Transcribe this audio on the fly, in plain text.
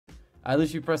At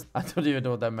least you pressed. I don't even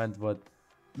know what that meant, but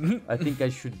I think I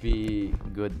should be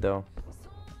good though.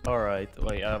 Alright,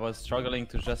 wait, I was struggling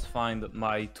to just find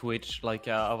my Twitch, like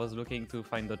I was looking to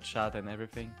find the chat and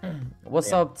everything.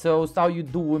 What's up, Toast? How you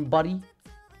doing, buddy?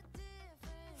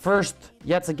 First,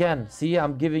 yet again. See,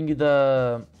 I'm giving you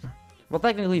the... Well,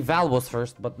 technically Val was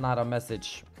first, but not a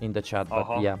message in the chat.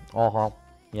 But yeah,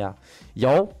 yeah.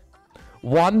 Yo,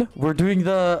 we're doing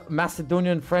the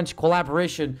Macedonian-French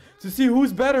collaboration to see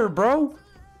who's better, bro.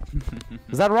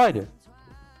 Is that right?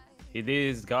 It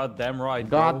is goddamn right,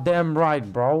 bro. Goddamn right,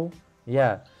 bro.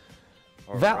 Yeah.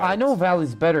 Val, right. I know Val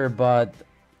is better, but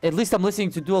at least I'm listening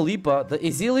to Dua Lipa.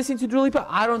 Is he listening to Dua Lipa?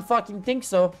 I don't fucking think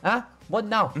so. Huh? What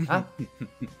now? Huh?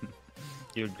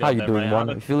 How you doing, right.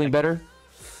 Juan? Feeling better?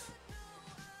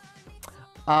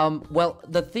 Well,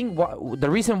 the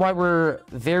reason why we're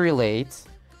very late,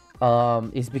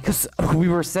 is because we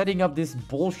were setting up this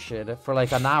bullshit for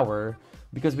like an hour.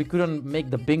 Because we couldn't make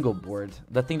the bingo board.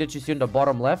 The thing that you see on the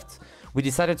bottom left, we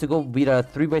decided to go with a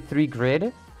 3x3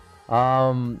 grid.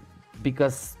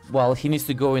 Because, well, he needs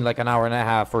to go in like an hour and a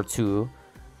half or two.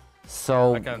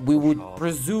 So we would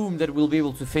presume that we'll be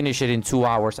able to finish it in 2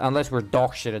 hours, unless we're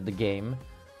dog shit at the game.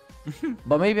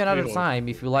 But maybe another time,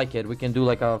 if you like it, we can do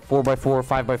like a 4x4,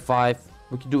 5x5.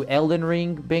 We can do Elden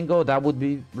Ring bingo. That would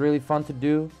be really fun to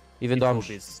do. Even though I'm...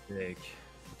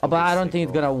 But I don't think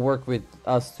it's gonna work with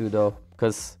us two though.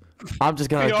 Because I'm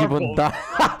just gonna keep on dying.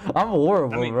 I'm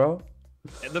horrible, bro.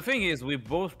 The thing is, we're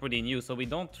both pretty new, so we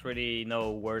don't really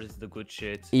know where's the good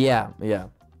shit. Yeah.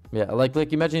 Like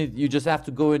imagine you just have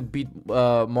to go and beat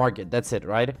Margit. That's it,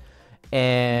 right?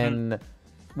 And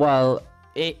well,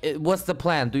 what's the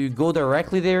plan? Do you go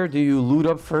directly there? Do you loot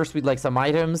up first with like some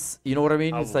items? You know what I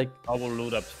mean? It's like I will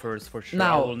loot up first for sure.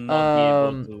 Now, I will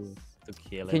not be able to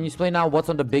kill him. Can you explain now what's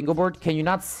on the bingo board? Can you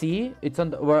not see? It's on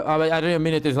the... Well, I don't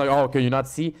mean it's like, oh, can you not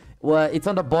see? Well, it's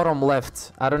on the bottom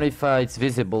left. I don't know if it's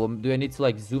visible. Do I need to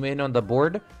like zoom in on the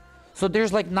board? So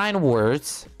there's like 9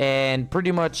 words. And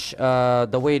pretty much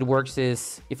the way it works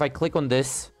is if I click on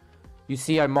this, you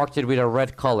see I marked it with a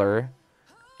red color.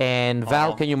 And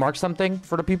Val, can you mark something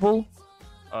for the people?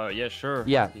 Yeah, sure.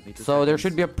 Yeah, so there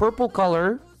should be a purple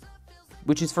color,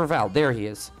 which is for Val. There he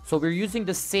is. So we're using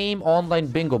the same online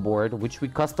bingo board, which we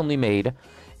customly made.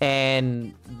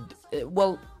 And,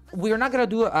 well, we're not going to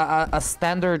do a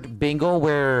standard bingo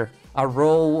where a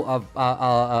row,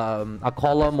 a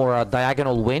column, or a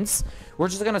diagonal wins. We're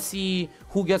just going to see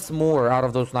who gets more out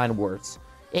of those 9 words.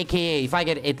 AKA, if I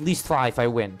get at least 5, I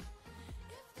win.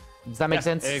 Does that make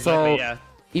sense? Exactly, so,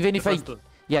 even if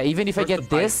I get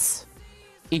this,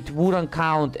 it wouldn't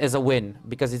count as a win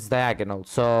because it's diagonal.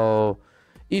 So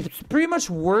it's pretty much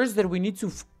words that we need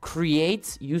to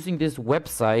create using this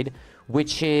website,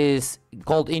 which is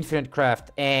called Infinite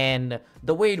Craft. And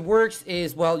the way it works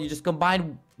is, well, you just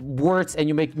combine words and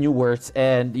you make new words.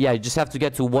 And yeah, you just have to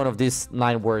get to one of these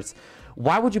 9 words.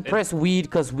 Why would you press weed?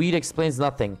 Because weed explains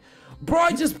nothing. Bro,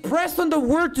 I just pressed on the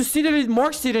word to see that it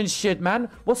marks it and shit, man.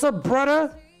 What's up,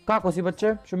 brother? Kako si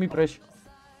bache? Show me press.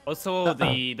 Also,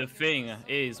 the thing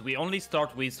is, we only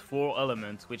start with 4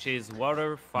 elements, which is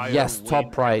water, fire, yes, wind,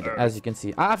 top right, earth. as you can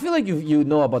see. I feel like you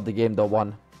know about the game, though,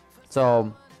 one.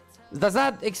 So, does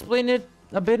that explain it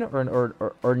a bit,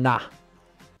 or nah?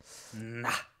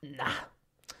 Nah.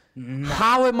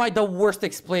 How am I the worst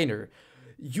explainer?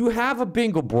 You have a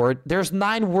bingo board. There's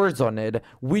 9 words on it.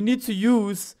 We need to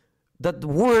use the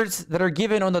words that are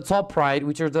given on the top right,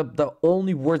 which are the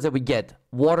only words that we get.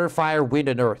 Water, fire, wind,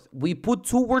 and earth. We put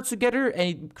 2 words together and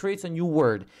it creates a new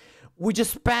word. We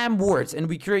just spam words and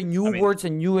we create new words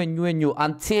and new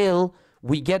until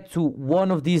we get to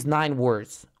one of these 9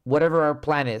 words, whatever our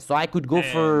plan is. So I could go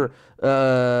for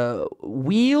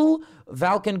wheel.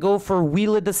 Val can go for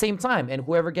wheel at the same time. And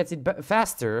whoever gets it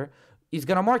faster is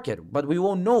going to mark it. But we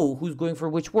won't know who's going for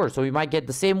which word. So we might get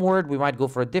the same word. We might go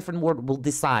for a different word. We'll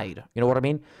decide. You know what I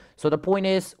mean? So the point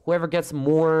is, whoever gets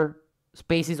more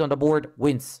spaces on the board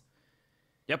wins.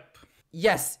 Yep.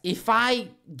 Yes, if I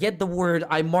get the word,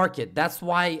 I mark it. That's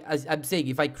why I'm saying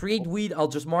if I create weed, I'll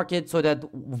just mark it so that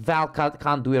Val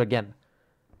can't do it again.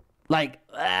 Like,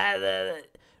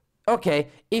 okay,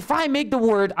 if I make the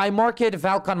word, I mark it,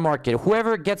 Val can't mark it.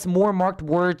 Whoever gets more marked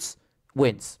words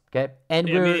wins, okay? And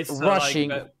we're rushing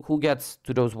like, who gets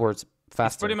to those words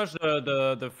faster. It's pretty much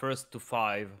the first to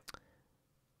 5.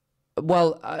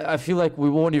 Well, I feel like we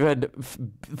won't even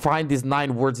find these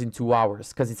 9 words in 2 hours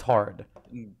because it's hard.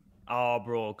 Oh,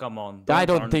 bro, come on. I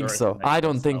don't think so. I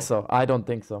don't think so.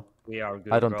 We are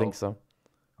good, I don't think so.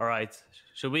 All right.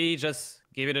 Should we just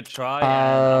give it a try?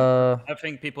 I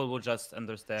think people will just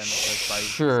understand.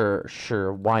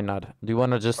 Sure. Why not? Do you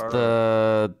want to just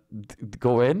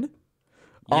go in?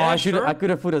 Oh, Yeah, I could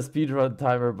have put a speedrun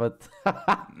timer, but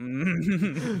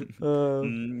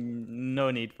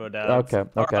no need for that. okay,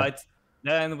 All okay. right.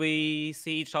 Then we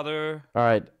see each other All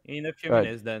right. in a few All right.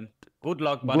 minutes then. Good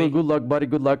luck, buddy. Good luck, buddy.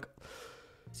 Good luck.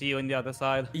 See you on the other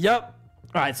side. Yep.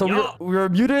 All right, so Yeah. we're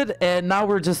muted, and now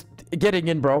we're just getting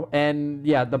in, bro. And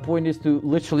yeah, the point is to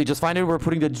literally just find it. We're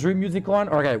putting the dream music on.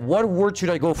 Okay, what word should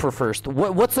I go for first?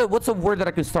 What's a word that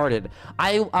I can start it?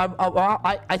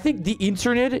 I think the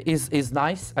internet is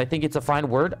nice. I think it's a fine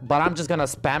word, but I'm just gonna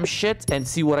spam shit and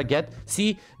see what I get.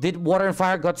 See, did water and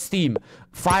fire got steam?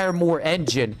 Fire more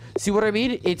engine. See what I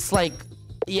mean? It's like.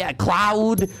 Yeah,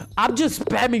 cloud. I'm just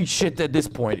spamming shit at this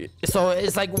point. So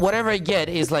it's like whatever I get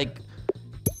is like,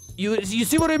 you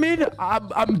see what I mean?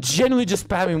 I'm genuinely just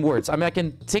spamming words. I mean, I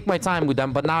can take my time with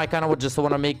them, but now I kind of just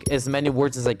want to make as many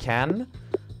words as I can,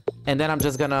 and then I'm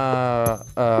just gonna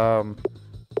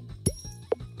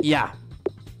yeah,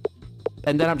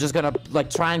 and then I'm just gonna like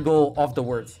try and go off the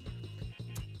words.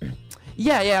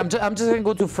 Yeah, I'm just gonna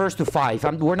go to first to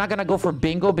 5. We're not gonna go for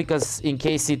bingo because in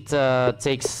case it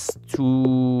takes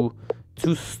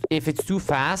if it's too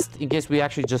fast, in case we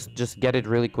actually just get it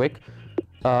really quick.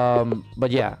 But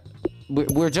yeah,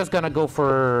 we're just gonna go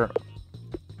for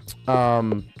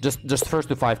just first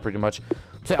to 5 pretty much.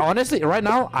 So honestly, right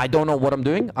now I don't know what I'm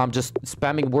doing. I'm just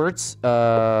spamming words.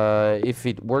 If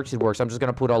it works, it works. I'm just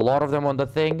gonna put a lot of them on the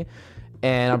thing,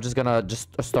 and I'm just gonna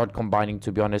start combining,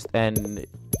 to be honest. And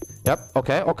yep.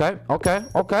 Okay.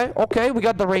 We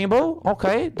got the rainbow.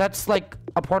 Okay, that's like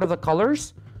a part of the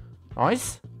colors.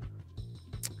 Nice.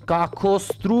 Kako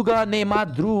struga nema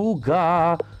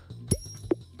druga.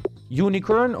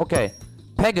 Unicorn. Okay.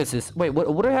 Pegasus. Wait,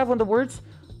 what do I have on the words?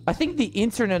 I think the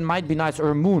internet might be nice,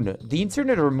 or moon. The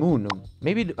internet or moon.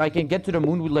 Maybe I can get to the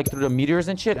moon with like through the meteors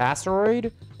and shit.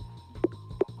 Asteroid.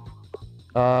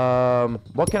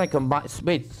 What can I combine?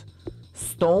 Wait.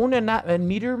 Stone and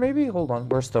meteor maybe? Hold on,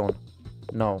 where's stone?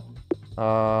 No.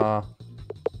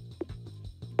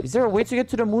 Is there a way to get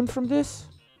to the moon from this?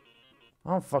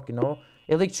 I don't fucking know.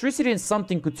 Electricity and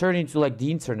something could turn into like the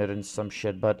internet and some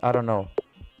shit, but I don't know.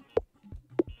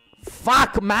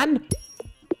 Fuck, man!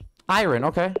 Iron,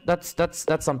 okay. That's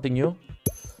something new.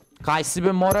 Kai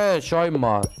Sibimore,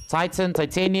 Shoima. Titan,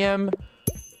 titanium.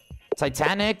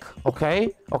 Titanic. Okay,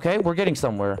 we're getting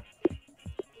somewhere.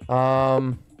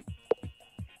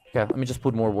 Okay, let me just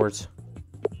put more words.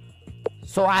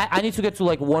 So I need to get to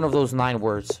like one of those 9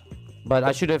 words. But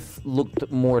I should have looked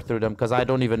more through them because I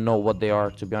don't even know what they are,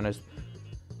 to be honest.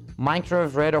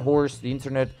 Minecraft, Red Horse, the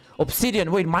internet.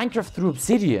 Obsidian. Wait, Minecraft through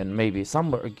Obsidian, maybe.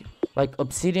 Somewhere. Like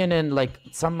Obsidian and like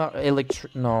some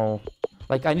no.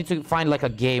 Like I need to find like a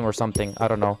game or something. I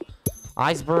don't know.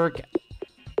 Iceberg.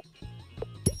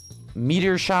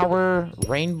 Meteor shower.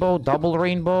 Rainbow. Double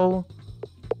rainbow.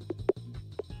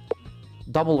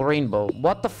 Double rainbow.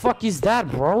 What the fuck is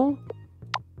that, bro?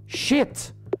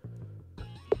 Shit.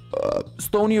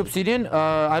 Stony obsidian.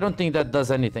 I don't think that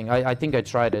does anything. I think I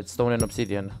tried it. Stone and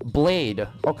obsidian. Blade.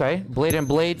 Okay. Blade and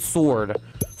blade. Sword.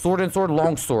 Sword and sword.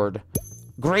 Long sword.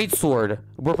 Great sword.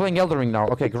 We're playing Elden Ring now.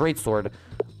 Okay. Great sword.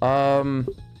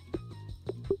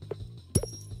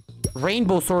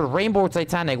 Rainbow sword. Rainbow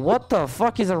Titanic. What the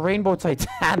fuck is a rainbow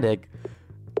Titanic?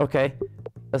 Okay.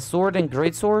 A sword and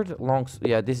great sword.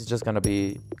 Yeah, this is just gonna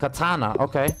be katana.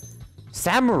 Okay.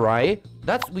 Samurai.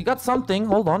 We got something.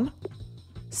 Hold on.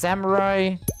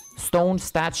 Samurai, stone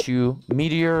statue,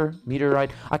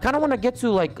 meteorite. I kind of want to get to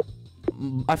like,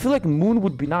 I feel like moon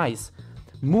would be nice.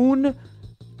 Moon,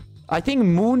 I think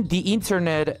moon, the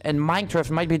internet, and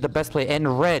Minecraft might be the best play.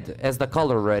 And red as the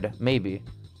color red, maybe.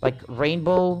 Like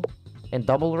rainbow and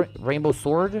double rainbow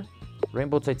sword,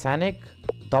 rainbow Titanic,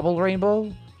 double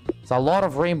rainbow. It's a lot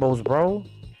of rainbows, bro.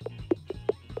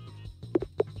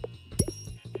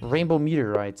 Rainbow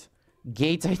meteorite,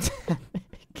 gay Titanic.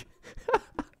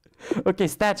 Okay,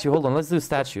 statue. Hold on. Let's do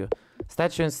statue.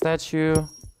 Statue and statue.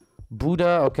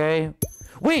 Buddha. Okay.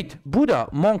 Wait. Buddha.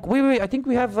 Monk. Wait. I think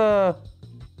we have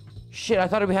shit. I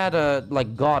thought we had a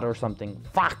like god or something.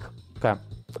 Fuck. Okay.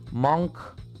 Monk.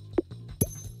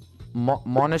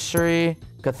 Monastery.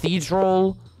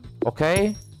 Cathedral.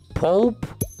 Okay. Pope.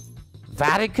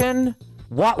 Vatican.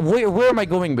 What? Where am I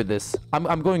going with this?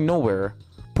 I'm going nowhere.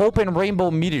 Pope and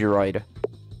rainbow meteorite.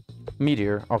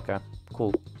 Meteor. Okay.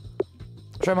 Cool.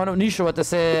 Tremano Nisho what to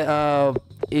say,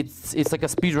 it's like a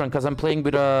speedrun because I'm playing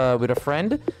with a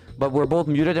friend, but we're both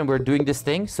muted and we're doing this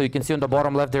thing. So you can see on the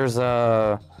bottom left there's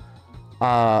a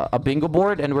bingo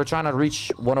board, and we're trying to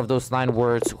reach one of those 9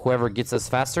 words, whoever gets us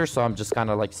faster. So I'm just kind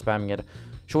of like spamming it.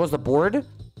 Show us the board.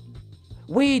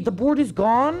 Wait, the board is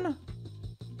gone?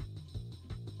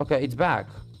 Okay, it's back.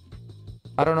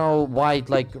 I don't know why it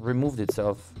like removed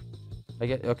itself. I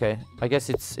get okay. I guess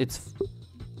it's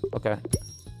okay.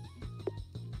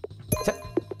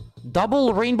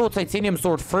 Double rainbow titanium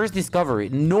sword, first discovery.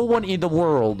 No one in the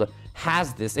world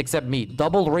has this except me.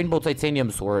 Double rainbow titanium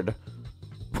sword.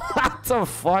 What the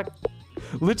fuck?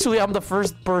 Literally, I'm the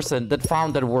first person that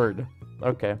found that word.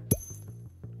 Okay.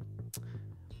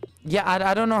 Yeah,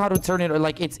 I don't know how to turn it.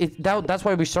 Like that's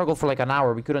why we struggled for like an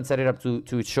hour. We couldn't set it up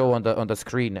to show on the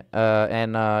screen.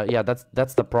 Yeah,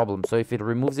 that's the problem. So if it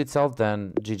removes itself,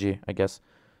 then GG, I guess.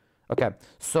 Okay,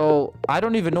 so I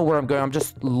don't even know where I'm going. I'm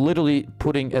just literally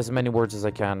putting as many words as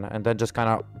I can, and then just kind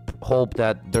of hope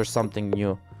that there's something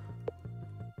new.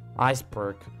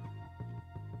 Iceberg.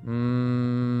 Da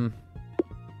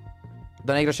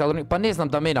ne igraš Elden Ring? Pa ne znam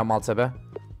da menjam malo sebe.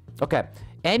 Okay.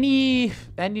 Any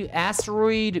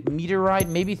asteroid, meteorite,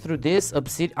 maybe through this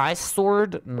ice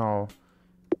sword? No.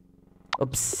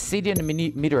 Obsidian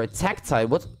meteorite. Tectite.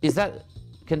 What is that?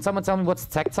 Can someone tell me what's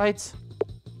tectite?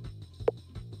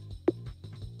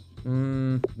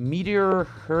 Meteor,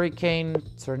 hurricane,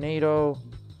 tornado.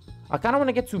 I kind of want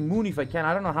to get to moon if I can.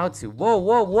 I don't know how to. Whoa,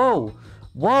 whoa, whoa.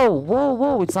 Whoa, whoa,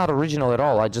 whoa. It's not original at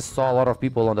all. I just saw a lot of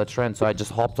people on the trend, so I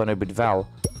just hopped on it with Val.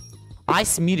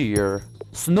 Ice meteor.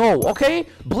 Snow. Okay.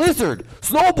 Blizzard.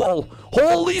 Snowball.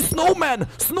 Holy snowman.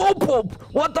 Snow pope.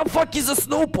 What the fuck is a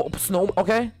snow pope? Snow.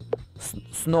 Okay.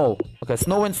 Snow. Okay.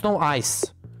 Snow and snow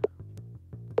ice.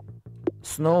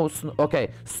 Snow.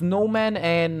 Okay. Snowman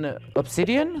and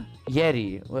obsidian?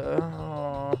 Yeti.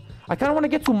 I kind of want to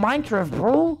get to Minecraft,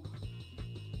 bro.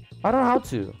 I don't know how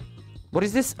to. What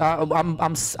is this?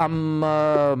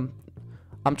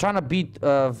 I'm trying to beat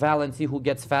Val and see who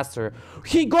gets faster.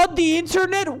 He got the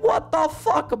internet? What the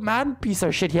fuck, man? Piece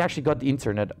of shit. He actually got the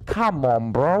internet. Come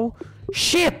on, bro.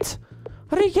 Shit.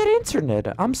 How did he get internet?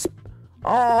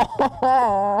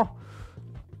 Oh.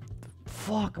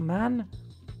 Fuck, man.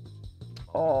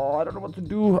 Oh, I don't know what to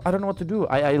do. I don't know what to do.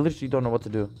 I literally don't know what to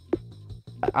do.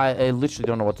 I literally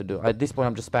don't know what to do. At this point,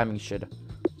 I'm just spamming shit.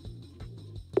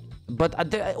 But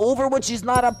Overwatch is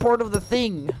not a part of the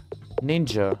thing.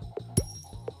 Ninja.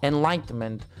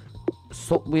 Enlightenment.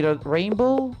 So with a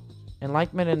rainbow?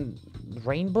 Enlightenment and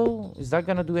rainbow? Is that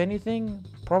gonna do anything?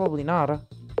 Probably not.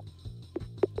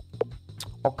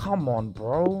 Oh, come on,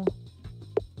 bro.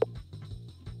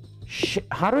 Shit.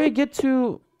 How do I get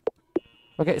to...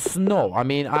 Okay, snow. I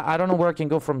mean, I don't know where I can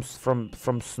go from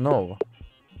snow.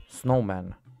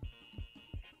 Snowman.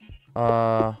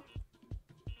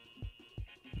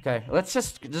 Okay, let's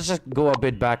just go a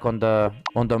bit back on the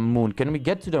moon. Can we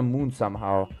get to the moon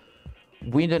somehow?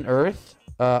 Wind and earth.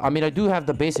 I mean, I do have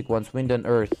the basic ones. Wind and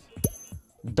earth.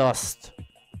 Dust.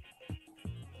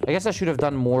 I guess I should have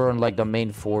done more on like the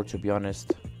main four, to be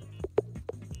honest.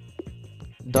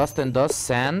 Dust and dust.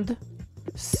 Sand.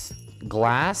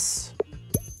 Glass.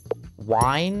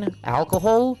 Wine.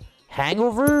 Alcohol.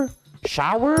 Hangover.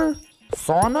 Shower.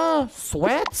 Sauna.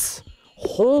 Sweats.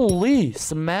 Holy.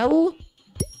 Smell.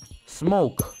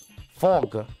 Smoke.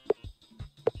 Fog.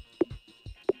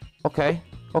 Okay.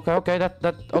 Okay.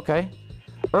 Okay.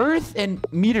 Earth and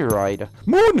meteorite.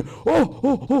 Moon!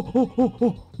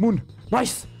 Oh! Moon.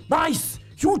 Nice!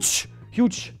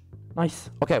 Huge! Nice.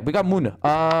 Okay, we got moon.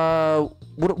 Where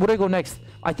do I go next?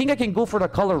 I think I can go for the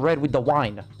color red with the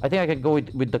wine. I think I can go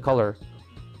with the color.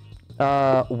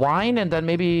 Wine and then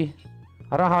maybe...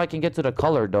 I don't know how I can get to the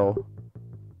color though.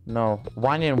 No.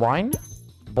 Wine and wine?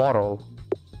 Bottle.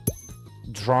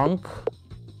 Drunk.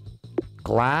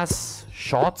 Glass.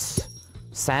 Shots.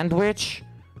 Sandwich.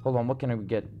 Hold on, what can I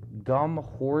get? Gum.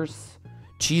 Horse.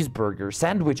 Cheeseburger.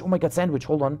 Sandwich. Oh my god, sandwich.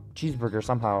 Hold on. Cheeseburger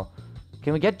somehow.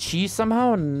 Can we get cheese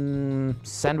somehow?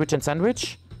 Sandwich and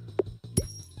sandwich?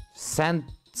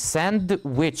 Sandwich.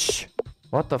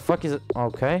 What the fuck is it?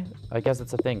 Okay. I guess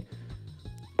that's a thing.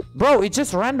 Bro, it's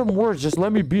just random words. Just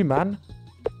let me be, man.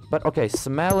 But okay.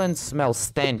 Smell and smell.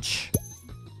 Stench.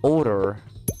 Odor.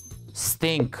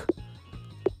 Stink.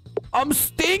 I'm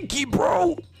stinky,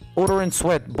 bro. Odor and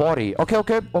sweat. Body. Okay.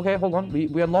 Hold on.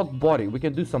 We unlocked body. We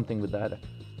can do something with that.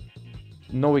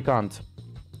 No, we can't.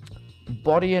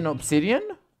 Body and obsidian?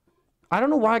 I don't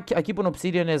know why I keep on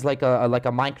obsidian as like a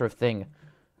Minecraft thing.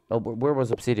 Oh, where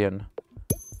was obsidian?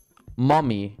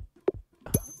 Mummy.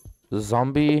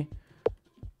 Zombie.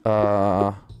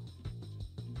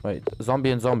 Wait.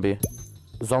 Zombie and zombie.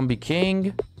 Zombie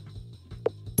king.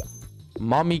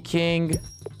 Mummy king.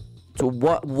 So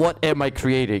what am I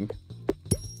creating?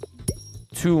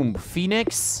 Tomb.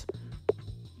 Phoenix.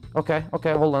 Okay,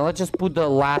 hold on. Let's just put the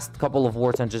last couple of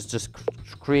words and just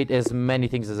create as many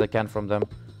things as I can from them.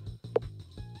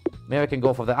 Maybe I can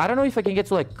go for that. I don't know if I can get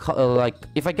to like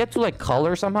if I get to like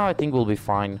color somehow, I think we'll be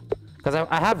fine. Because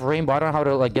I have rainbow. I don't know how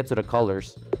to like get to the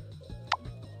colors.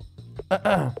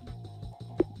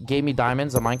 Gave me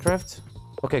diamonds on Minecraft.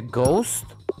 Okay, ghost.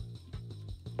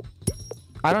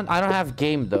 I don't have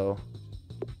game though.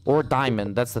 Or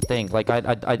diamond. That's the thing. Like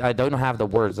I don't have the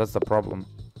words. That's the problem.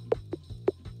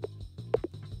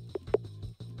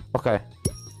 Okay.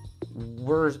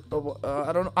 Where's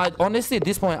I don't know. Honestly at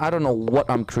this point I don't know what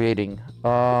I'm creating.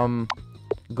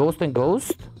 Ghost and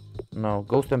ghost? No,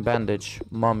 ghost and bandage.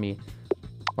 Mummy.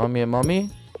 Mummy and mummy?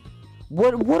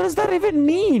 What does that even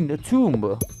mean? A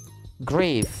tomb.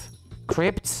 Grave.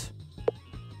 Crypt.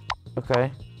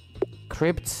 Okay.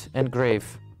 Crypt and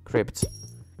grave. Crypt.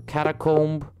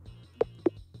 Catacomb.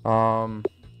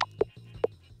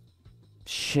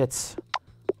 Shit.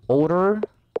 Odor.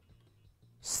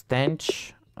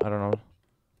 Stench. I don't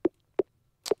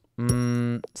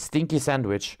know. Stinky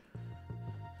sandwich.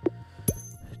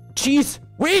 Cheese!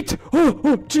 Wait!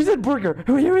 Oh, cheese and burger!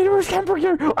 Wait, where's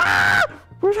hamburger? Ah!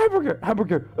 Where's hamburger?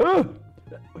 Hamburger!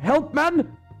 Help,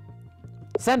 man!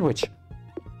 Sandwich!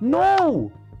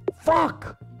 No!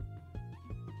 Fuck!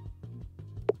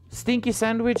 Stinky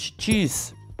sandwich,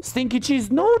 cheese. Stinky cheese.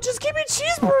 No, just give me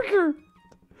cheeseburger!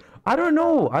 I don't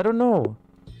know.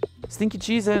 Stinky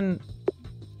cheese and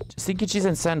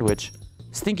sandwich.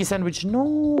 Stinky sandwich.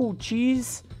 No,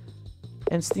 cheese.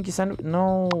 And stinky sandwich.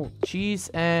 No, cheese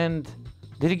and...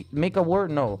 Did he make a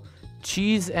word? No.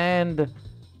 Cheese and...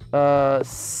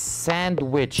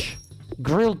 sandwich.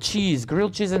 Grilled cheese.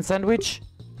 Grilled cheese and sandwich?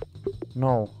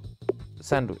 No.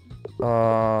 Sandwich.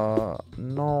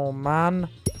 No, man.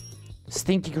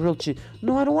 Stinky grilled cheese.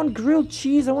 No, I don't want grilled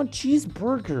cheese. I want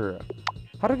cheeseburger.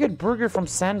 How do I get burger from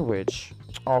sandwich?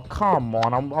 Oh, come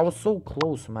on. I was so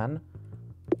close, man.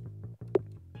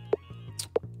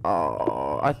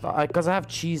 Oh, I thought, because I have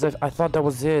cheese, I thought that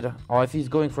was it. Oh, if he's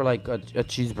going for like a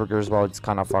cheeseburger as well, it's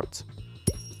kind of fucked.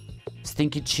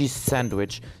 Stinky cheese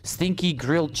sandwich. Stinky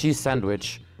grilled cheese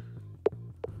sandwich.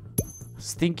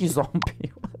 Stinky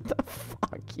zombie. What the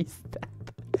fuck is that?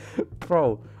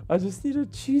 Bro, I just need a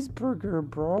cheeseburger,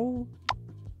 bro.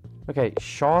 Okay,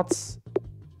 shots.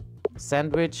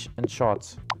 Sandwich and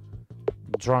shots.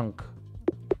 Drunk.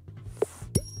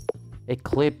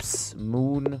 Eclipse.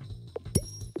 Moon.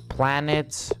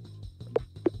 Planet.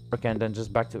 Okay, and then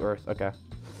just back to Earth. Okay.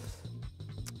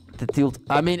 The tilt.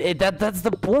 I mean, that's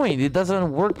the point. It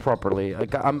doesn't work properly.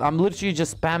 Like, I'm literally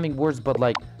just spamming words, but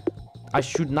like, I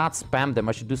should not spam them.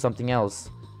 I should do something else.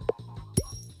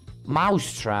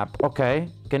 Mousetrap. Okay.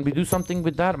 Can we do something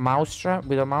with that? Mousetrap?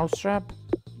 With a mousetrap?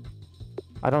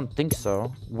 I don't think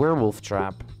so. Werewolf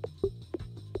trap.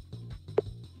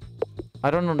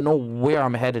 I don't know where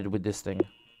I'm headed with this thing.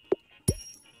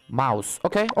 Mouse.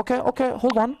 Okay.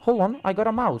 Hold on. I got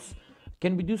a mouse.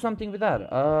 Can we do something with that?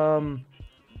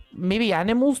 Maybe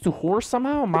animals to horse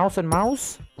somehow? Mouse and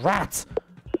mouse? Rat!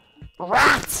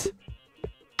 Rat!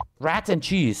 Rat and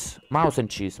cheese. Mouse and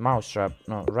cheese. Mouse trap.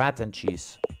 No, rat and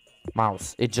cheese.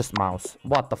 Mouse. It's just mouse.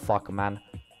 What the fuck, man?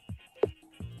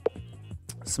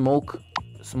 Smoke.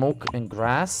 Smoke and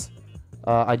grass.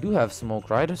 I do have smoke,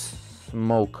 right?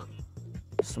 Smoke.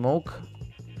 Smoke.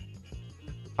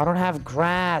 I don't have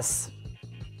grass.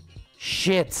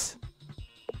 Shit.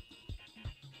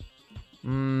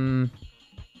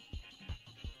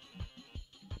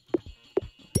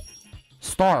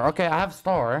 Star. Okay, I have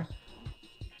star.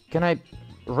 Can I...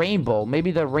 Rainbow.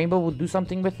 Maybe the rainbow would do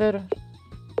something with it?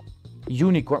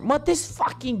 Unicorn. What this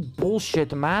fucking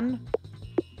bullshit, man?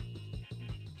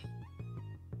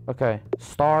 Okay.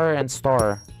 Star and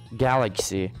star.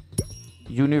 Galaxy.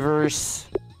 Universe.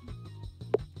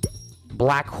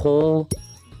 Black hole.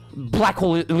 Black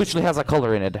hole literally has a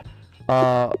color in it.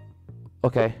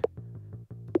 Okay.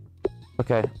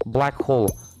 Okay. Black hole.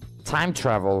 Time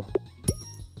travel.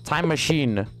 Time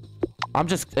machine. I'm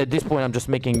just, at this point, I'm just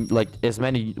making, like, as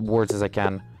many words as I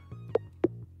can.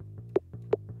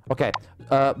 Okay.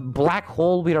 Black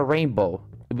hole with a rainbow.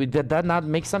 Did that not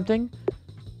make something?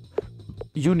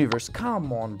 Universe.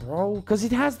 Come on, bro. Because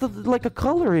it has, like, a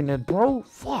color in it, bro.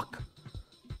 Fuck.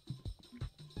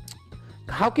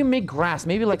 How can we make grass?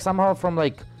 Maybe, like, somehow from,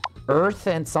 like, earth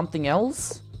and something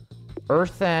else?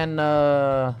 Earth and,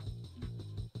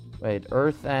 wait,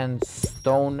 earth and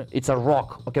stone. It's a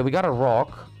rock. Okay, we got a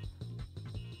rock.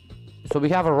 So we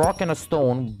have a rock and a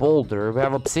stone. Boulder. We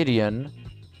have obsidian.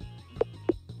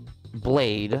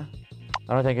 Blade.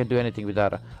 I don't think I can do anything with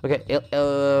that. Okay,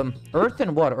 earth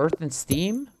and what? Earth and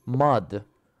steam? Mud.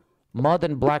 Mud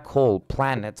and black hole.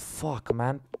 Planet. Fuck,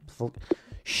 man.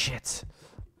 Shit.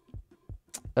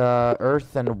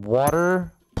 Earth and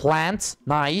water. Plants.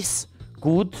 Nice.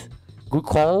 Good. Good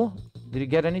call. Did you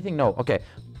get anything? No. Okay.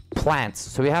 Plants.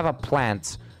 So we have a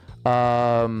plant.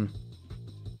 And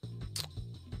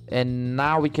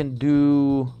now we can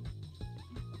do...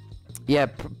 Yeah,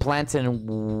 plants and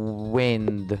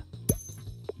wind.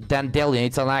 Dandelion,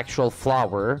 it's an actual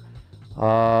flower.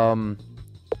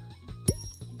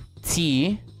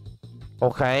 Tea.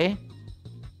 Okay.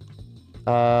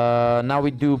 Now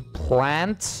we do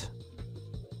plant.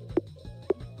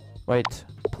 Wait.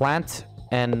 Plant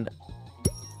and...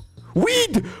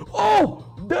 Weed! Oh!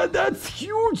 That's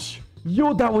huge!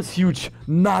 Yo, that was huge.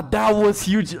 Nah, that was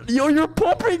huge. Yo, you're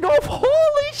popping off.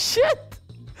 Holy shit!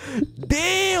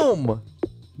 Damn!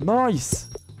 Nice.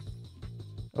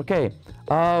 Okay.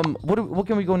 What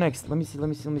can we go next? Let me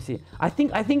see. I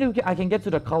think I can get to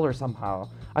the color somehow.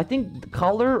 I think the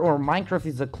color or Minecraft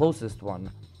is the closest one.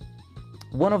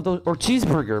 One of those, or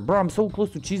cheeseburger. Bro, I'm so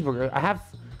close to cheeseburger. I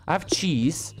have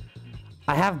cheese.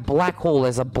 I have black hole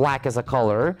as a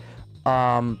color.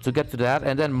 To get to that,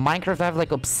 and then Minecraft I have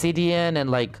like obsidian and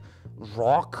like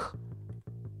rock,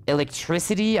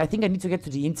 electricity. I think I need to get to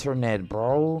the internet,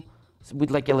 bro, with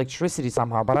like electricity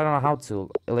somehow, but I don't know how to.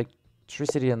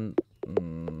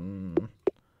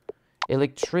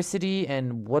 Electricity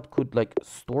and what could like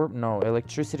storm? No,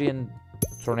 electricity and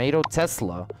tornado.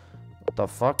 Tesla. What the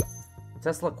fuck?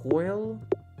 Tesla coil.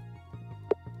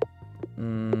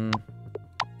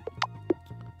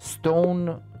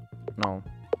 Stone. No.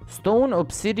 Stone,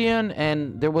 obsidian,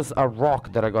 and there was a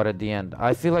rock that I got at the end.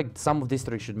 I feel like some of these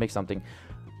three should make something.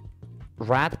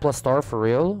 Rat plus star for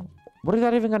real? What is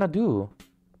that even gonna do?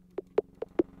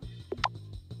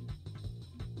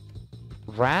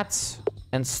 Rats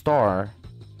and star.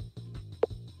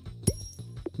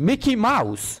 Mickey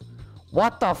Mouse.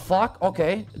 What the fuck?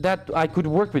 Okay, that I could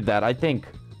work with that, I think.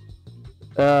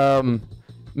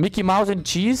 Mickey Mouse and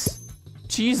cheese?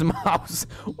 Cheese mouse.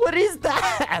 What is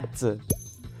that?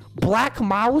 Black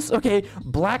mouse? Okay,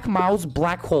 black mouse,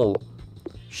 black hole.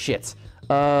 Shit.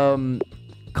 Bro,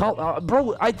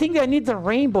 I think I need the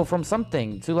rainbow from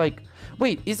something to like...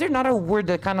 Wait, is there not a word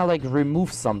that kind of like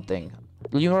removes something?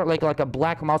 You know, like a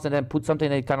black mouse and then put something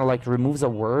that kind of like removes a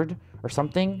word or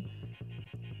something?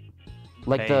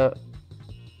 Like hey, the...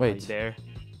 Wait. There.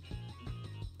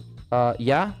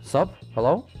 Yeah? Sup?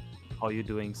 Hello? How are you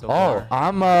doing so far? Oh,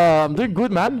 I'm doing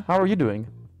good, man. How are you doing?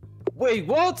 Wait,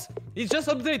 what? It just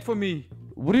updated for me.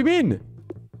 What do you mean?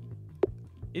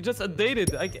 It just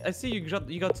updated. I see you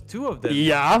got two of them.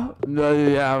 Yeah.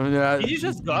 Yeah. You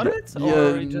just got it? Yeah.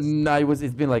 Or it just... Nah,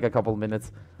 it's been like a couple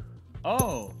minutes.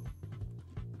 Oh.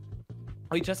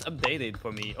 Oh, it just updated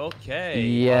for me. Okay.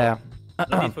 Yeah.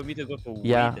 No need for me to go for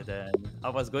weed then. I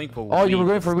was going for weed. Oh, you were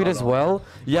going for weed as well?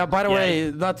 Yeah, by the Yeah.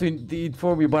 way, not to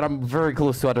inform you, but I'm very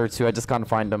close to other two. I just can't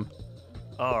find them.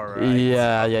 Alright.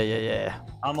 Yeah.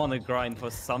 I'm on a grind for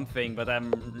something, but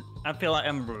I feel like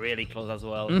I'm really close as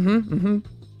well.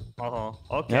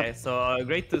 Okay, Yep. so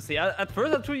great to see. At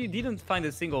first, I thought you didn't find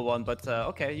a single one, but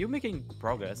okay, you're making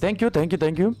progress. Thank you.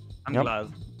 I'm Yep. glad.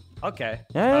 Okay.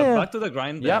 Yeah. Back to the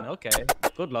grind then. Yep. Okay.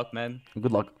 Good luck, man.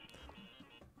 Good luck.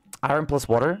 Iron plus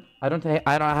water? I don't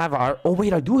have iron. Oh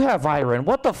wait, I do have iron.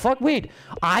 What the fuck? Wait,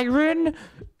 iron,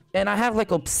 and I have like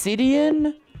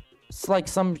obsidian. It's like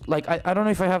some like I don't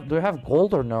know if I have. Do I have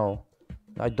gold or no?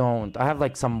 I don't. I have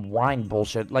like some wine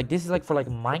bullshit. Like this is like for like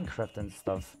Minecraft and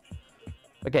stuff.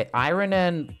 Okay, iron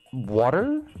and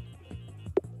water.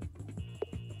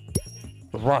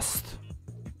 Rust.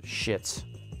 Shit.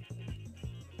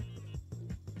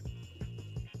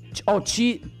 Oh,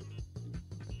 cheese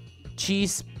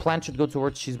plant should go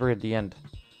towards cheeseburger at the end.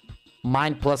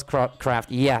 Mine plus craft.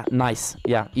 Yeah, nice.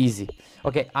 Yeah, easy.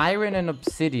 Okay, iron and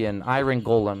obsidian. Iron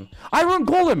golem. Iron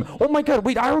golem! Oh my god,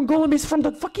 wait, iron golem is from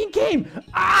the fucking game!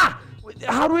 Ah!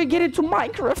 How do I get into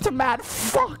Minecraft, man?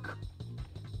 Fuck!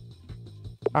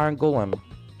 Iron golem.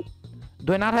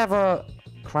 Do I not have a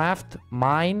craft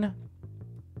mine?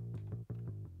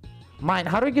 Mine.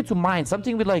 How do I get to mine?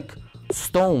 Something with like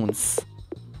stones.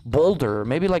 Boulder.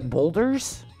 Maybe like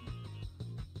boulders?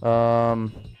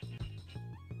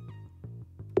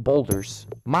 Boulders.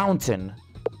 Mountain.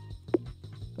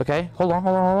 Okay, hold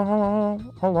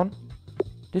on.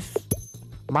 This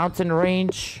mountain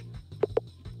range.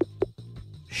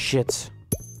 Shit.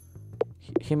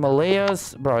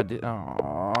 Himalayas, bro.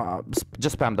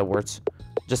 Just spam the words.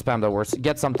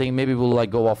 Get something. Maybe we'll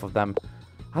like go off of them.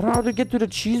 I don't know how to get to the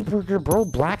cheeseburger, bro.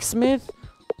 Blacksmith.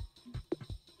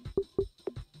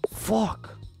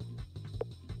 Fuck.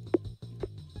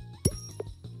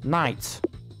 Night.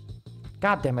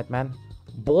 God damn it, man.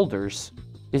 Boulders.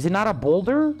 Is it not a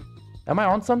boulder? Am I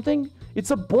on something?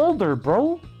 It's a boulder,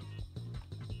 bro.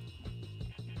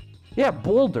 Yeah,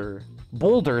 boulder.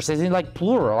 Boulders, as in like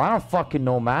plural. I don't fucking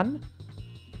know, man.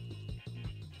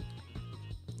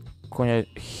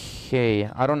 Hey,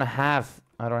 I don't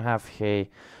have hay.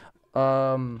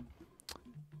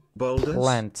 Boulders?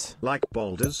 Plant. Like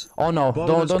boulders? Oh no,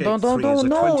 don't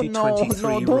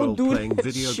do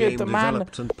video shit, game man.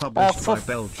 developed and published by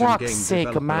Belgian game sake,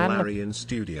 developer man. Larian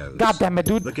Studios. God damn it,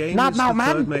 dude. The game Not is now, the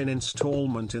man. third main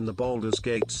installment in the Baldur's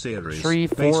Gate series, Tree,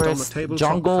 based on the forest, tabletop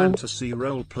jungle, fantasy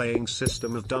role-playing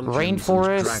system of Dungeons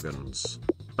rainforest. and Dragons.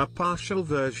 A partial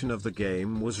version of the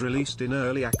game was released in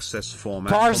early access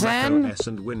format Tarzan? for Mac OS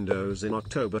and Windows in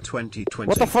October 2020.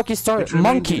 What the fuck is Tarzan?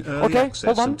 Monkey. Okay,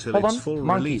 hold on.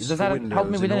 Monkey. Does that help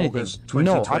me with anything?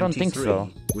 No, I don't think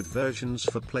so. With versions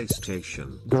for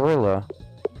PlayStation. Gorilla.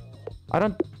 I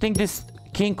don't think this...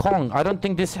 King Kong. I don't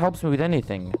think this helps me with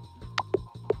anything.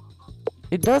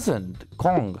 It doesn't.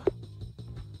 Kong.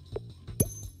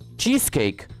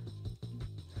 Cheesecake.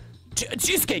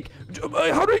 Cheesecake!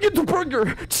 How do I get to burger?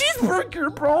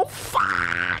 Cheeseburger, bro!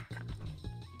 Fuck!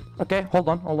 Okay, hold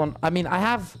on. I mean, I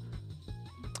have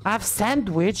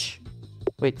sandwich.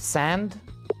 Wait,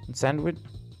 sandwich?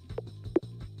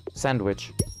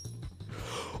 Sandwich.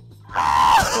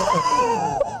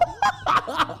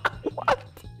 What?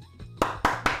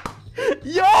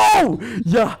 Yo!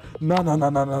 Yeah! No.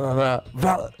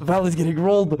 Val is getting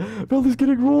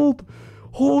rolled.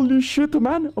 Holy shit,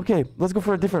 man. Okay, let's go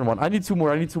for a different one. I need two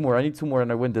more,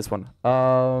 and I win this one.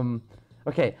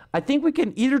 Okay, I think we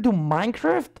can either do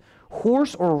Minecraft,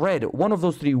 horse, or red. One of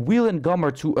those three. Wheel and gum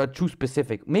are too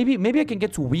specific. Maybe I can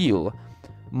get to wheel.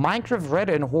 Minecraft, red,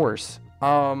 and horse.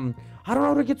 I don't know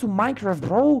how to get to Minecraft,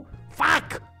 bro.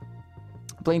 Fuck!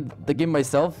 Playing the game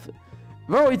myself.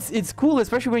 Bro, it's cool,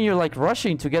 especially when you're like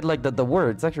rushing to get like the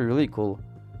word. It's actually really cool.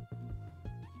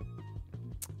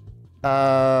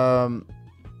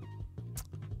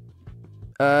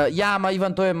 Ja, ma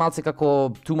Ivan, to je malce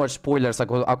kako too much spoilers,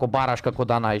 ako baraš kako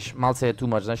da najš. Malce je too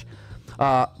much, znaš.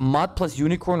 Mud plus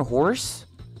unicorn horse?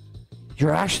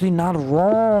 You're actually not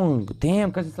wrong. Damn,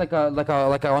 because it's like a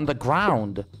on the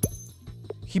ground.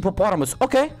 Hippopotamus.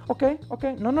 Okay.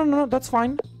 No, that's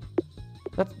fine.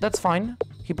 That's fine.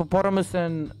 Hippopotamus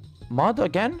and mud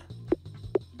again?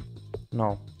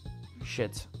 No.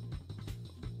 Shit.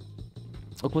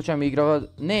 Uključujem igrava...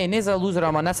 Ne za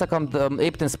luzera, ma ne sakam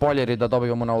epten spoileri da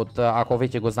dobijemo na ako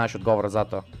već go znaš odgovor za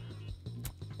to.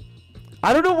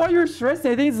 I don't know why you're stressed.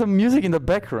 I think it's the music in the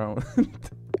background.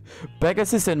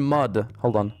 Pegasus and mud.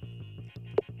 Hold on.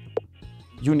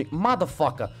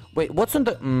 Motherfucker. Wait, what's on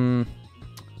the...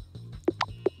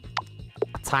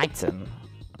 Titan.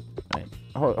 Wait.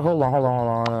 Hold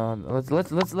on.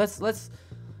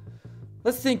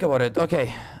 Let's think about it.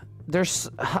 Okay. There's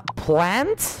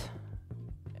plant...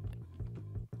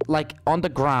 like on the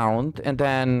ground, and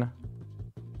then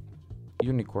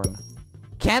unicorn,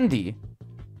 candy.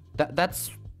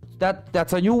 That's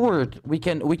a new word. We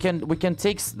can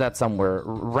take that somewhere.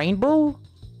 Rainbow.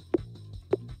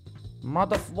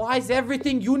 Why is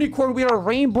everything unicorn with a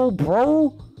rainbow,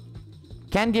 bro?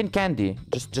 Candy and candy.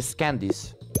 Just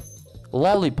candies.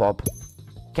 Lollipop.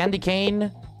 Candy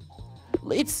cane.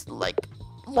 It's like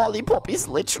lollipop is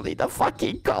literally the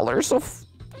fucking colors of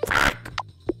fuck.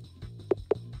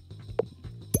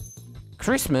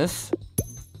 Christmas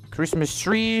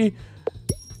tree,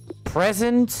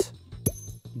 present,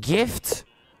 gift,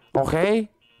 okay.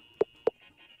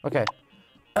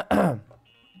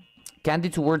 Candy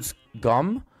towards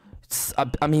gum.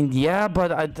 I mean, yeah,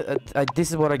 but I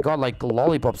this is what I got, like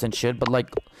lollipops and shit. But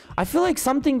like, I feel like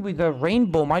something with a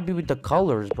rainbow might be with the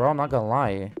colors, bro. I'm not gonna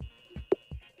lie.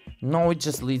 No, it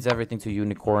just leads everything to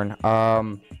unicorn.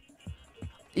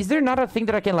 Is there not a thing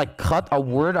that I can like cut a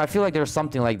word? I feel like there's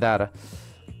something like that.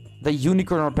 The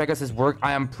unicorn or Pegasus work.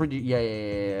 I am pretty...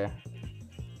 Yeah.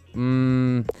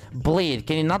 Blade.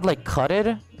 Can you not like cut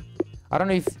it? I don't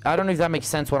know if that makes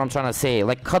sense what I'm trying to say.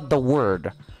 Like cut the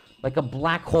word. Like a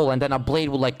black hole, and then a blade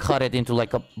will like cut it into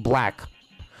like a black.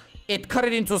 It cut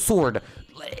it into a sword.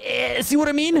 See what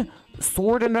I mean?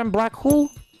 Sword and then black hole?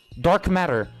 Dark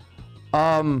matter.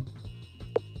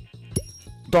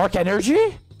 Dark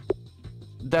energy?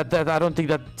 That I don't think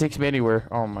that takes me anywhere.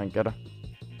 Oh my god.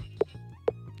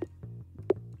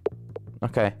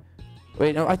 Okay.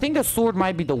 Wait, no, I think the sword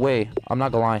might be the way. I'm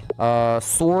not gonna lie.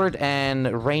 Sword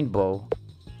and rainbow.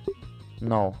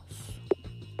 No.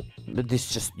 This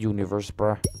is just universe,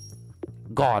 bruh.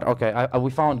 God. Okay,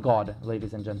 we found God,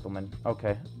 ladies and gentlemen.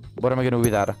 Okay. What am I gonna do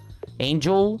with that?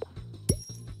 Angel?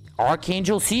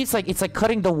 Archangel? See, it's like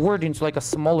cutting the word into like a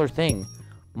smaller thing.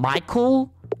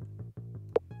 Michael?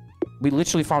 We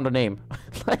literally found a name.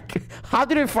 Like, how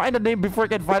did I find a name before I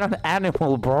can find an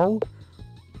animal, bro?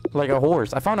 Like a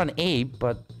horse. I found an ape,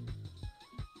 but...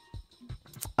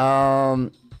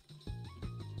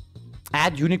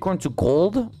 Add unicorn to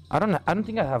gold? I don't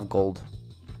think I have gold.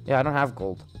 Yeah, I don't have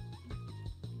gold.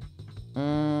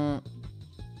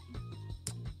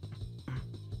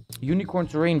 Unicorn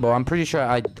to rainbow. I'm pretty sure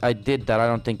I did that. I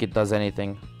don't think it does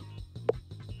anything.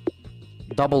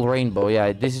 Double rainbow.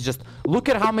 Yeah, this is just... Look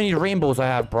at how many rainbows I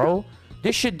have, bro.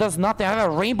 This shit does nothing. I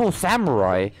have a rainbow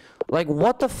samurai. Like,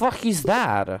 what the fuck is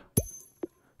that?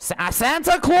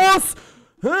 Santa Claus!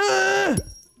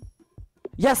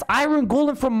 Yes, iron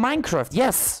golem from Minecraft.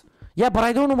 Yes. Yeah, but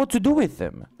I don't know what to do with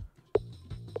them.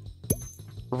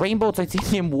 Rainbow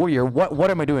titanium warrior. What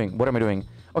am I doing? What am I doing?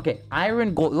 Okay,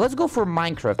 iron gold. Let's go for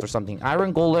Minecraft or something.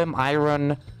 Iron golem,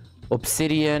 iron,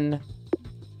 obsidian,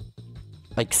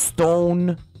 like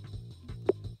stone,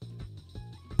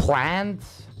 plant.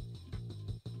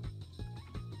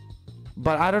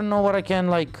 But I don't know what I can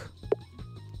like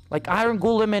iron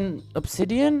golem and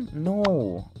obsidian?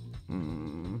 No.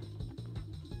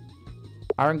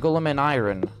 Iron golem and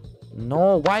iron.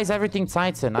 No, why is everything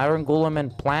Titan? Iron golem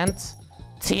and plant?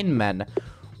 Tin man.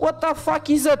 What the fuck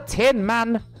is a tin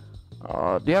man?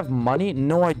 Do you have money?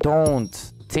 No, I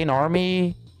don't. Tin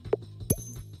army?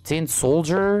 Tin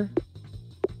soldier?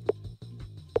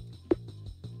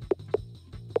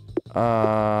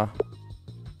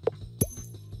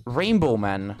 Rainbow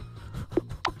man.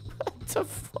 What the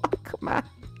fuck, man?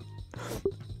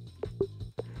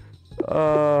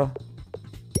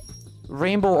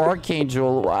 Rainbow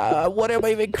Archangel. What am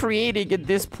I even creating at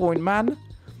this point, man?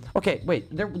 Okay, wait.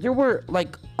 There were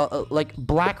like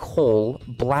black hole,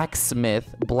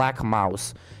 blacksmith, black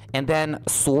mouse, and then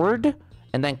sword,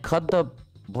 and then cut the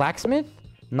blacksmith.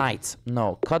 Knight.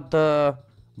 No, cut the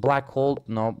black hole.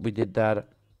 No, we did that.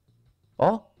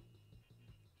 Oh,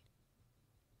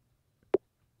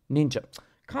 ninja.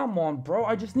 Come on, bro.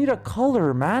 I just need a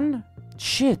color, man.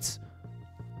 Shit.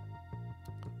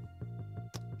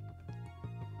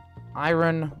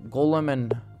 Iron, golem,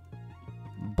 and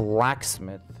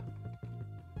blacksmith.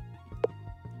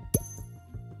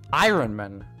 Iron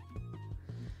Man.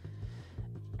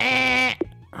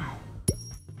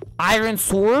 Iron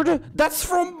sword? That's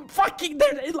from fucking...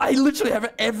 I literally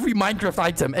have every Minecraft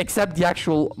item except the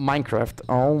actual Minecraft.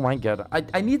 Oh my god.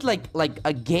 I need like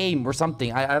a game or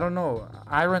something. I don't know.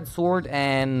 Iron sword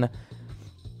and...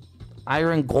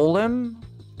 Iron golem?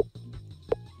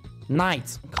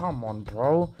 Knight. Come on,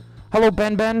 bro. Hello,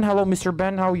 Ben. Hello, Mr.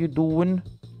 Ben. How you doing?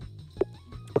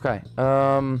 Okay.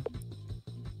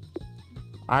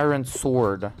 Iron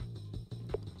sword.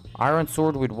 Iron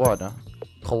sword with what?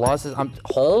 Colossus.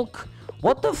 Hulk?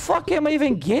 What the fuck am I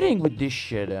even getting with this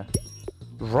shit?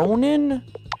 Ronin?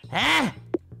 Ah!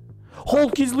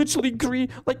 Hulk is literally green.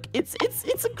 Like it's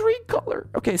a green color.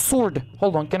 Okay, sword.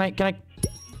 Hold on. Can I?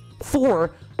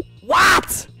 Thor?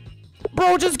 What?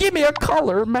 Bro, just give me a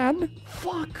color, man.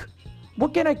 Fuck.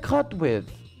 What can I cut with?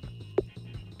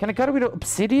 Can I cut it with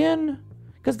obsidian?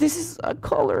 Because this is a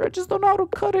color. I just don't know how to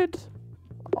cut it.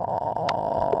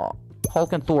 Oh.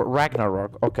 Hulk and Thor.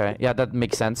 Ragnarok. Okay. Yeah, that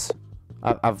makes sense.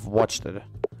 I've watched it.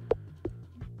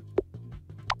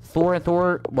 Thor and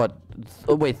Thor. What?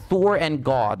 Oh, wait. Thor and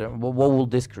God. What will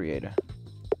this create?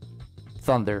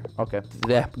 Thunder. Okay.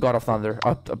 Yeah. God of Thunder.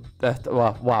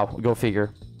 Wow. Go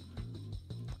figure.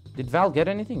 Did Val get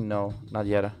anything? No. Not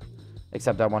yet.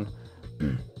 Except that one.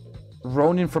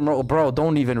 Ronin from... Bro,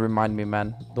 don't even remind me,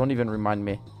 man. Don't even remind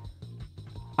me.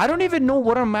 I don't even know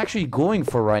what I'm actually going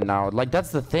for right now. Like,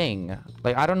 that's the thing.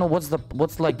 Like, I don't know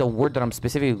what's like the word that I'm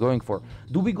specifically going for.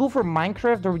 Do we go for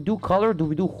Minecraft, or we do color, do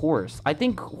we do horse? I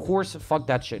think horse, fuck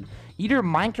that shit. Either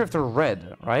Minecraft or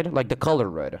red, right? Like the color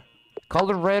red.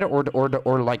 Color red or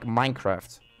like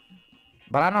Minecraft.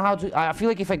 But I don't know how to... I feel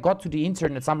like if I got to the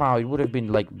internet somehow, it would have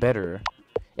been like better.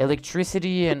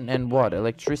 Electricity and what?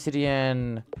 Electricity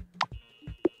and...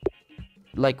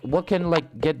 Like, what can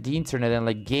like get the internet and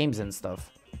like games and stuff?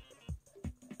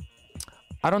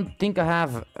 I don't think I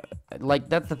have... Like,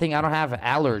 that's the thing. I don't have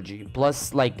allergy.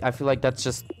 Plus, like, I feel like that's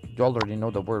just... You already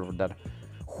know the word for that.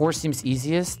 Horse seems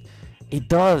easiest. It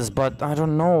does, but I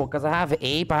don't know. Because I have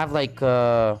ape. I have like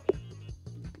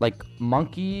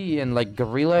monkey and like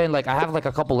gorilla. And like, I have like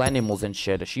a couple animals and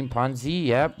shit. A chimpanzee,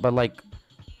 yeah. But like...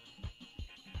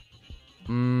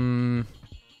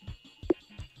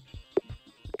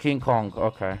 King Kong,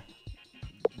 okay.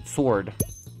 Sword.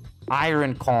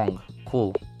 Iron Kong.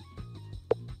 Cool.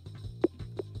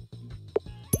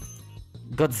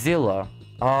 Godzilla.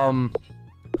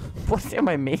 What am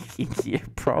I making here,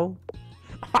 bro?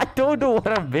 I don't know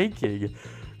what I'm making.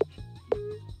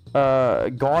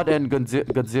 God and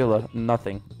Godzilla.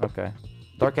 Nothing. Okay.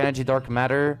 Dark energy, dark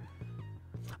matter.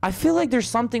 I feel like there's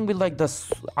something with like the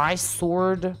ice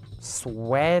sword,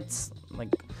 sweat.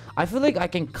 Like, I feel like I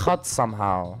can cut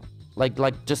somehow. Like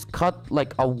just cut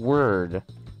like a word.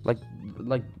 Like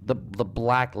the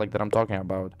black like that I'm talking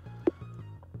about.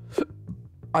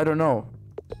 I don't know.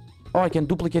 Oh, I can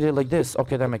duplicate it like this.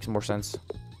 Okay, that makes more sense.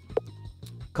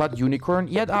 Cut unicorn.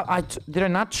 Yeah, did I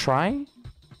not try?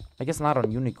 I guess not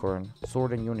on unicorn.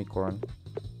 Sword and unicorn.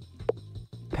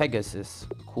 Pegasus.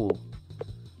 Cool.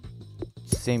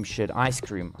 Same shit. Ice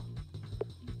cream.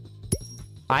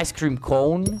 Ice cream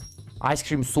cone. Ice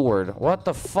cream sword. What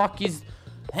the fuck is...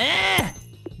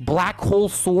 Black hole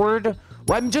sword?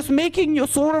 Well, I'm just making your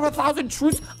sword of 1,000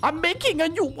 truths. I'm making a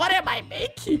new... What am I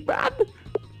making, man?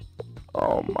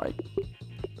 Oh my...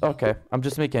 Okay, I'm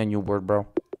just making a new word, bro.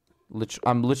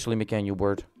 I'm literally making a new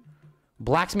word.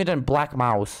 Blacksmith and black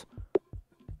mouse.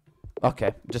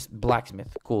 Okay, just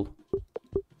blacksmith. Cool.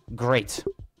 Great.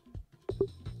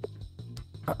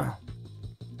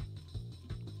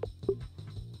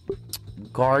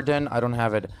 Garden, I don't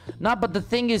have it. No, but the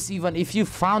thing is, even if you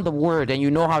found the word and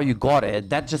you know how you got it,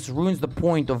 that just ruins the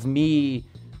point of me,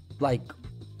 like,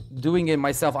 doing it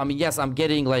myself. I mean, yes, I'm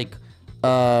getting, like,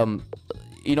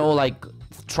 you know, like,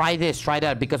 try this, try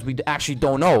that, because we actually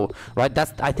don't know, right?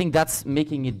 I think that's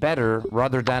making it better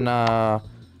rather than,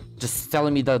 just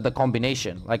telling me the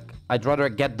combination. Like, I'd rather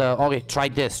get okay, try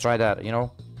this, try that, you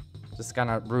know? Just kind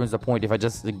of ruins the point if I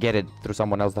just get it through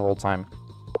someone else the whole time.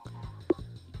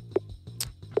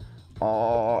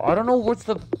 Oh, I don't know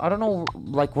I don't know,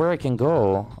 like, where I can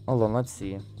go. Hold on, let's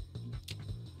see.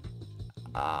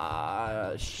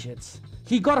 Shit.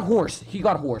 He got a horse.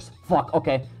 Fuck,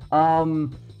 okay.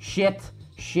 Shit.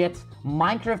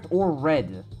 Minecraft or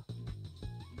red?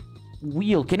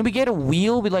 Wheel. Can we get a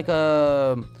wheel with, like,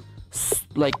 a...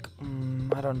 Like,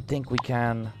 I don't think we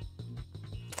can.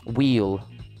 Wheel.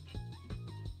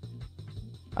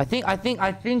 I think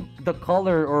the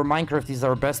color or Minecraft is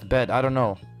our best bet. I don't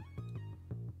know.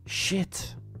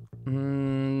 Shit.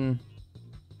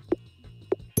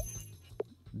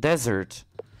 Desert.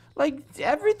 Like,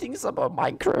 everything's about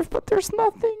Minecraft, but there's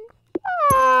nothing.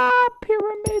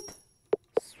 Pyramid.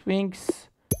 Sphinx.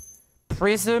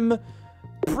 Prism.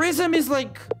 Prism is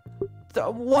like the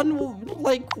one,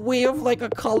 like, way of, like, a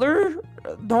color.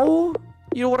 No?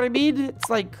 You know what I mean? It's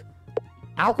like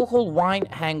alcohol, wine,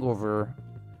 hangover.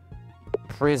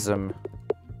 Prism.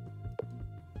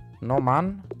 No,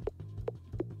 man.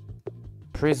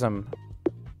 Prism.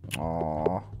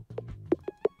 Oh.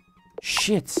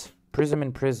 Shit. Prism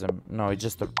and prism. No, it's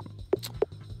just a...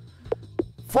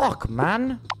 Fuck,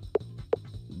 man.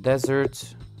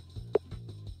 Desert.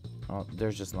 Oh,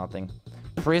 there's just nothing.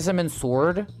 Prism and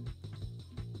sword.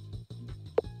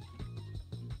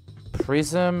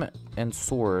 Prism and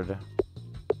sword.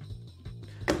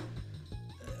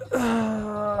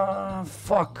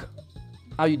 Fuck.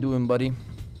 How you doing, buddy?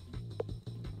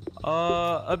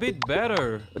 A bit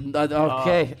better.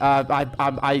 Okay.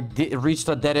 I reached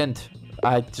a dead end.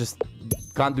 I just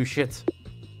can't do shit.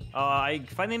 I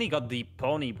finally got the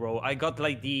pony, bro. I got,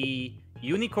 like, the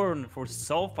unicorn for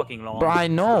so fucking long. Bro, I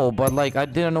know, but, like, I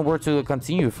didn't know where to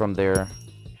continue from there.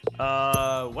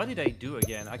 What did I do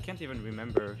again? I can't even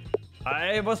remember.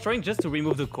 I was trying just to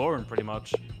remove the corn, pretty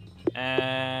much.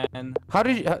 And how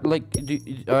did you, like,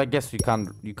 I guess you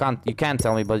can't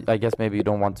tell me, but I guess maybe you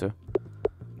don't want to.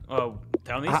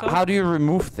 Tell me so? How do you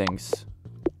remove things?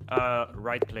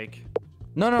 Right click.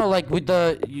 No, like with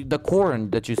the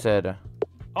corn that you said.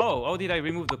 Oh, did I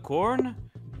remove the corn?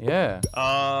 Yeah.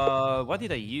 What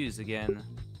did I use again?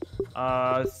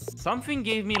 Something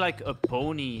gave me, like, a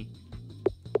pony.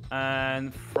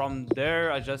 And from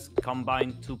there, I just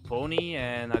combined 2 pony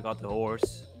and I got the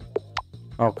horse.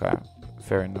 Okay,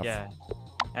 fair enough. Yeah.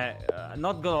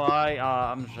 Not gonna lie,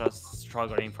 I'm just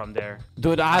struggling from there.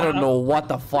 Dude, I don't know what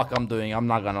the fuck I'm doing. I'm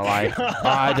not gonna lie.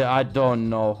 I don't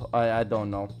know. I don't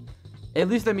know. At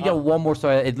least let me get one more so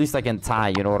at least I can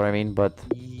tie, you know what I mean? But...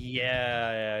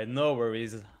 Yeah, no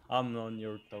worries. I'm on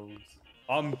your toes.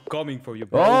 I'm coming for you,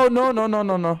 bro. Oh, no.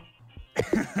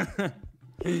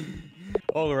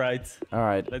 Alright.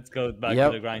 Let's go back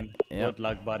to the grind. Good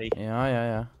luck, buddy.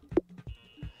 Yeah.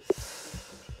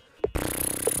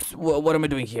 What am I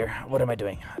doing here? What am I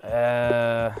doing?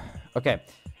 Okay.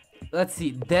 Let's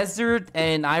see. Desert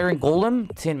and iron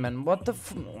golem. Tin man. What the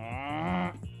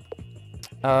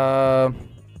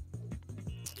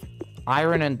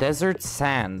iron and desert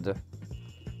sand.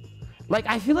 Like,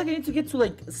 I feel like I need to get to,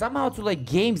 like, somehow to, like,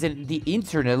 games and the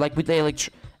internet, like, with the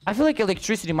I feel like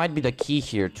electricity might be the key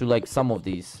here to, like, some of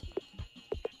these.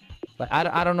 Like,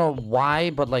 I don't know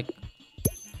why, but, like,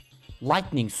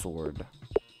 lightning sword.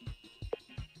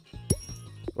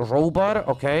 Robot,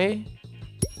 okay.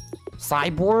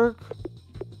 Cyborg.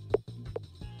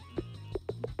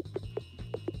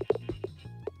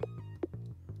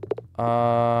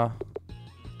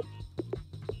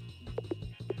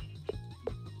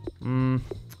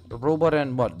 Robot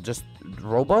and what? Just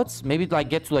robots? Maybe like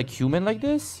get to like human like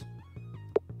this?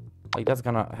 Like that's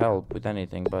gonna help with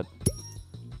anything, but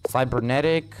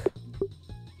cybernetic.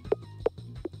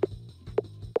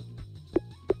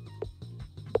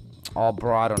 Oh,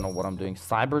 bro, I don't know what I'm doing.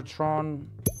 Cybertron,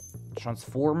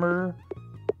 Transformer,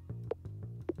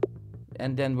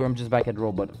 and then we're just back at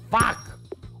robot. Fuck!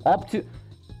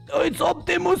 It's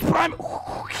Optimus Prime.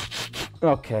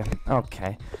 Okay,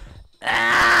 okay.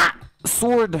 Ah!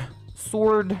 Sword.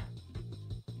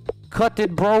 Cut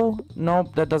it, bro.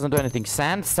 Nope, that doesn't do anything.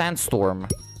 Sandstorm.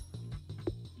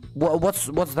 What's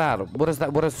that? What is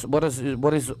that? What is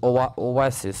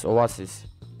Oasis? Oasis.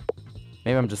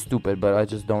 Maybe I'm just stupid, but I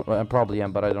just don't. I probably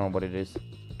am, but I don't know what it is.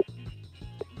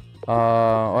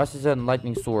 Oasis and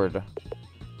lightning sword.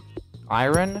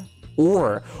 Iron.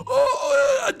 Ore.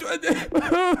 Oh, I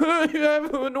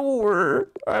have an ore.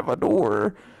 I have an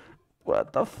ore.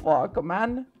 What the fuck,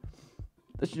 man?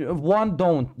 One,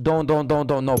 don't,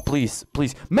 no, please.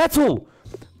 Metal!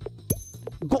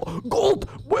 Gold!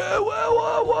 Whoa.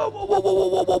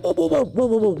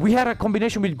 We had a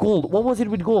combination with gold. What was it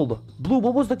with gold? Blue,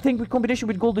 what was the thing with combination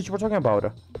with gold that you were talking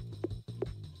about?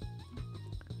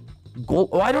 Gold.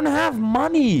 Oh, I don't have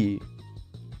money!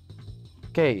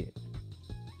 Okay.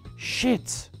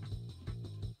 Shit.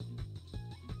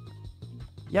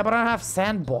 Yeah, but I don't have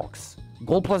sandbox.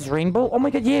 Gold plus rainbow? Oh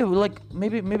my god, yeah, like,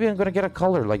 maybe I'm gonna get a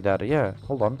color like that. Yeah,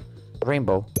 hold on.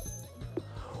 Rainbow.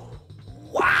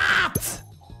 What?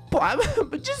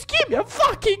 Just give me a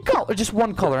fucking color. Just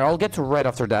one color. I'll get to red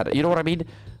after that. You know what I mean?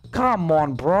 Come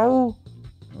on, bro.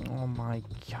 Oh my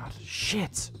god.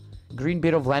 Shit. Green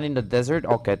bit of land in the desert?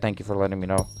 Okay, thank you for letting me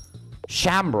know.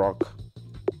 Shamrock.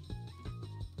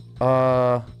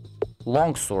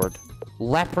 Longsword.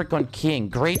 Leprechaun King.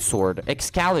 Greatsword.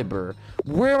 Excalibur.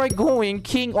 Where am I going?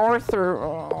 King Arthur.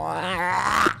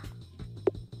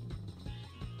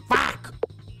 Fuck.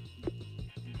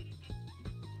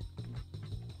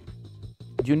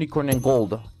 Unicorn and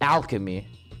gold. Alchemy.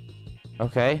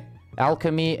 Okay.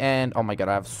 Alchemy and... Oh my god,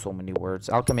 I have so many words.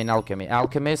 Alchemy and alchemy.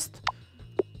 Alchemist.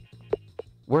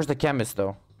 Where's the chemist,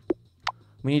 though?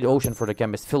 We need ocean for the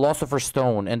chemist. Philosopher's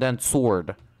stone. And then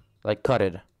sword. Like, cut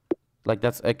it. Like,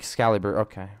 that's Excalibur.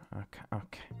 Okay.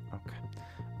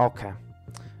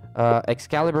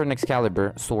 Excalibur and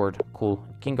Excalibur. Sword. Cool.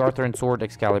 King Arthur and sword.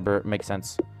 Excalibur. Makes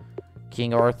sense.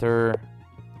 King Arthur.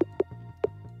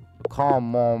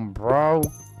 Come on, bro.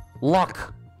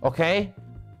 Luck. Okay?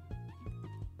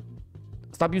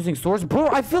 Stop using swords. Bro,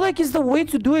 I feel like it's the way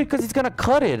to do it because it's gonna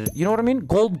cut it. You know what I mean?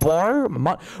 Gold bar.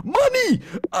 Money!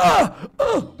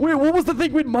 Wait, what was the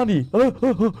thing with money?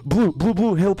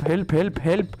 Blue.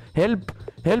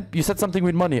 Help. You said something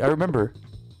with money. I remember.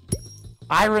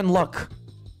 Iron luck.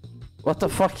 What the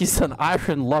fuck is an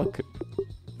iron luck?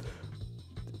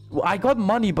 Well, I got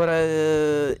money, but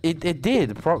it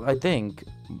did. I think.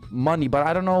 Money, but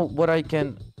I don't know what I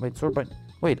can... Wait, sword by...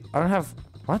 Wait, I don't have...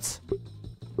 What?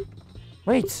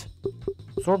 Wait.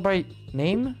 Sword by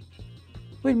name?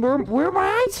 Wait, where are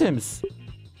my items?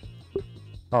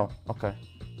 Oh, okay.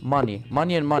 Money.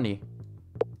 Money and money.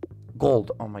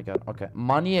 Gold. Oh my god. Okay.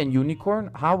 Money and unicorn?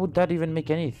 How would that even make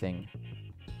anything?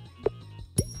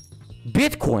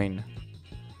 Bitcoin.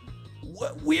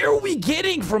 Where are we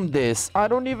getting from this? I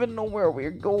don't even know where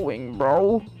we're going,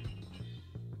 bro.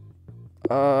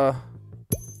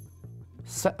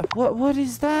 What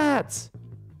is that?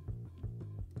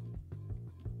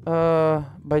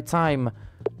 By time.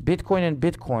 Bitcoin and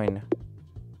Bitcoin.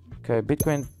 Okay,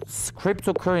 Bitcoin.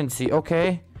 Cryptocurrency.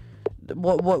 Okay.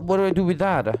 What do I do with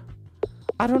that?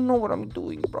 I don't know what I'm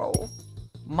doing, bro.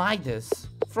 Midas.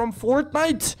 From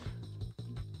Fortnite?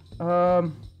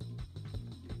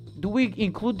 Do we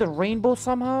include the rainbow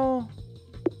somehow?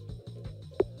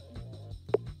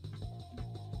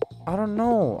 I don't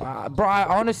know. Bro,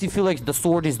 I honestly feel like the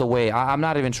sword is the way. I'm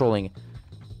not even trolling.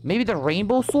 Maybe the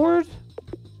rainbow sword?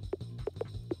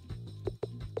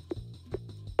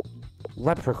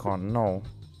 Leprechaun, no.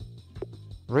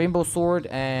 Rainbow sword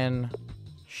and...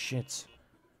 Shit.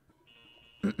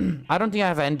 I don't think I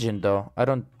have engine, though. I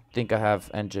don't think I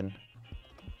have engine.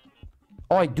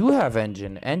 Oh, I do have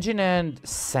engine. Engine and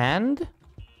sand?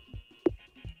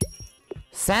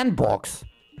 Sandbox.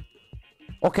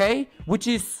 Okay, which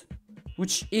is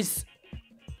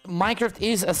Minecraft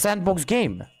is a sandbox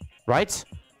game, right?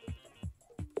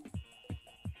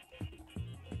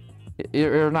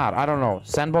 Or not, I don't know.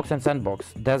 Sandbox and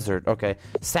sandbox. Desert, okay.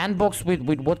 Sandbox with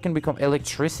what can become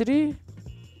electricity?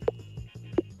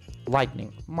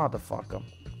 Lightning. Motherfucker.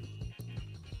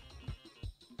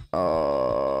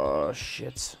 Oh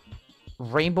shit.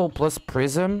 Rainbow plus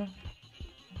prism.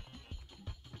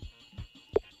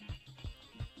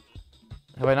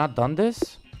 Have I not done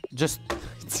this? Just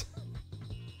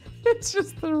it's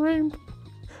just the rainbow.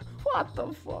 What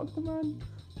the fuck, man?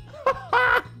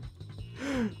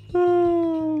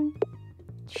 Oh,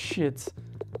 shit.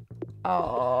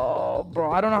 Oh,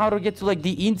 bro, I don't know how to get to like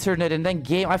the internet and then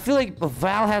game. I feel like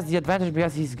Val has the advantage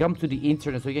because he's come to the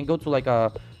internet, so he can go to like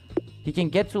a. He can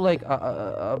get to like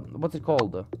what's it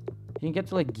called? He can get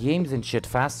to like games and shit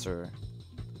faster.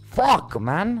 Fuck,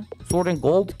 man. Sword and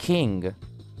Gold King.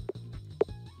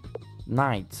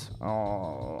 Knight.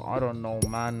 Oh, I don't know,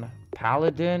 man.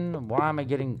 Paladin. Why am I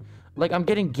getting? Like I'm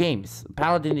getting games.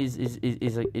 Paladin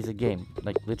is a game,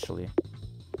 like literally.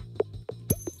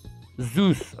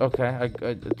 Zeus. Okay,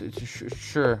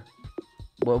 sure.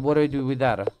 What do I do with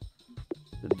that?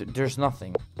 There's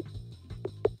nothing.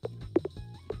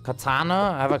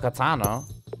 Katana. I have a katana.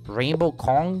 Rainbow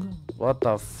Kong. What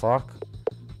the fuck?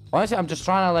 Honestly, I'm just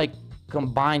trying to like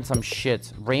combine some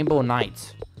shit. Rainbow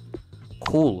Knight.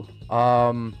 Cool.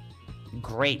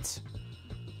 Great.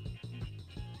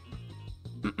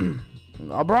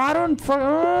 Bro, I don't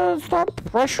stop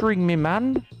pressuring me,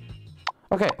 man.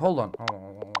 Okay, hold on.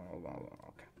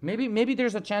 Okay. Maybe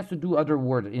there's a chance to do other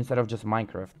word instead of just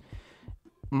Minecraft.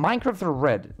 Minecraft or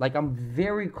red. Like I'm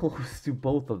very close to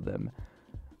both of them.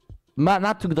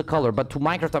 Not to the color, but to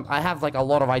Minecraft. I have like a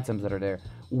lot of items that are there.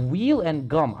 Wheel and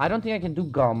gum. I don't think I can do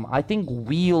gum. I think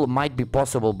wheel might be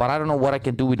possible, but I don't know what I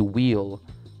can do with wheel.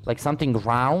 Like something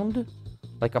round,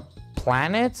 like a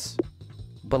planet,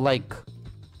 but like,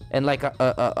 and like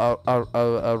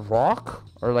a rock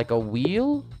or like a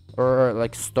wheel or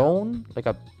like stone, like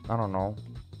a I don't know.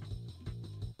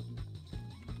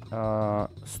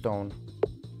 Stone.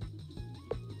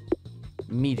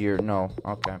 Meteor. No.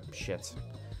 Okay. Shit.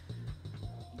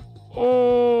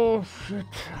 Oh shit.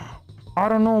 I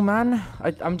don't know, man.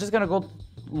 I'm just gonna go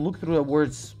look through the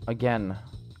words again.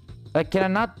 Like, can I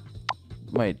not?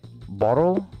 Wait,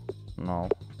 bottle? No.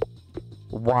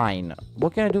 Wine.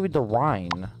 What can I do with the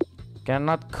wine? Can I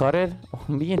not cut it?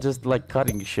 Me just like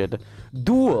cutting shit.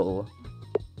 Duel.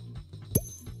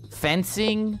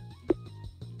 Fencing.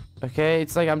 Okay,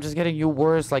 it's like I'm just getting you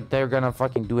words like they're gonna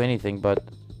fucking do anything, but...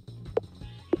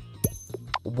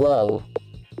 Wall.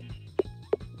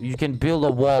 You can build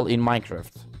a wall in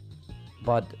Minecraft.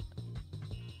 But...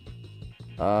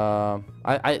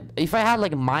 if I had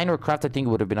like Minecraft, I think it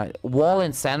would have been nice. Wall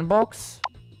and sandbox.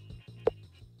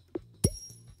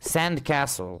 Sand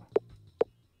castle.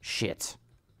 Shit.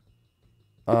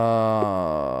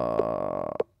 Oh,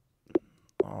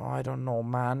 I don't know,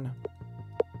 man.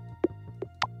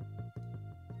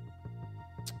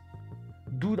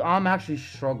 Dude, I'm actually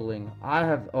struggling. I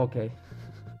have okay.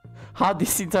 How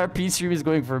this entire P stream is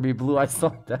going for me, Blue. I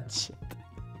saw that shit.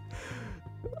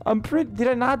 I'm pretty. Did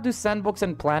I not do sandbox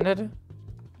and planet?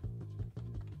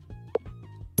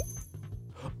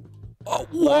 Oh,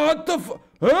 what the f?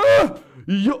 Huh?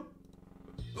 Yo,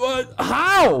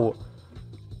 how?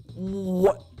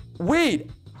 What?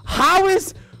 Wait. How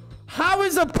is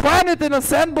a planet in a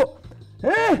sandbox?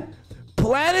 Eh?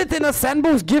 Planet in a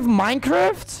sandbox give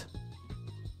Minecraft?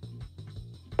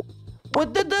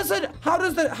 What that doesn't? How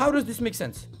does this make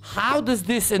sense? How does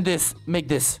this and this make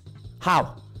this?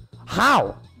 How?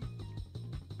 How?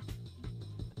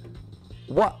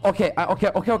 What? Okay,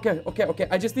 okay.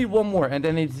 I just need one more, and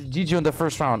then it's GG on the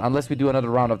first round. Unless we do another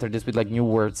round after this with like new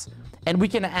words, and we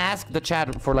can ask the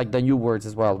chat for like the new words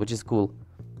as well, which is cool.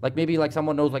 Like maybe like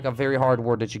someone knows like a very hard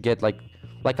word that you get like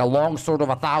a long sword of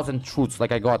 1,000 truths.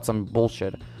 Like I got some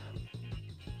bullshit.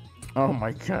 Oh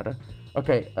my god.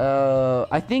 Okay.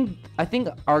 I think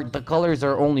the colors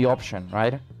are only option,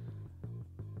 right?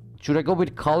 Should I go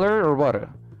with color or what?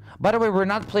 By the way, we're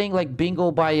not playing like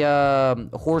bingo by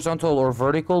horizontal or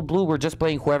vertical, Blue. We're just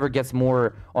playing whoever gets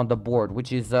more on the board,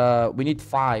 which is we need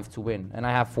 5 to win, and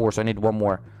I have 4, so I need 1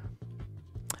 more.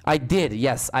 I did,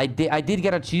 yes, I did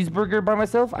get a cheeseburger by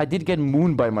myself. I did get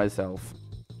moon by myself.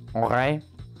 Okay,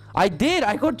 I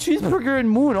got cheeseburger and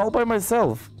moon all by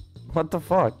myself. What the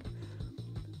fuck?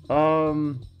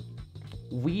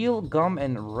 Wheel, gum,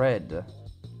 and red.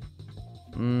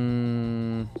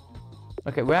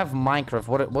 Okay, we have Minecraft.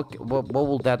 What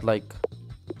will that like?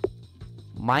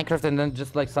 Minecraft and then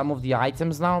just like some of the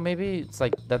items now, maybe? It's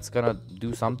like that's gonna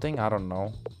do something? I don't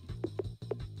know.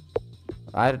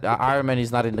 Iron Man is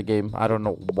not in the game. I don't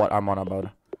know what I'm on about.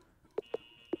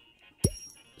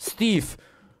 Steve!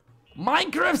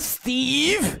 Minecraft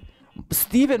Steve!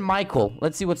 Steve and Michael.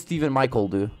 Let's see what Steve and Michael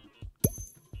do.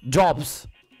 Jobs.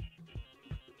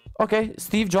 Okay,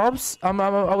 Steve Jobs, I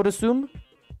would assume.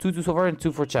 Two so far and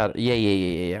 2 for chat.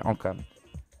 Yeah.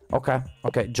 Okay.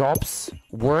 Jobs,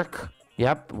 work.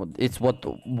 Yep, it's what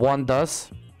one does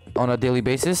on a daily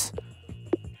basis.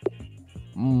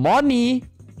 Money.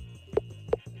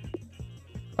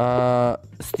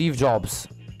 Steve Jobs.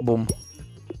 Boom.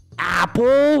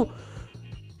 Apple.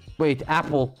 Wait,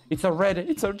 apple. It's a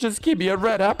red. Just give me a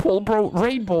red apple, bro.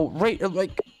 Rainbow.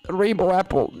 Like rainbow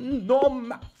apple. No,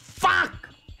 fuck.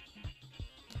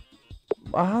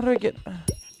 How do I get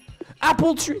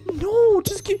apple tree? No,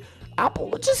 just give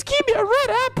apple. Just give me a red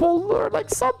apple or like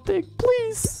something,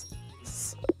 please.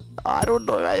 I don't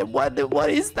know. What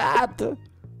is that?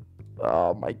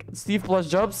 Oh my God. Steve plus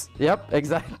Jobs. Yep,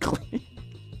 exactly.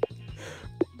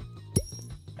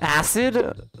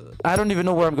 Acid. I don't even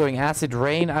know where I'm going. Acid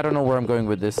rain. I don't know where I'm going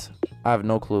with this. I have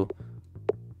no clue.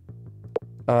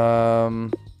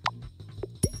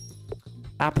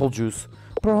 Apple juice.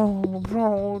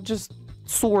 Bro, just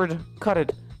sword. Cut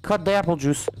it. Cut the apple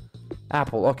juice.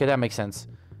 Apple. Okay, that makes sense.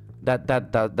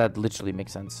 That literally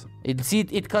makes sense.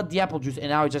 It cut the apple juice and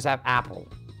now I just have apple.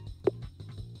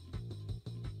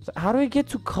 So how do I get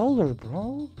to color,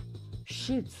 bro?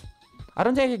 Shit. I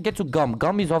don't think I can get to gum.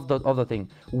 Gum is off the thing.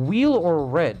 Wheel or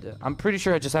red? I'm pretty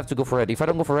sure I just have to go for red. If I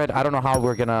don't go for red, I don't know how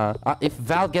we're gonna... if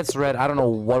Val gets red, I don't know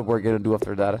what we're gonna do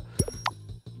after that.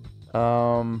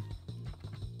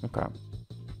 Okay.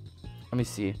 Let me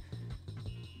see.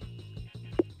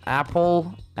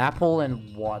 Apple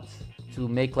and what? To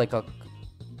make like a...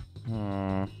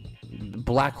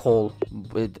 black hole.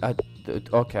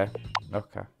 Okay.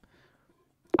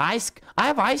 I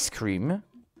have ice cream.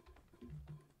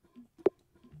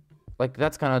 Like,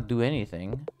 that's gonna do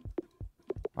anything.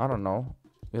 I don't know.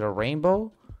 With a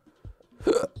rainbow?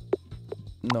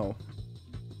 No.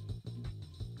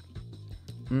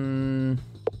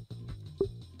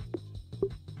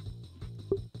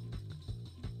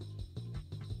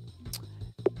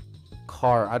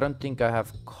 Car. I don't think I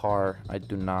have car. I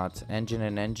do not. Engine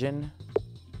and engine.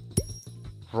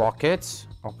 Rockets.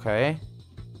 Okay.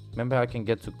 Maybe I can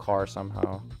get to car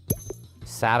somehow.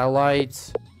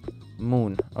 Satellites.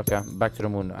 Moon. Okay, back to the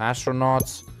moon.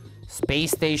 Astronauts.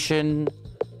 Space station.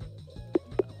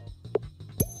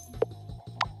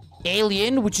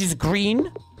 Alien, which is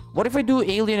green. What if I do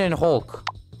alien and Hulk?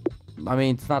 I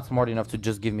mean, it's not smart enough to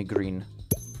just give me green.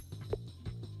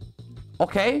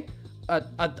 Okay.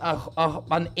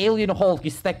 An alien Hulk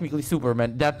is technically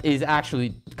Superman. That is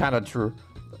actually kind of true.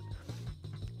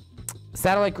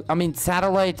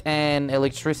 Satellite and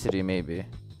electricity, maybe.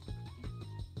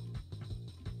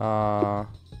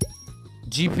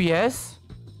 GPS?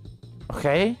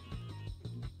 Okay.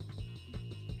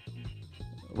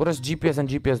 What does GPS and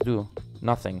GPS do?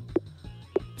 Nothing.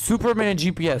 Superman and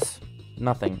GPS?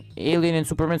 Nothing. Alien and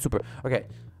Superman? Okay.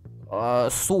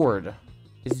 Sword.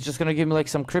 Is it just gonna give me like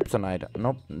some kryptonite?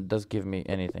 Nope. It does give me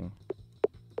anything.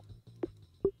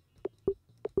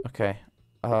 Okay.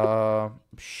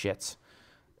 Shit.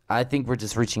 I think we're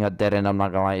just reaching a dead end, I'm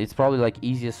not gonna lie. It's probably like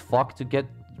easy as fuck to get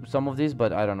some of these,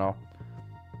 but I don't know.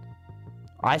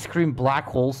 Ice cream, black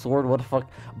hole, sword, what the fuck?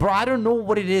 Bro, I don't know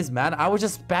what it is, man. I was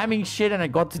just spamming shit and I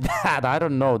got to that. I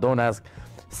don't know, don't ask.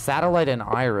 Satellite and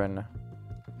iron.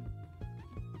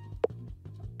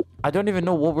 I don't even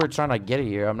know what we're trying to get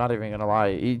here, I'm not even gonna lie.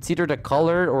 It's either the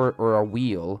color or a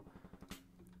wheel.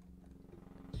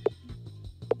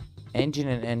 Engine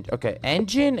and okay,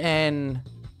 engine and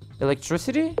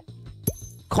electricity?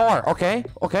 Car, okay,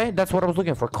 that's what I was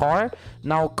looking for. Car.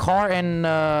 Now car and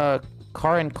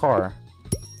car.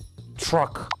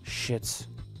 Truck. Shit.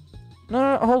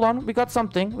 No, hold on. We got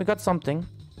something. We'll get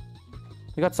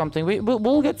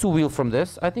to wheel from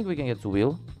this. I think we can get to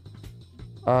wheel.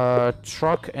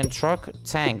 Truck and truck.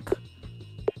 Tank.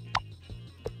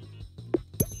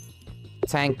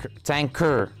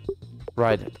 Tanker.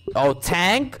 Right. Oh,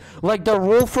 tank? Like the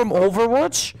role from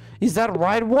Overwatch? Is that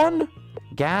right one?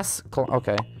 Gas?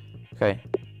 Okay.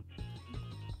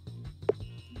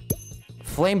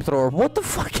 Flamethrower. What the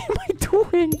fuck am I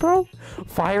doing, bro?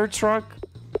 Fire truck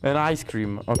and ice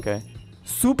cream. Okay.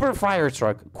 Super fire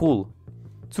truck. Cool.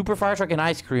 Super fire truck and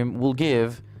ice cream will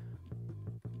give...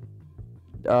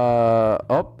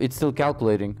 Oh, it's still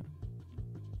calculating.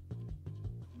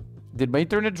 Did my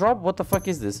internet drop? What the fuck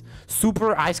is this?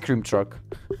 Super ice cream truck.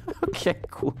 Okay,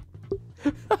 cool.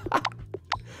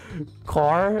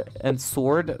 Car and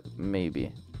sword,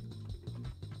 maybe.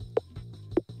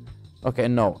 Okay,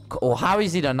 no. Oh, how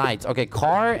is it a knight? Okay,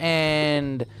 car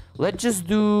and... Let's just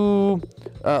do...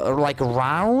 like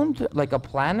round? Like a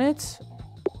planet?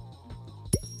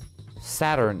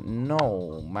 Saturn.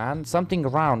 No, man. Something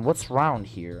round. What's round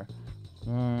here?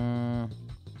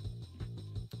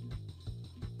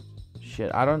 Shit,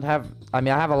 I don't have... I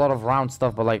mean, I have a lot of round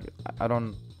stuff, but like, I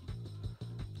don't...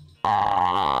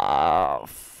 Ah,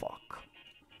 fuck.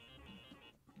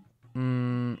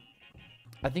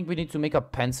 I think we need to make a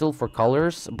pencil for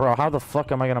colors. Bro, how the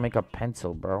fuck am I gonna make a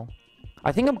pencil, bro?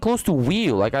 I think I'm close to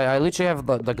wheel. Like, I literally have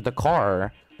the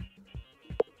car.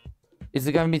 Is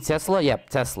it gonna be Tesla? Yep,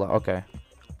 Tesla. Okay.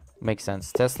 Makes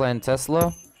sense. Tesla and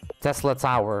Tesla. Tesla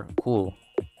Tower. Cool.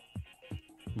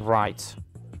 Right.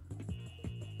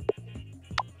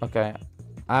 Okay.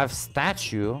 I have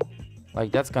statue.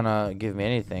 Like, that's gonna give me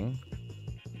anything.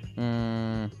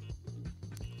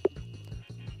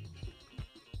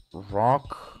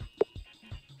 Rock.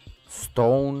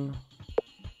 Stone.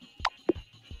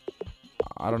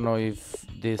 I don't know if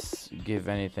this give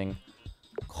anything.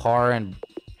 Car and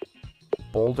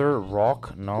boulder.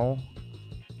 Rock. No.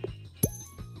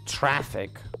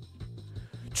 Traffic.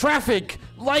 Traffic!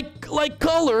 Like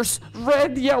colors.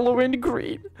 Red, yellow, and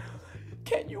green.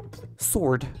 Can you please?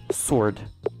 Sword. Sword.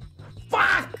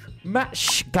 Fuck!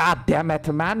 God damn it,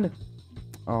 man.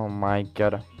 Oh my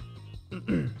god.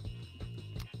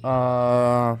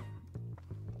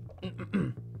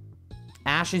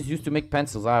 Ash is used to make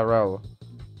pencils, IRL.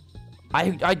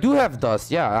 I do have dust.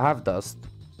 Yeah, I have dust.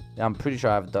 Yeah, I'm pretty sure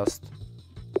I have dust.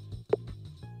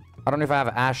 I don't know if I have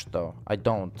ash though. I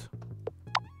don't.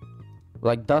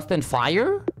 Like dust and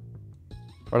fire?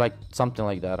 Or like something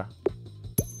like that.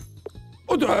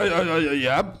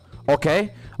 Yeah.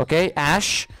 Okay. Okay,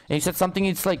 ash. And you said something,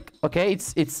 it's like, okay,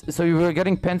 it's so you were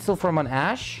getting pencil from an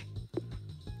ash?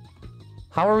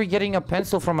 How are we getting a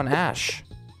pencil from an ash?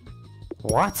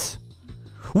 What?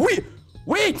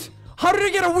 Wait! How did I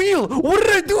get a wheel? What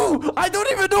did I do? I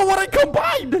don't even know what I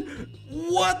combined!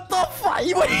 What the fuck?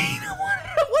 Wait, what did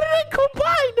I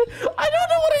combine? I don't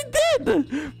know what I did!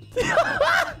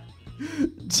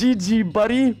 GG,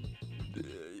 buddy.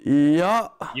 Yeah.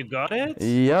 You got it?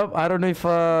 Yep, I don't know if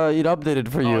it updated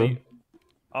for you.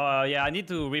 Yeah, I need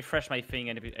to refresh my thing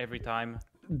every time.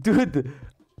 Dude,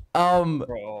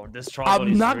 Bro, this struggle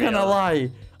I'm is not real. gonna lie.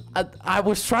 I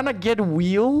was trying to get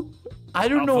wheel. I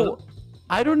don't know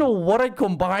what I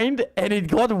combined and it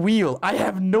got wheel. I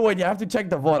have no idea. I have to check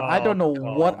the VOD. I don't know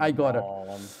what I got.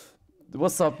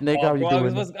 What's up, Nick? How you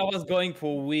doing? I was going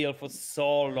for wheel for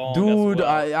so long. Dude, as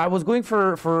well. I was going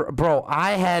for bro.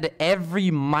 I had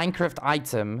every Minecraft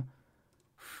item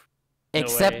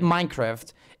except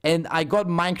Minecraft, and I got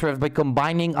Minecraft by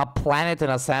combining a planet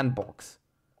and a sandbox.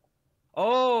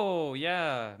 Oh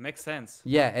yeah, makes sense.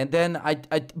 Yeah, and then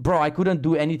bro, I couldn't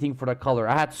do anything for the color.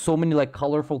 I had so many like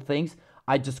colorful things.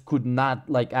 I just could not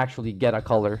like actually get a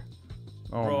color.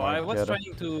 Oh Bro, my I was God.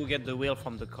 trying to get the wheel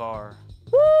from the car.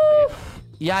 Woo!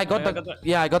 Yeah, I got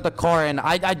I got the car, and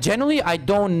I genuinely I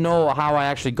don't know how I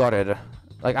actually got it.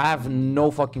 Like I have no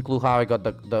fucking clue how I got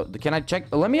the can I check?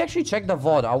 Let me actually check the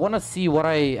VOD. I want to see what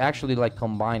I actually like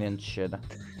combine and shit.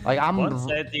 Like I'm One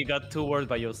said you got 2 words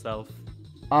by yourself.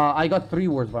 I got 3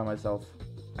 words by myself.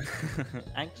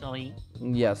 Actually.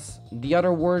 Yes. The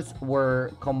other words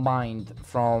were combined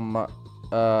from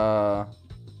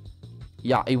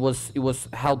yeah, it was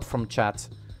help from chat.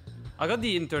 I got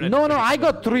the internet. No, I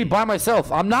got 3 by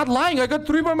myself. I'm not lying. I got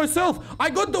 3 by myself.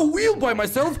 I got the wheel by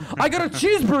myself. I got a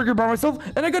cheeseburger by myself,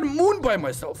 and I got moon by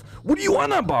myself. What do you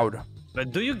want about?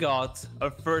 But do you got a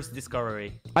first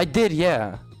discovery? I did,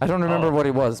 yeah. I don't remember what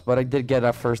it was, but I did get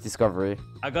a first discovery.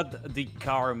 I got the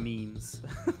car memes.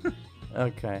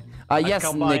 Okay.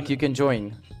 Yes, Nick, you can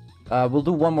join. We'll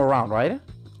do one more round, right?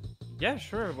 Yeah,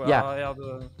 sure. Well, Yeah.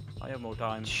 I have more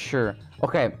time. Sure.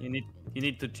 Okay. You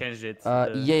need to change it.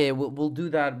 Yeah, we'll do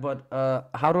that. But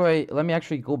how do I? Let me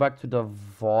actually go back to the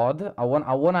VOD. I want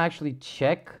to actually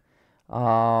check.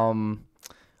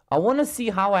 I want to see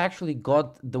how I actually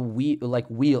got the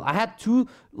wheel. I had 2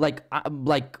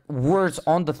 like words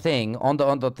on the thing on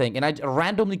the thing, and I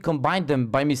randomly combined them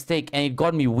by mistake, and it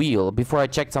got me wheel before I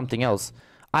checked something else.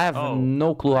 I have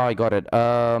no clue how I got it.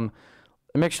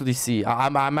 Let me actually see.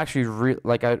 I'm actually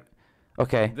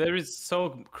okay. There is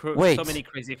so many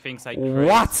crazy things I create.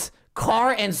 What?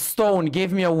 Car and stone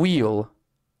gave me a wheel.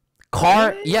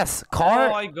 Car, Really? yes, car.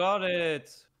 Oh, I got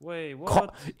it. Wait,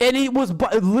 what? And it was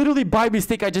literally by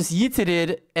mistake. I just yeeted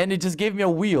it, and it just gave me a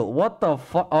wheel. What the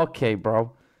fuck? Okay,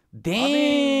 bro.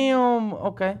 Damn.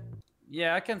 Okay.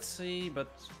 Yeah, I can see, but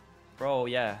bro,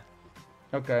 yeah.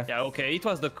 Okay. Yeah, okay. It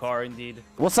was the car indeed.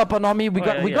 What's up, Anami? We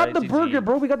got the GG. burger,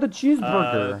 bro. We got the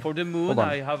cheeseburger. For the moon, Hold on.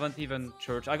 I haven't even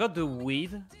searched. I got the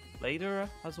weed later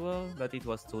as well, but it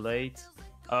was too late.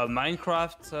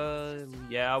 Minecraft,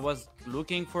 yeah, I was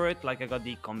looking for it. Like I got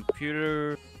the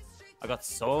computer, I got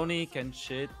Sonic and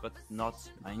shit, but not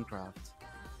Minecraft.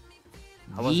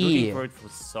 I was looking for it for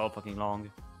so fucking long.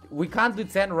 we can't do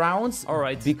 10 rounds. All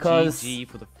right, because GG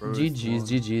for the first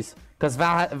GG's. Because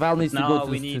Val needs to go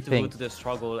to we need to go to the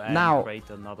struggle and create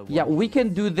another one. Yeah, we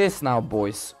can do this now,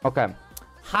 boys. Okay.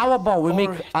 How about we make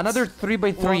another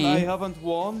 3x3? Well, I haven't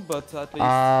won, but at least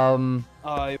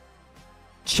I...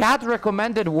 Chat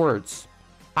recommended words.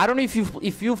 I don't know if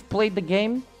you've played the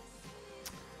game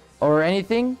or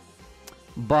anything,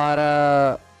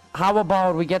 but how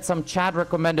about we get some chat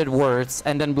recommended words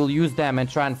and then we'll use them and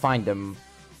try and find them.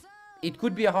 It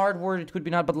could be a hard word, it could be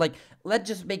not, but like, let's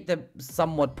just make them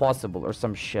somewhat possible or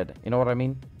some shit. You know what I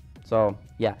mean? So,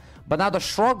 yeah. But now the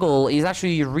struggle is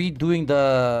actually redoing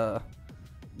the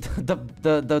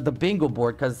bingo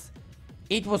board, because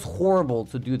it was horrible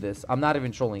to do this. I'm not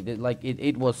even trolling.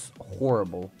 It was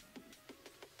horrible.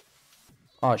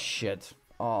 Oh, shit.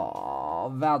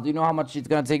 Oh, Val, do you know how much it's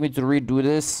gonna take me to redo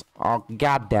this? Oh,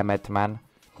 god damn it, man.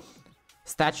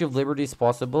 Statue of Liberty is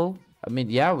possible. I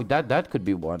mean, yeah, that could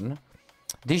be one.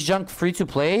 This junk free to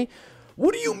play?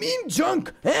 What do you mean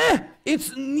junk?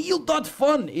 It's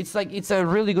Neil.fun. It's like, it's a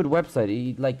really good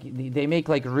website. They make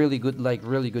like really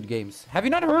good games. Have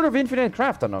you not heard of Infinite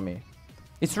Craft, Anomi?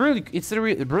 It's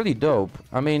really dope.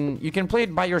 I mean, you can play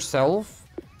it by yourself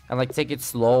and like take it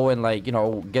slow and like, you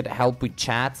know, get help with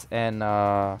chat and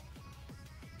how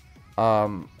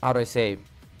do I say?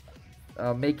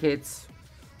 Make it,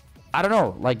 I don't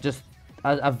know, like just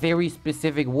a very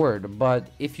specific word. But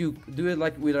if you do it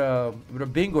like with a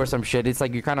bingo or some shit, it's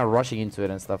like you're kind of rushing into it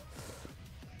and stuff.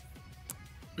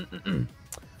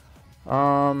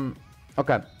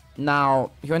 Okay.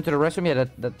 Now you went to the restroom. Yeah,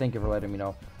 that thank you for letting me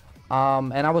know.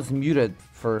 And I was muted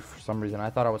for some reason. I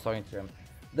thought I was talking to him.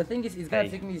 The thing is, it's gonna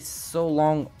take me so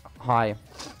long. Hi,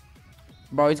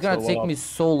 bro. It's gonna take me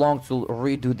so long to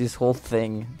redo this whole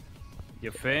thing.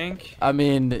 You think? I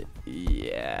mean,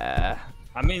 yeah.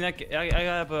 I mean, I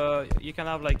have a. You can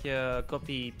have like a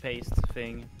copy paste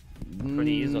thing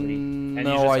pretty easily. And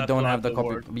no, I don't have the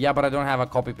copy. Yeah, but I don't have a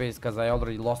copy paste because I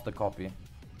already lost the copy.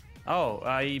 Oh,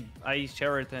 I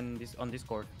share it on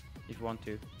Discord if you want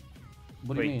to.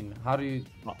 What do you mean? How do you?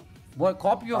 What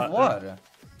copy of what?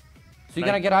 So you're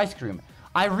gonna get ice cream.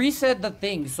 I reset the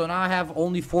thing, so now I have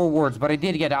only 4 words, but I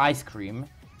did get ice cream.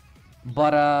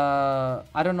 But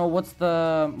I don't know what's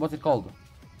it called?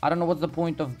 I don't know what's the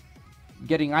point of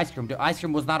getting ice cream. The ice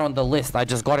cream was not on the list. I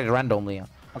just got it randomly.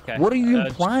 Okay. What are you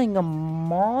implying,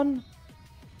 Amon?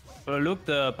 Look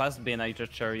the past bin I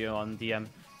just shared you on DM.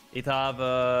 It have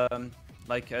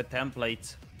like a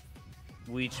template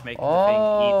which makes the thing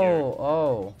easier.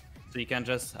 Oh. So you can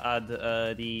just add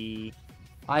the.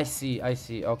 I see.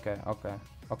 Okay.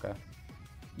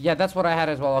 Yeah, that's what I had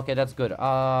as well. Okay, that's good.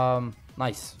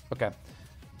 Nice. Okay.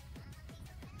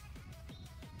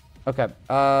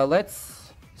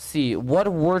 Let's see. What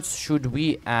words should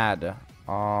we add?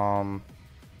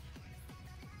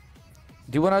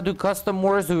 Do you wanna do custom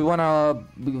words? Do we wanna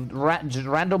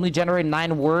randomly generate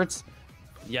 9 words?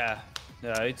 Yeah.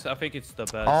 I think it's the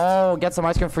best. Oh, get some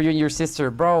ice cream for you and your sister,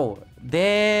 bro.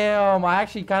 Damn, I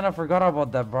actually kind of forgot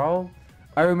about that, bro.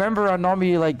 I remember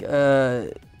Anami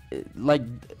like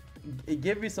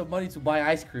gave me some money to buy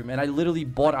ice cream, and I literally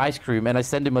bought ice cream, and I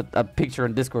sent him a picture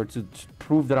on Discord to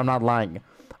prove that I'm not lying.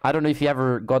 I don't know if he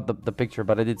ever got the picture,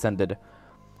 but I did send it.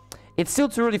 It's still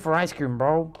too early for ice cream,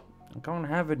 bro. I can't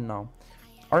have it now.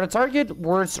 Are the target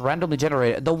words randomly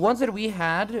generated? The ones that we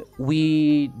had,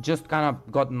 we just kind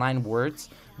of got 9 words,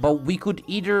 but we could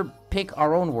either pick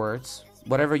our own words,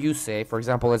 whatever you say, for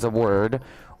example, as a word,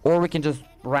 or we can just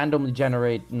randomly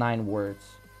generate 9 words.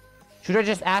 Should I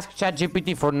just ask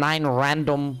ChatGPT for 9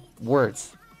 random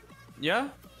words? Yeah,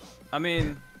 I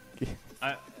mean,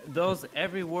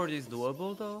 every word is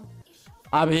doable though.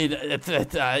 I mean,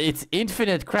 it's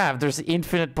infinite craft. There's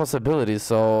infinite possibilities,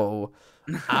 so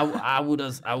I would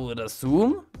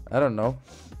assume. I don't know.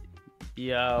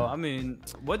 Yeah, I mean,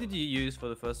 what did you use for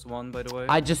the first one, by the way?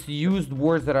 I just used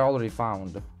words that I already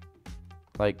found.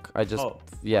 Like, I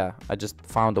just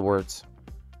found the words.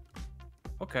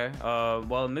 Okay,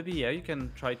 well, maybe, yeah, you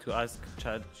can try to ask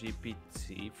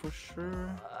ChatGPT for sure.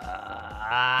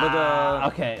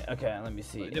 Okay, let me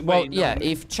see. Well, yeah,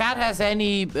 if chat has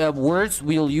any words,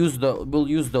 we'll use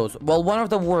those. Well, one of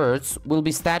the words will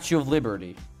be Statue of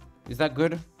Liberty. Is that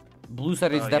good? Blue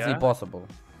said it's definitely possible.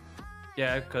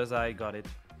 Yeah, because I got it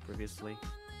previously.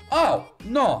 Oh,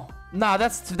 no. Nah,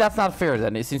 that's not fair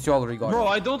then, since you already got it. Bro,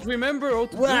 I don't remember how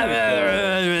to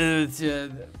do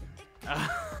it.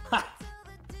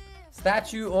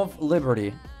 Statue of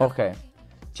Liberty. Okay.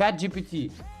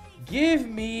 ChatGPT, give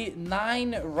me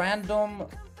 9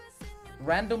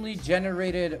 randomly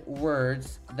generated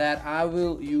words that I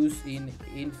will use in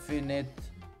Infinite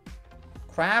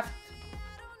Craft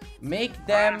Make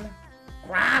them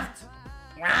craft.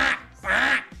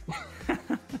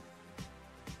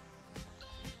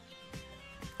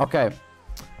 Okay.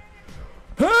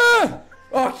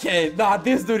 Okay, nah,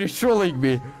 this dude is trolling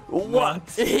me. What?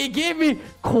 He gave me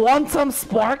Quantum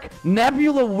Spark,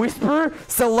 Nebula Whisper,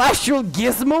 Celestial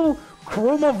Gizmo,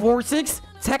 Chroma Vortex,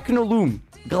 Technoloom,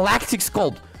 Galactic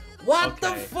Sculpt. What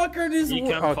the fuck are these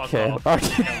words? Okay.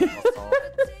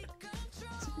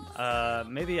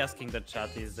 Maybe asking the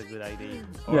chat is a good idea.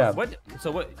 Yeah.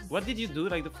 What did you do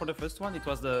like for the first one? It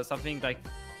was something like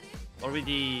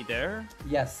already there.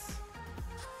 Yes.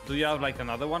 Do you have like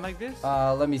another one like this?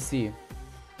 Let me see.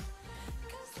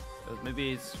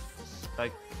 Maybe it's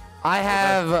like. I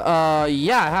have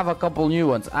yeah, I have a couple new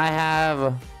ones. I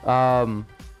have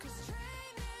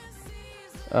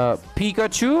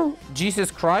Pikachu,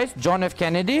 Jesus Christ, John F.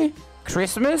 Kennedy,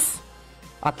 Christmas,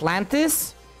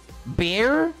 Atlantis,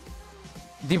 Bear,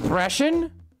 Depression,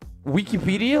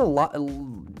 Wikipedia,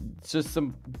 just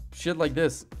some shit like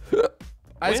this.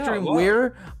 Ice cream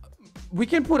where? We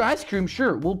can put ice cream,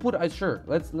 sure. We'll put ice, sure.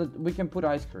 We can put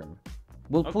ice cream.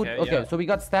 We'll put, okay, yeah. So we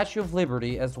got Statue of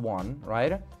Liberty as one,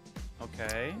 right?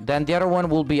 Okay. Then the other one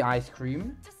will be ice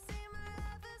cream.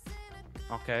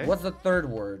 Okay. What's the third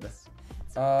word?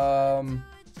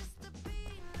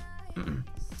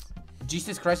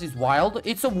 Jesus Christ is wild.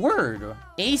 It's a word.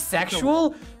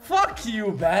 Asexual? Fuck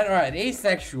you, man. Alright,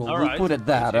 asexual. We'll put it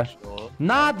that.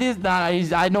 Not this. Nah,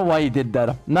 I know why he did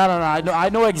that. No. I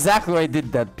know exactly why he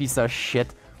did that. Piece of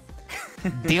shit.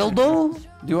 Dildo?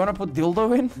 Do you want to put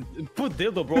dildo in? Put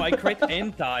dildo, bro. I create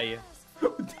hentai.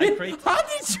 How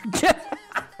did you get?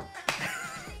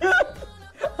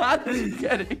 How did you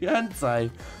get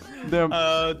hentai?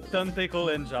 Tentacle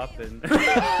and Japan.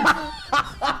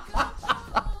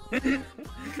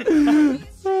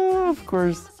 Of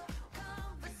course.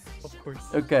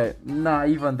 Okay, nah,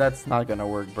 even that's not gonna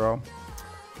work, bro.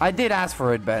 I did ask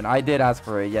for it, Ben. I did ask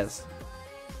for it, yes.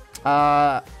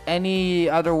 Any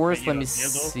other words? Let me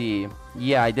see.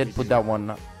 Yeah, I did put that one.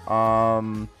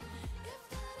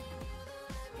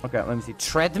 Okay, let me see.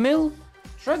 Treadmill?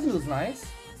 Treadmill's nice.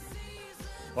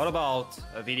 What about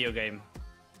a video game?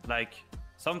 Like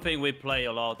something we play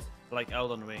a lot, like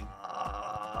Elden Ring.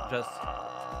 Just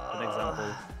an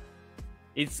example.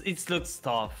 It looks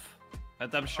tough,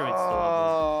 but I'm sure it's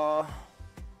doable.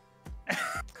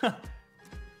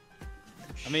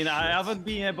 I mean, I haven't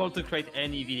been able to create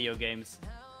any video games.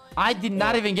 I did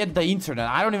not even get the internet.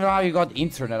 I don't even know how you got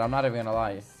internet. I'm not even gonna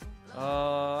lie.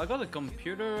 I got a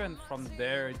computer, and from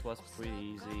there it was pretty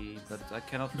easy. But I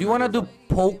cannot. Do you wanna do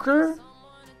poker?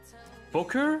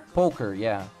 Poker? Poker,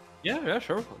 yeah. Yeah,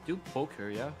 sure. Do poker,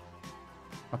 yeah.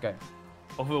 Okay.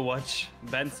 Overwatch.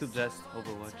 Ben suggests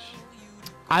Overwatch.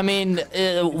 I mean,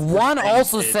 one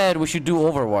also said we should do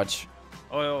Overwatch.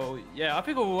 Oh, yeah, I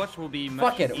think Overwatch will be much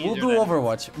Fuck it, we'll do than...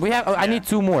 Overwatch. We have. I need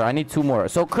two more. I need two more.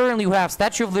 So currently we have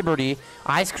Statue of Liberty,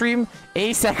 ice cream,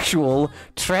 asexual,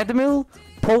 treadmill,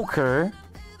 poker,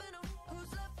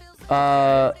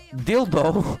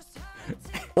 dildo,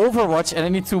 Overwatch, and I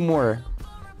need two more.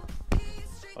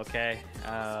 Okay.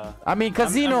 I mean,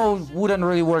 casino wouldn't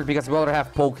really work because we already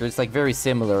have poker. It's like very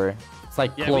similar. It's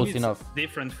like close enough.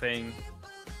 Different thing.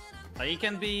 It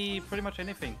can be pretty much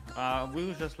anything.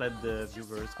 We'll just let the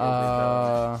viewers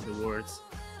go with the words.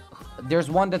 There's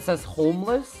one that says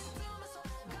homeless.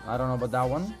 I don't know about that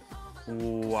one.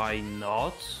 Why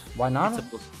not? Why not?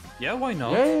 Yeah, why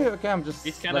not? Yeah, okay. I'm just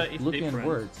looking at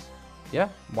words. Yeah,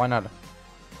 why not?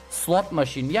 Slot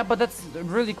machine. Yeah, but that's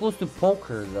really close to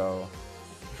poker, though.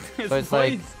 So it's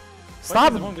like,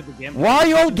 stop! Why are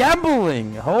you all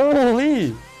gambling?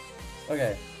 Holy!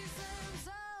 Okay.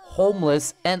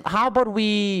 Homeless. And how about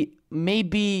we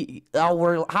maybe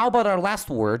how about our last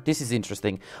word? This is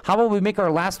interesting. How about we make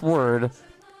our last word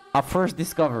a first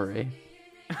discovery?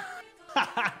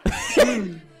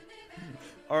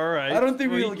 Alright. I don't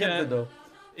think we'll get it though.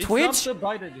 Twitch?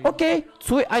 Okay.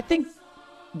 I think.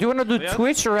 Do you want to do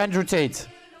Twitch or Andrew Tate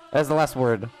as the last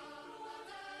word?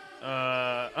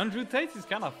 Andrew Tate is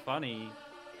kind of funny.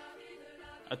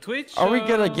 Twitch? Are we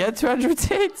gonna get to Andrew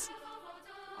Tate?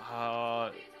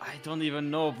 I don't even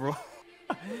know, bro.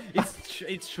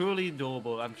 it's truly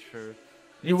doable, I'm sure.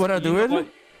 You wanna do it? What?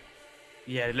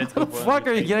 Yeah, let's go. Fuck,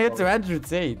 are you gonna get to Andrew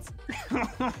Tate?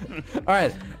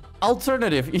 Alright,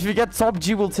 alternative. If you get Top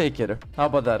G, we'll take it. How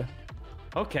about that?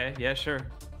 Okay, yeah, sure.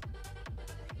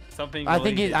 Something. I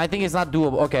think it's not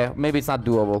doable. Okay, maybe it's not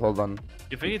doable. Hold on.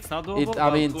 You think it's not doable? I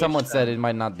mean, someone said it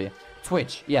might not be.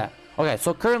 Twitch, yeah. Okay,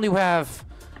 so currently we have.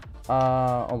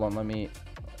 Hold on, let me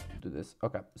do this.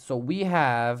 Okay, so we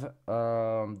have.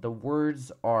 The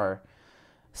words are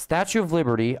Statue of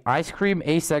Liberty, ice cream,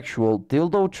 asexual,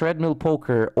 dildo, treadmill,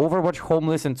 poker, Overwatch,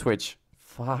 homeless, and Twitch.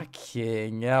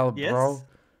 Fucking hell, bro.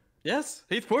 Yes,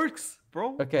 it works,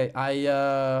 bro. Okay, I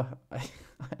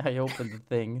opened the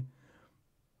thing.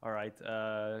 All right.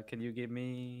 Can you give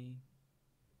me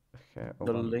Okay,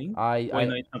 the link? No,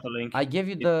 it's not a link. I give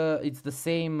you the. It's the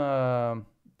same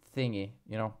thingy,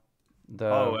 you know.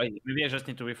 Maybe I just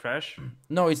need to refresh.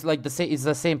 No, it's like the same. It's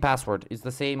the same password. It's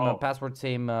the same Oh. password,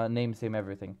 same name, same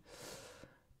everything.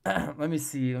 Let me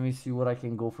see. Let me see what I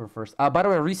can go for first. By the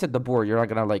way, reset the board. You're not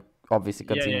gonna like obviously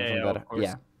continue from that. Of course.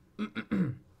 Yeah.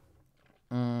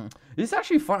 This is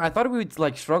actually fun. I thought we would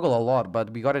like struggle a lot,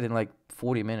 but we got it in like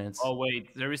 40 minutes. Oh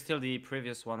wait, there is still the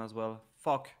previous one as well.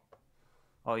 Fuck.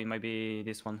 Oh, it might be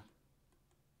this one.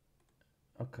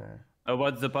 Okay.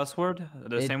 What's the password?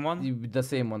 The same one? The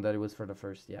same one that it was for the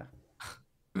first. Yeah.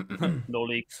 No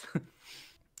leaks.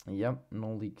 Yep.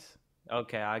 No leaks.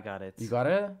 Okay, I got it. You got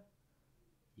it?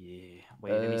 Yeah.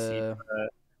 Wait, let me see.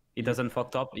 It doesn't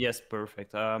fucked up. Yes,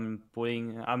 perfect. I'm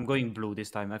going blue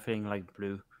this time. I'm feeling like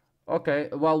blue. Okay,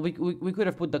 well we could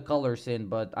have put the colors in,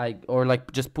 but or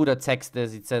like just put a text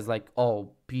as it says like, oh,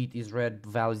 Pete is red,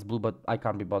 Val is blue, but I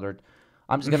can't be bothered.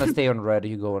 I'm just gonna stay on red.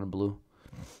 You go on blue.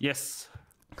 Yes.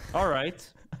 All right.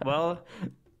 Well,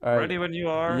 All right. ready when you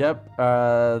are.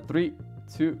 Yep. 3,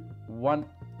 2, 1.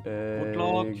 Good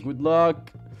luck. Good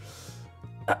luck.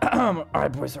 All right,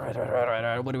 boys. All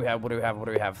right. What do we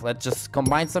have? Let's just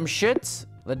combine some shit.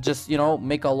 Let's just,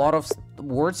 make a lot of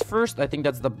words first. I think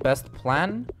that's the best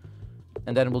plan.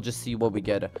 And then we'll just see what we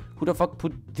get. Who the fuck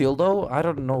put dildo? I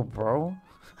don't know, bro.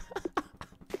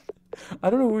 I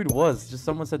don't know who it was. Just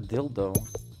someone said dildo.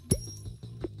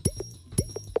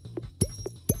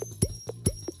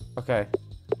 Okay.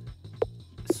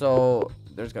 So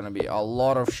there's gonna be a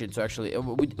lot of shit. So actually,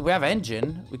 we have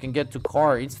engine. We can get to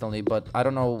car instantly, but I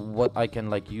don't know what I can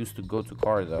like use to go to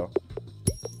car though.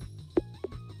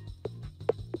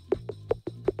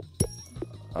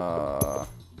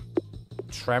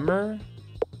 Tremor,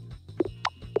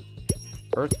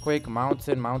 earthquake,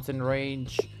 mountain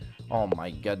range. Oh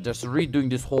my god, just redoing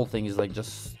this whole thing is like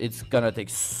it's gonna take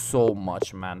so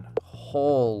much, man.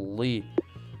 Holy.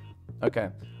 Okay,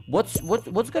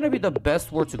 what's gonna be the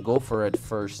best word to go for at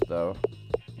first though?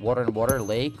 Water and water,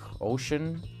 lake,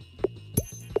 ocean,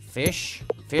 fish,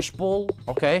 fishbowl.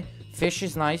 Okay, fish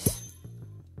is nice.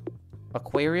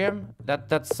 Aquarium,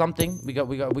 that's something. We got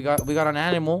an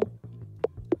animal.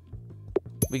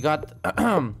 We got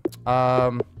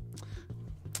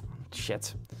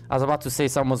shit. I was about to say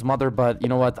someone's mother, but you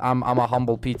know what? I'm a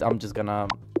humble Pete. I'm just gonna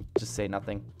say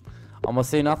nothing. I'm gonna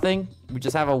say nothing. We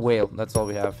just have a whale. That's all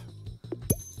we have.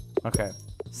 Okay.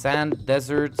 Sand,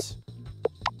 desert.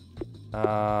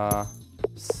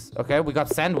 Okay, we got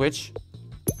sandwich.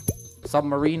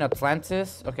 Submarine,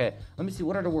 Atlantis. Okay, let me see.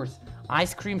 What are the words?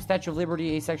 Ice cream, Statue of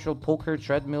Liberty, asexual, poker,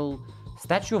 treadmill,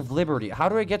 Statue of Liberty. How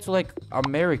do I get to like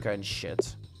America and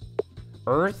shit?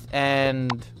 Earth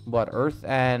and what? Earth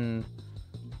and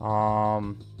do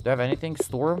I have anything?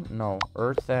 Storm? No.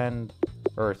 Earth and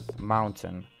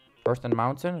mountain. Earth and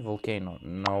mountain? Volcano?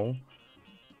 No.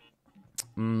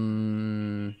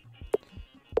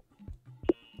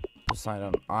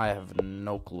 Poseidon. I have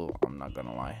no clue. I'm not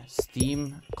gonna lie.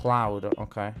 Steam, cloud.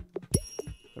 Okay.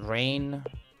 Rain.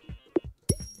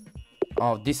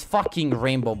 Oh, this fucking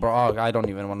rainbow, bro. Oh, I don't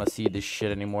even want to see this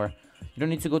shit anymore. You don't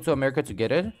need to go to America to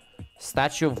get it.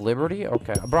 Statue of Liberty.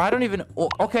 Okay, bro. I don't even. Oh,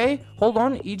 okay, hold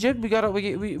on. Egypt. We got a.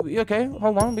 We okay.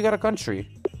 Hold on. We got a country.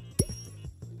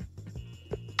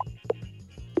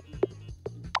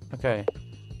 Okay.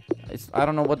 I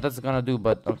don't know what that's gonna do,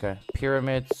 but okay.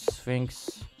 Pyramid,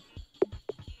 Sphinx.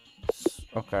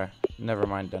 Okay. Never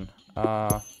mind then.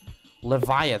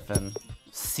 Leviathan.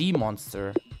 Sea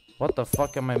monster. What the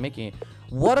fuck am I making?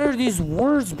 What are these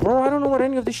words, bro? I don't know what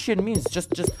any of this shit means. Just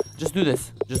do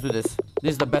this. Just do this.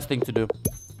 This is the best thing to do.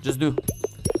 Just do.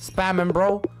 Spam him,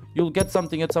 bro. You'll get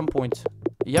something at some point.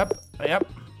 Yep. Yep.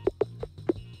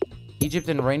 Egypt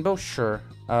and rainbow? Sure.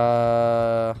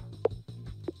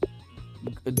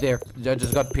 There. I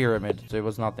just got pyramid. So it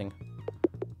was nothing.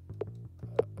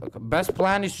 Okay. Best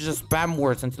plan is to just spam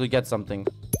words until you get something.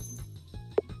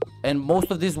 And most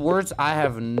of these words, I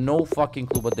have no fucking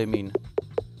clue what they mean.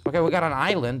 Okay, we got an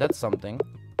island. That's something.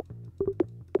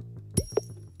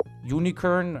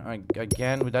 Unicorn.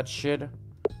 Again, with that shit.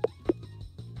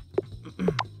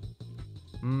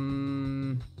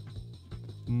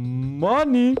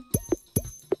 Money.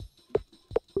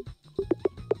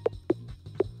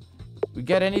 We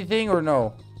get anything or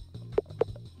no?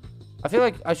 I feel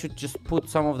like I should just put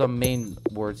some of the main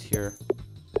words here.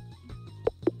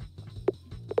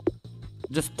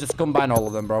 Just combine all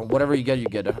of them, bro. Whatever you get, you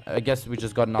get. I guess we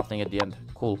just got nothing at the end.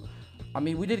 Cool. I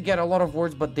mean, we did get a lot of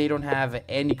words, but they don't have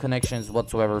any connections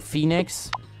whatsoever. Phoenix.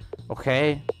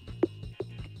 Okay.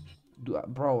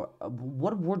 Bro,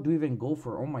 what word do we even go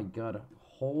for? Oh my god.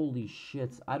 Holy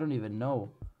shit. I don't even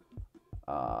know.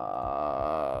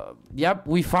 Yep,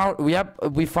 we found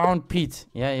Pete.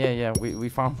 Yeah. We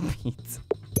found Pete.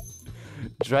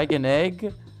 Dragon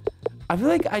egg. I feel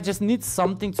like I just need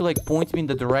something to like point me in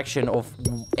the direction of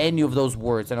any of those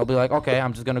words, and I'll be like, okay,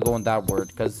 I'm just gonna go on that word,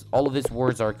 because all of these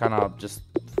words are kind of just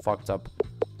fucked up.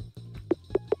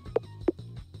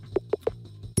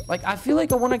 Like, I feel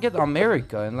like I want to get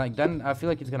America, and like then I feel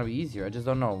like it's gonna be easier. I just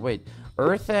don't know. Wait,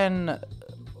 Earth and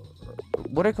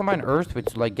what do I combine Earth with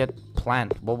to like get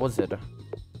plant? What was it?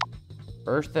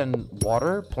 Earth and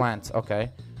water, plants.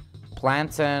 Okay,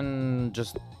 plants and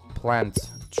just plants.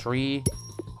 Tree.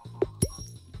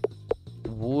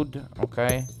 Wood,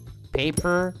 okay.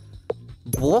 Paper.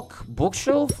 Book.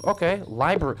 Bookshelf, okay.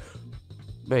 Library.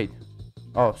 Wait.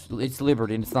 Oh, it's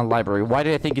Liberty and it's not library. Why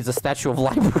did I think it's a statue of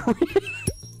library?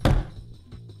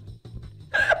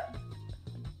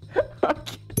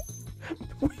 Okay.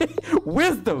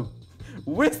 Wisdom.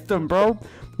 Wisdom, bro.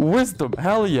 Wisdom.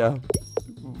 Hell yeah.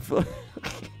 God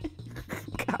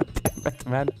damn it,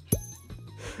 man.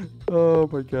 Oh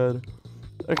my god.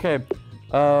 Okay.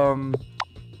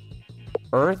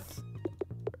 Earth,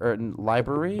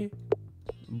 library,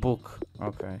 book.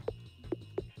 Okay.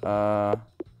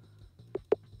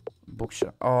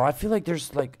 Bookshelf. Oh, I feel like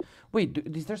there's like. Wait,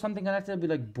 is there something connected with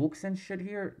like books and shit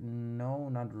here? No,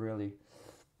 not really.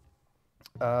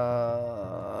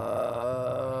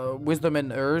 Wisdom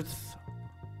and earth,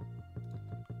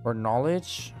 or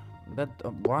knowledge. That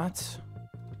what?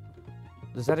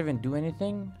 Does that even do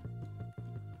anything?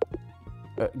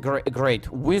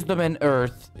 Great. Wisdom and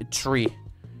earth, tree.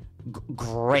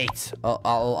 Great.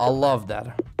 I'll love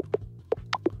that.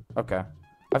 Okay.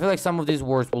 I feel like some of these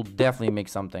words will definitely make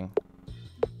something.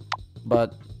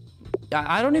 But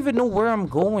I don't even know where I'm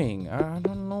going. I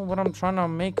don't know what I'm trying to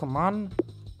make. Come on.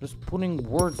 Just putting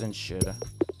words and shit.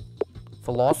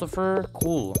 Philosopher.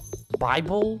 Cool.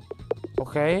 Bible.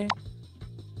 Okay.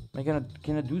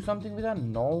 Can I do something with that?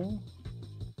 No.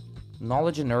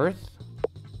 Knowledge and earth.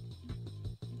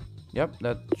 Yep,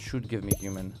 that should give me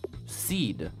human.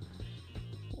 Seed.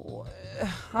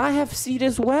 I have seed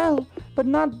as well, but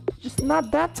not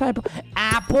that type of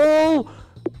apple.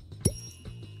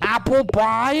 Apple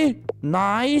pie.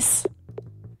 Nice.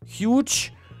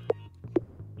 Huge.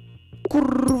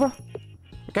 Curve.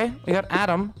 Okay, we got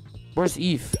Adam. Where's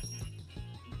Eve?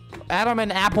 Adam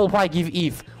and apple pie give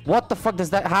Eve. What the fuck does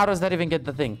that? How does that even get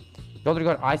the thing? You already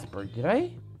got iceberg. Did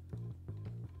I?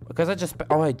 Because I just...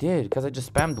 Oh, I did. Because I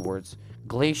just spammed words.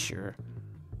 Glacier.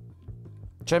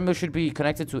 Treadmill should be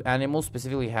connected to animals,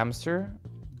 specifically hamster.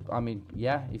 I mean,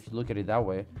 yeah, if you look at it that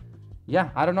way.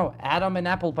 Yeah, I don't know. Adam and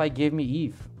apple pie gave me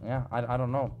Eve. Yeah, I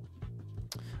don't know.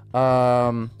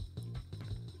 I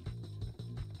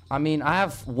mean, I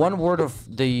have one word of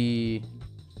the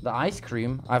ice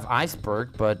cream. I have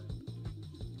iceberg, but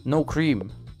no cream.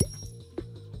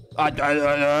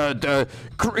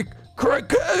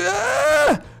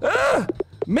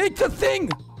 Make the thing.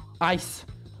 Ice.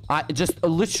 I just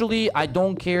literally, I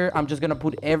don't care. I'm just gonna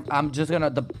put I'm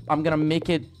gonna make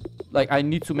it like I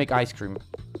need to make ice cream.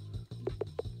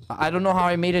 I don't know how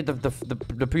I made it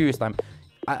the previous time.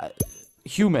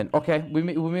 Human. Okay, we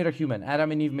made a human.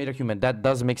 Adam and Eve made a human. That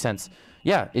does make sense.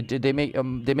 Yeah, they make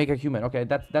a human. Okay,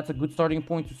 that's a good starting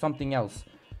point to something else.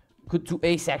 To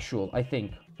asexual, I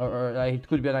think, or it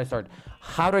could be a nice start.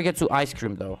 How do I get to ice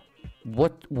cream though?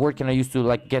 What word can I use to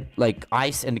like get like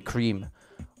ice and cream?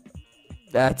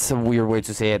 That's a weird way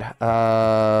to say it.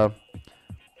 I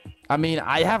mean,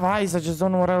 I have ice. I just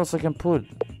don't know what else I can put.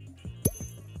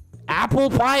 Apple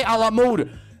pie a la mode.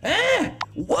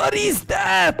 What is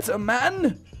that,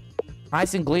 man?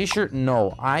 Ice and glacier?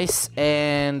 No. Ice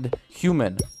and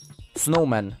human.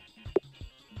 Snowman.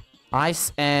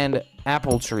 Ice and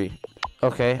apple tree.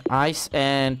 Okay. Ice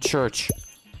and church.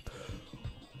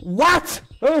 What?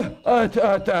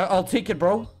 I'll take it,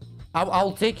 bro.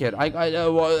 I'll take it.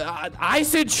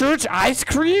 Ice and church ice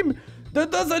cream?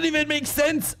 That doesn't even make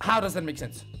sense. How does that make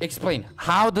sense? Explain.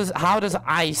 How does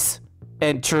ice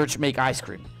and church make ice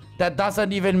cream? That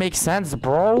doesn't even make sense,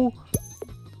 bro.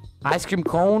 Ice cream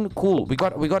cone, cool. We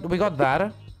got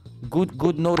that.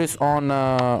 Good notice on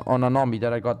Anomi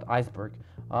that I got iceberg.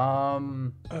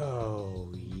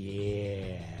 Oh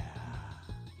yeah.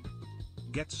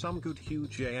 Get some good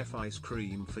huge AF ice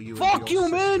cream for you. Fuck and your you,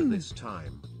 sister man! This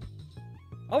time.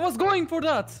 I was going for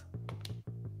that.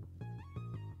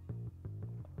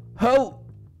 Ho.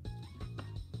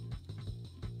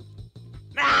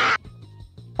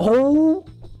 Oh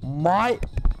my.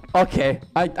 Okay.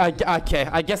 Okay.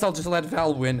 I guess I'll just let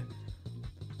Val win.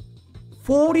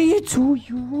 42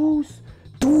 euros,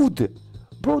 dude.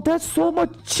 Bro, that's so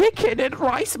much chicken and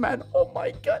rice, man. Oh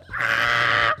my god.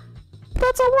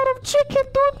 That's a lot of chicken,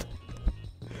 dude.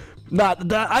 Nah,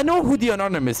 I know who the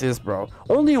anonymous is, bro.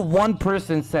 Only one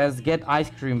person says get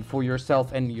ice cream for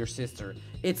yourself and your sister.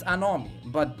 It's Anomi.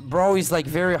 But bro is like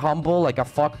very humble, like a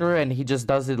fucker, and he just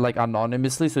does it like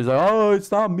anonymously. So he's like, oh,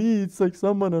 it's not me. It's like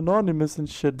someone anonymous and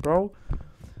shit, bro.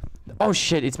 Oh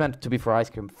shit, it's meant to be for ice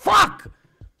cream. Fuck!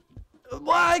 Well,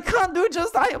 I can't do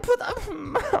just I put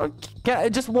okay,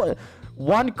 just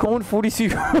one cone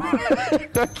 42.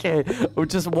 Okay, or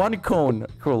just one cone.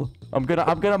 Cool. I'm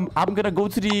gonna go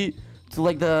to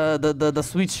like the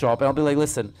sweet shop and I'll be like,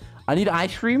 listen, I need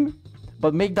ice cream,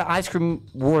 but make the ice cream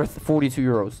worth 42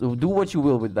 euros. So do what you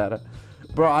will with that,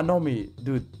 bro. I know me,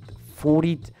 dude.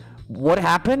 40. What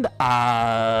happened?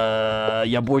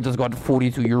 Yeah, boy just got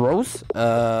 42 euros.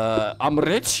 I'm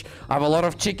rich. I have a lot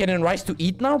of chicken and rice to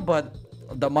eat now, but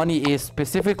the money is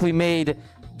specifically made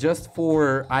just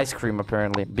for ice cream,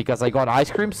 apparently, because I got ice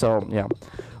cream. So yeah,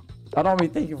 I don't mean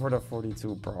thank you for the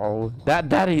 42, bro.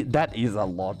 That is a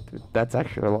lot, dude. That's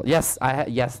actually a lot. Yes,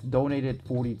 yes donated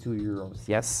 42 euros.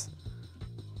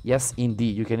 Yes,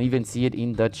 indeed. You can even see it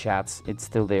in the chats. It's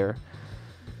still there.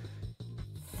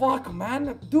 Fuck,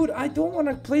 man, dude, I don't want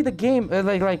to play the game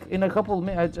like in a couple of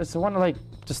minutes. I just want to like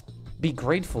just be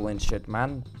grateful and shit,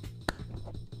 man.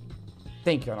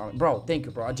 Thank you, bro. Thank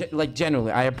you, bro. Like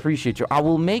genuinely, I appreciate you. I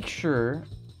will make sure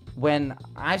when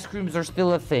ice creams are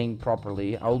still a thing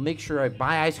properly, I will make sure I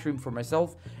buy ice cream for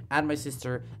myself and my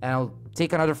sister, and I'll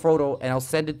take another photo and I'll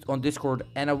send it on Discord,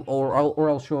 and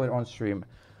I'll show it on stream.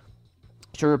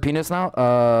 Show your penis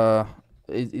now.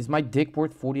 Is my dick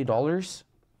worth $40?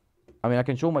 I mean, I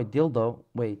can show my dildo.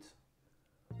 Wait.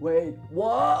 Whoa.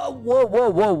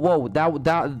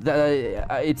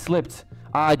 That it slipped.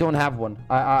 I don't have one.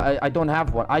 I don't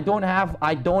have one. I do not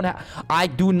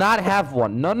have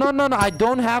one. No. I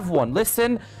don't have one.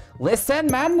 Listen,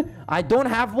 man. I don't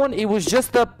have one. It was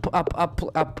just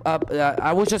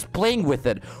I was just playing with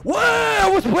it. Whoa! I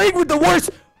was playing with the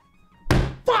words.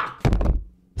 Fuck!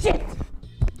 Shit!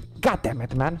 God damn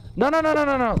it, man. No.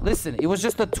 Listen, it was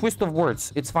just a twist of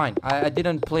words. It's fine. I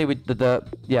didn't play with the...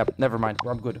 Yeah, never mind.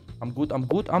 I'm good,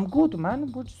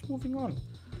 man. We're just moving on.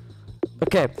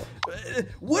 Okay.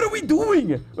 What are we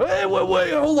doing?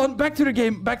 Wait, hold on. Back to the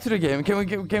game. Can we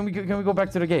go back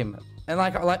to the game? And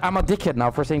like I'm a dickhead now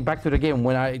for saying back to the game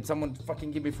when someone fucking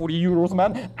give me 40 euros,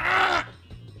 man.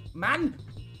 Man.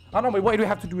 I don't know, why do we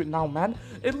have to do it now, man?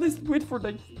 At least wait for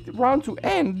the round to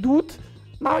end, dude.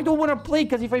 Now I don't want to play,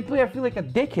 because if I play, I feel like a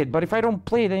dickhead. But if I don't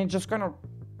play, then it's just gonna...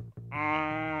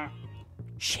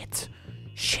 Shit.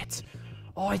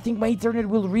 Oh, I think my internet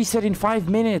will reset in 5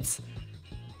 minutes.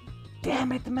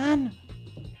 Damn it, man.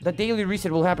 The daily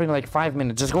reset will happen in like 5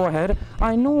 minutes. Just go ahead.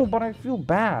 I know, but I feel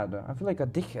bad. I feel like a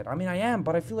dickhead. I mean, I am,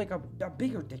 but I feel like a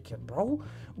bigger dickhead, bro.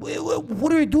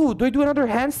 What do I do? Do I do another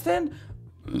handstand?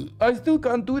 I still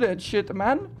can't do that shit,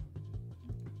 man.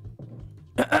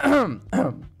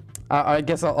 I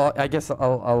guess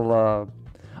I'll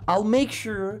make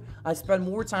sure I spend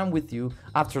more time with you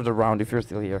after the round if you're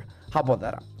still here. How about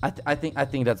that? I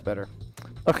think that's better.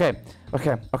 Okay.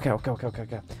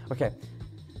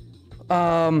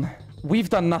 We've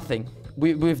done nothing.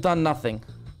 We've done nothing.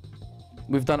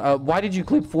 Why did you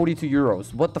clip 42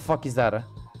 euros? What the fuck is that?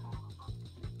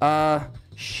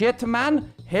 Shit,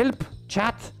 man. Help.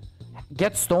 Chat.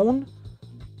 Get stone.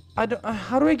 How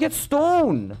do I get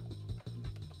stone?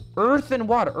 Earth and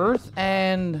what? Earth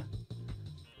and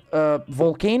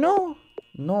volcano?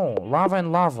 No, lava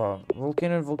and lava.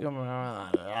 Volcano and volcano.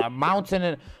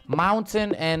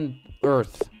 Mountain and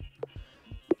earth.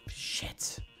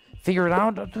 Shit. Figure it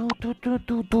out.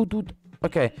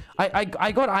 Okay.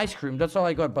 I got ice cream. That's all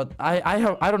I got. But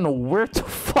I don't know where the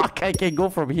fuck I can go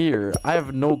from here. I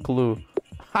have no clue.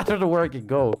 I don't know where I can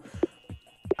go.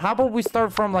 How about we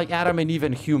start from like Adam and Eve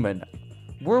and human?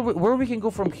 Where we can go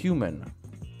from human?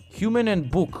 Human and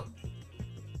book.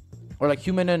 Or like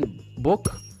human and book.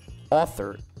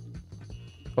 Author.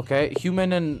 Okay.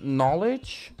 Human and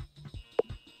knowledge.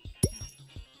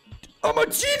 I'm a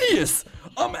genius.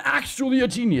 I'm actually a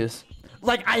genius.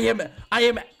 Like I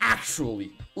am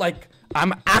actually. Like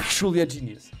I'm actually a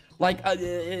genius. Like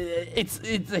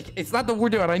it's not the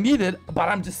word that I needed, but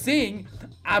I'm just saying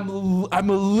I'm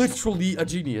literally a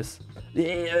genius.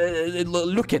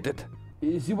 Look at it.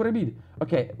 You see what I mean?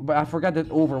 Okay, but I forgot that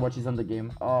Overwatch is on the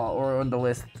game, or on the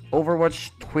list.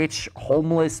 Overwatch, Twitch,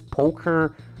 homeless,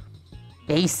 poker.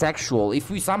 Asexual. If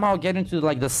we somehow get into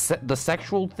like the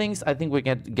sexual things, I think we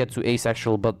can get to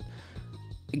asexual. But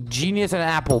genius and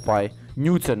apple pie.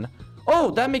 Newton.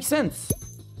 Oh, that makes sense.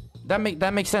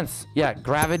 That makes sense. Yeah,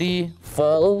 gravity,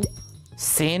 fall,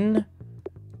 sin.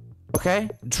 Okay,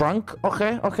 drunk.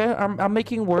 Okay. I'm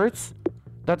making words.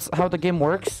 That's how the game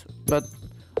works. But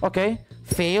okay,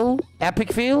 fail,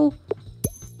 epic fail,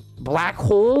 black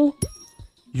hole,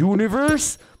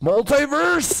 universe,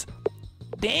 multiverse.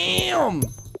 Damn.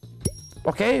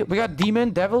 Okay, we got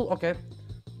demon, devil. Okay,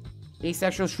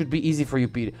 asexual should be easy for you,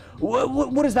 Pete.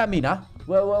 What does that mean, huh?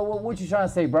 What you trying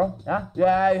to say, bro? Huh?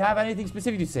 Yeah, you have anything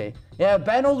specific to say? Yeah,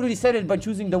 Ben already said it by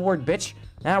choosing the word bitch.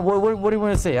 What do you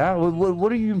want to say, huh?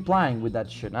 What are you implying with that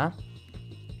shit, huh?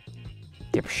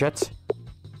 Dipshit.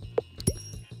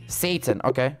 Satan.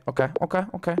 Okay.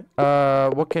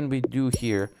 What can we do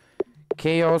here?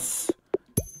 Chaos.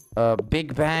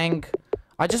 Big Bang.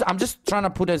 I'm just trying to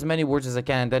put as many words as I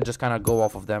can and then just kind of go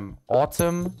off of them.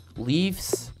 Autumn.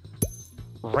 Leaves.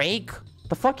 Rake.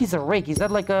 The fuck is a rake? Is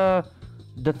that like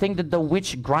the thing that the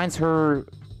witch grinds her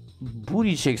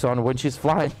booty cheeks on when she's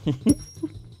flying?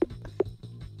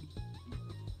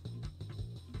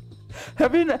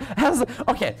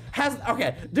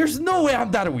 There's no way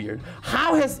I'm that weird.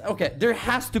 There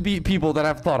has to be people that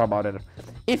have thought about it.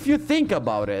 If you think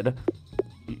about it,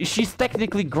 she's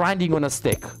technically grinding on a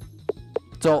stick.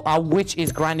 So a witch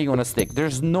is grinding on a stick.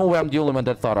 There's no way I'm the only one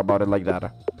that thought about it like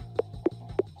that.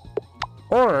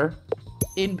 Or,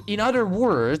 in other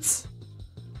words,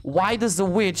 why does the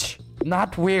witch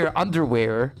not wear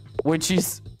underwear when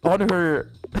she's on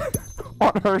her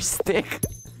on her stick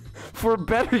for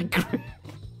better grip?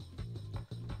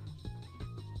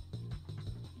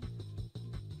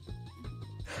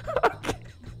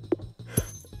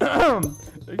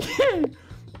 Okay.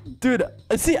 Dude,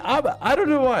 see, I don't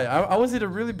know why. I was in a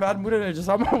really bad mood and I just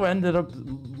somehow ended up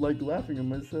like laughing at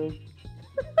myself.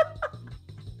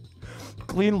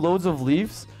 Clean loads of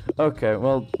leaves. Okay,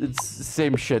 well, it's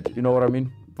same shit. You know what I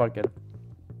mean? Fuck it.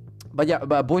 But yeah,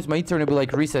 boys, my internet will be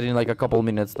like reset in like a couple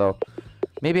minutes though.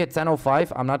 Maybe at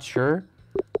 10:05. I'm not sure,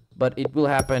 but it will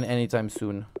happen anytime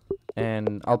soon.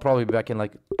 And I'll probably be back in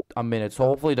like a minute. So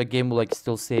hopefully the game will like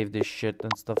still save this shit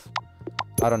and stuff.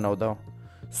 I don't know though.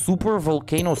 Super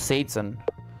volcano Satan.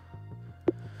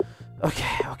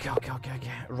 Okay.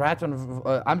 Rat on.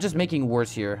 I'm just making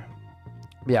words here.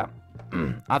 Yeah.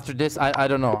 After this, I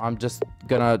don't know. I'm just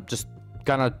gonna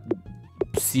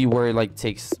see where it like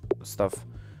takes stuff.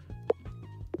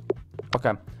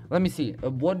 Okay. Let me see.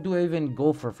 What do I even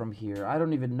go for from here? I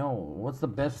don't even know. What's the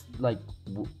best like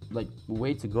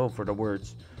way to go for the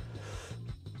words?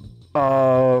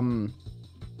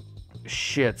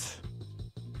 Shit.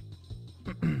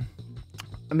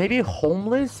 Maybe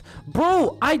homeless?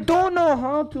 Bro, I don't know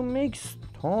how to make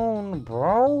stone,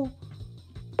 bro.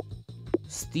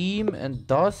 Steam and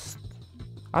dust.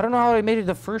 I don't know how I made it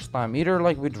the first time. Either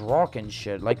like with rock and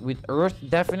shit. Like with earth,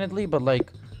 definitely. But like,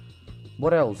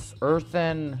 what else? Earth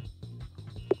and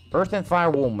fire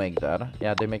won't make that.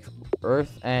 Yeah, they make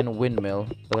earth and windmill.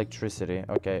 Electricity.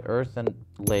 Okay, earth and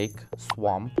lake.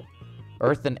 Swamp.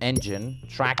 Earth and engine.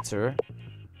 Tractor.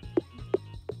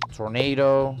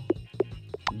 Tornado.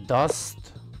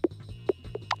 Dust.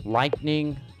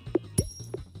 Lightning.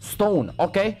 Stone.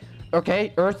 Okay,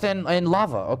 earth and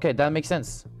lava. Okay, that makes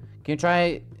sense. Can you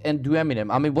try and do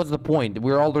Eminem? I mean, what's the point?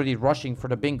 We're already rushing for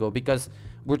the bingo because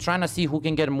we're trying to see who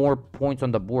can get more points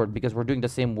on the board because we're doing the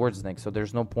same words next. So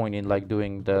there's no point in like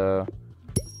doing the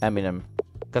Eminem.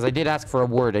 Because I did ask for a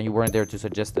word and you weren't there to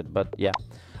suggest it. But yeah.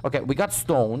 Okay, we got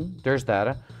stone. There's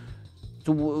that.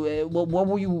 So what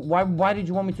were you? Why did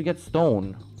you want me to get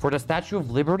stone? For the Statue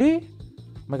of Liberty?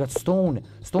 Oh my god, stone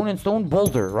and stone,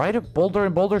 boulder, right? Boulder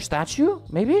and boulder statue,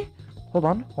 maybe? Hold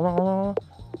on.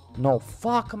 No,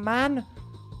 fuck, man.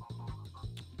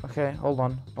 Okay, hold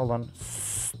on.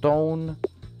 Stone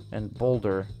and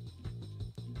boulder.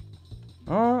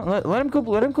 Let him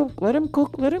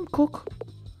cook.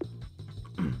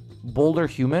 Boulder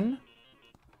human.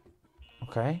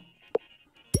 Okay.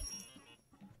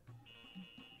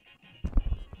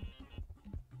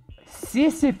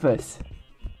 Sisyphus.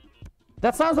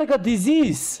 That sounds like a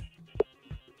disease.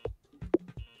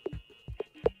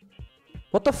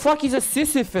 What the fuck is a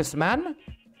Sisyphus, man?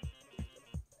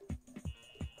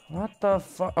 What the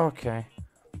fuck? Okay.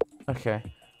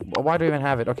 Why do we even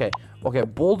have it? Okay.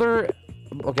 Boulder.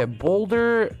 Okay,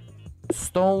 boulder,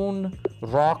 stone,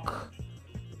 rock,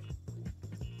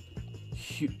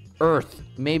 earth.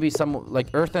 Maybe some like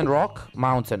earth and rock,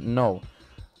 mountain. No.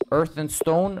 Earth and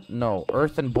stone? No.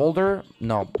 Earth and boulder?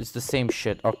 No. It's the same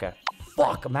shit. Okay.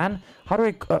 Fuck, man. How do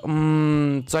I...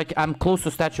 it's like I'm close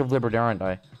to Statue of Liberty, aren't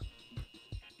I?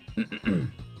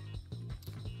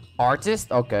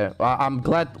 Artist? Okay. I'm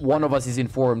glad one of us is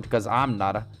informed, because I'm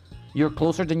not. You're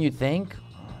closer than you think?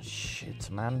 Oh, shit,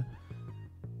 man.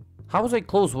 How was I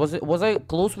close? Was I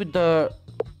close with the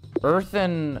earth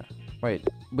and... Wait.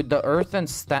 With the earth and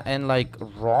like,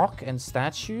 rock and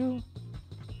statue?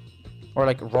 Or,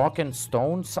 like, rock and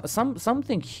stone?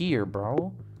 Something here,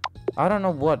 bro. I don't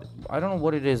know what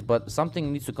it is, but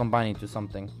something needs to combine into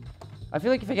something. I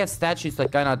feel like if I get statues,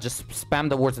 like kinda just spam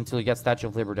the words until you get Statue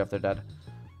of Liberty after that.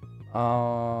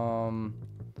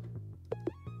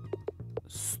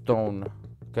 Stone.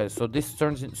 Okay, so this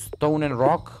turns in stone and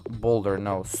rock. Boulder,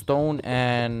 no. Stone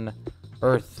and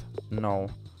earth, no.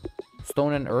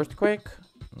 Stone and earthquake?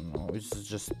 No, it's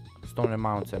just stone and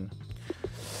mountain.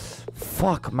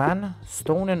 Fuck, man.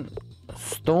 Stone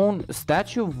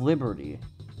Statue of Liberty.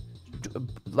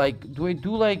 Like, do I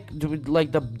do like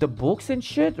the books and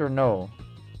shit or no?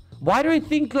 Why do I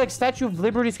think like Statue of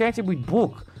Liberty is connected with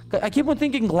book? I keep on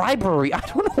thinking library. I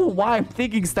don't know why I'm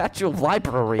thinking Statue of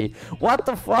Library. What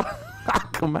the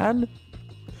fuck, man?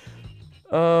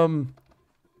 Okay.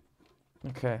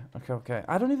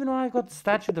 I don't even know how I got the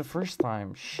statue the first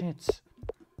time. Shit.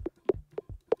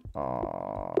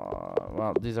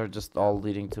 Well, these are just all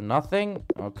leading to nothing.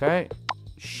 Okay.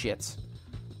 Shit.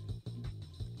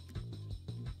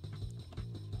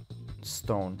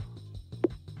 Stone.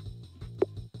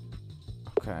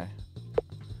 Okay.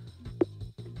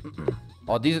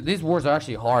 Oh, these words are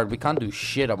actually hard. We can't do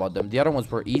shit about them. The other ones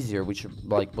were easier, which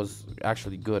like was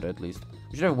actually good at least.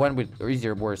 We should have went with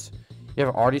easier words. You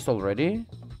have artist already?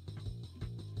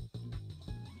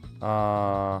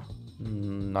 I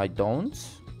don't.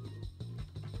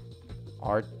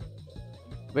 Art.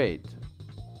 Wait.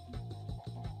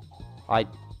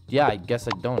 Yeah, I guess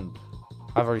I don't.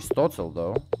 I have Aristotle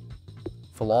though.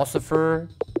 Philosopher.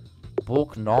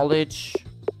 Book. Knowledge.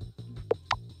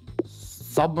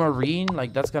 Submarine.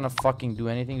 Like that's gonna fucking do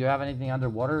anything. Do you have anything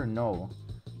underwater? No.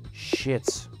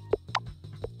 Shit.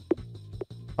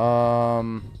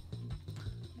 How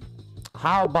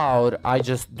about I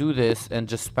just do this and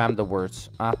just spam the words?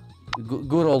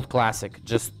 Good old classic.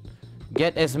 Just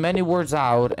get as many words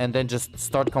out and then just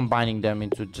start combining them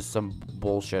into just some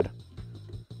bullshit.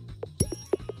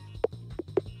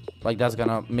 Like that's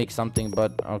gonna make something,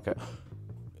 but okay.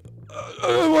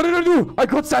 What did I do? I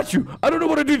got statue. I don't know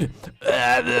what I did.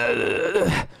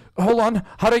 Hold on.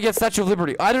 How did I get Statue of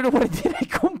Liberty? I don't know what I did. I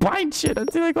combined shit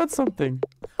until I got something.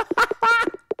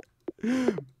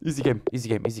 Easy game.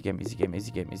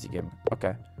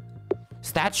 Okay.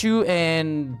 Statue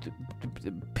and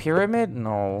pyramid?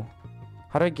 No.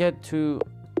 How do I get to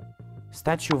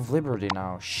Statue of Liberty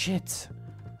now? Shit.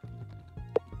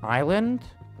 Island?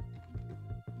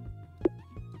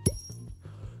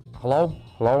 Hello?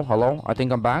 I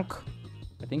think I'm back.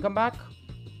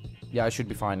 Yeah, I should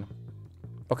be fine.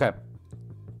 Okay.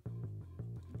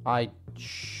 I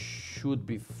should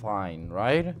be fine,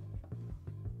 right?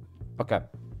 Okay.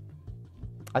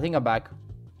 I think I'm back.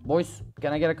 Boys,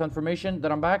 can I get a confirmation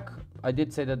that I'm back? I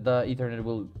did say that the Ethernet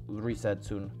will reset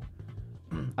soon.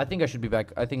 I think I should be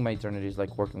back. I think my Ethernet is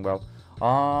like working well.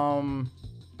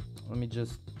 Let me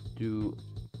just do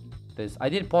this. I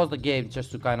did pause the game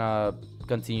just to kind of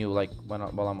continue like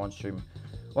while I'm on stream.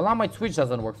 Well, now my Twitch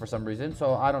doesn't work for some reason,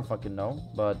 so I don't fucking know.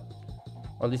 But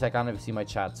or at least I can't even see my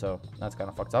chat, so that's kind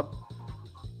of fucked up.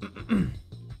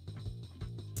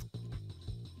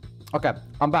 Okay,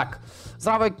 I'm back.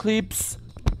 Zdravoj clips.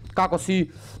 Kako si?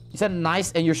 You said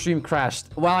nice and your stream crashed.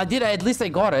 Well, I did. At least I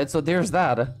got it. So there's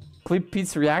that. Clip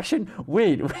Pete's reaction.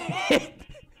 Wait.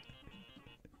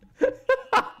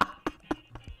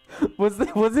 Was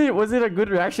it a good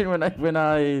reaction when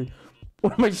my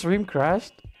stream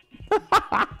crashed?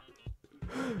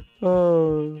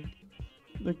 Oh.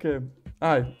 Okay.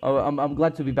 Alright, I'm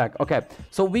glad to be back. Okay,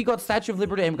 so we got Statue of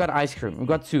Liberty and we got ice cream. We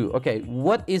got two. Okay,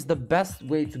 what is the best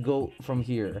way to go from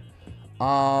here?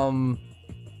 How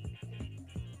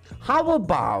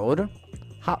about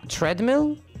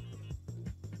treadmill?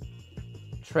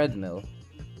 Treadmill.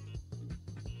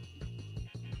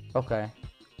 Okay.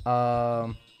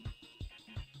 I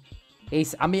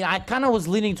mean, I kind of was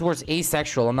leaning towards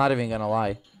asexual. I'm not even gonna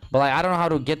lie, but like, I don't know how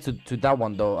to get to that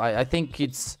one though. I think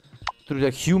it's through the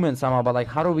human somehow, but like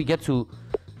how do we get to...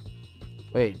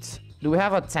 Wait, do we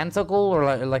have a tentacle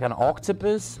or like an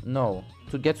octopus? No,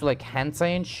 to get to like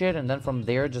hentai and shit, and then from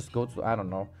there just go to, I don't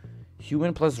know,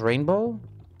 human plus rainbow.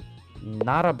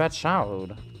 Not a bad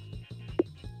shout.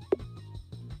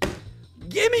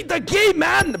 Give me the game,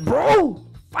 man, bro.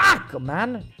 Fuck,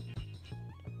 man.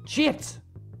 Shit.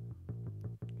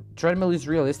 treadmill is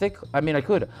realistic. I mean, I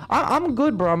could. I'm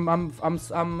good, bro. I'm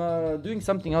doing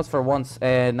something else for once,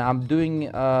 and I'm doing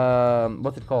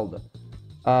what's it called?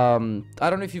 I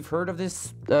don't know if you've heard of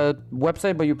this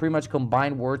website, but you pretty much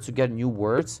combine words to get new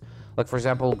words. Like for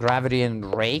example, gravity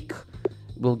and rake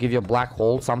will give you a black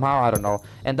hole somehow. I don't know.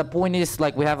 And the point is,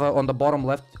 like, we have on the bottom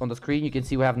left on the screen, you can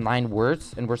see we have 9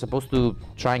 words, and we're supposed to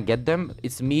try and get them.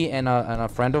 It's me and a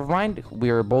friend of mine.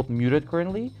 We are both muted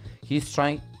currently. He's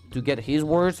trying to get his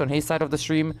words on his side of the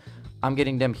stream. I'm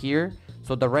getting them here.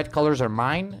 So the red colors are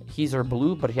mine. His are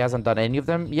blue, but he hasn't done any of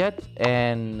them yet.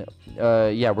 And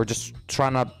yeah, we're just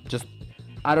trying to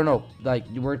I don't know. Like,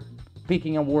 we're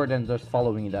picking a word and just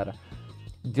following that.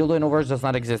 Dildo in words does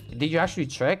not exist. Did you actually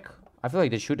check? I feel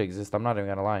like they should exist. I'm not even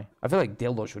gonna lie. I feel like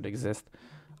dildo should exist.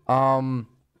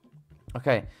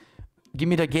 Okay. Give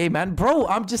me the game, man. Bro,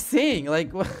 I'm just saying.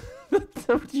 Like, what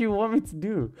do you want me to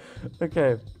do?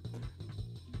 Okay.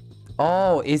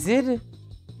 Oh, is it?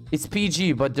 It's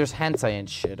PG, but there's hentai and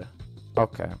shit.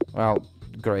 Okay. Well,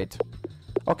 great.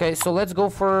 Okay, so let's go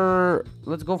for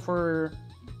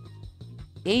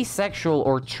asexual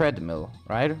or treadmill,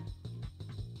 right?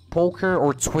 Poker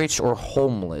or Twitch or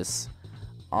homeless.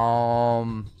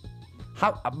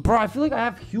 How, bro, I feel like I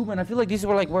have human. I feel like this is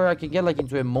where I can get like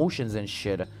into emotions and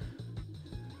shit.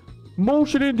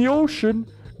 Motion in the ocean.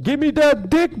 Give me that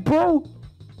dick, bro.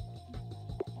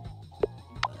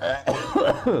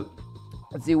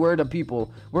 Let's see, where are the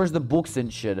people? Where's the books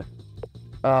and shit?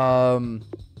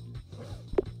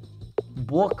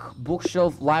 Book,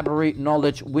 bookshelf, library,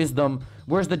 knowledge, wisdom.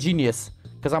 Where's the genius?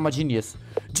 Because I'm a genius.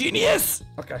 Genius!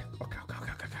 Okay.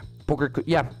 Poker could,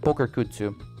 yeah, poker could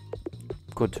too.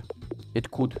 Could. It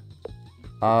could.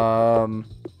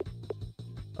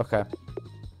 Okay.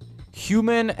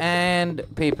 Human and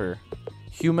paper.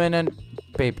 Human and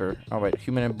paper. Alright,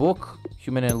 human and book.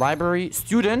 Human and library.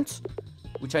 Student,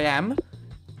 which I am.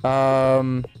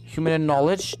 Human and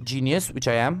knowledge. Genius, which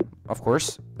I am, of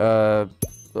course.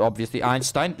 Obviously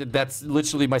Einstein. That's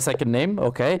literally my second name.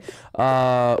 Okay.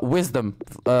 Wisdom.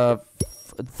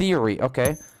 Theory.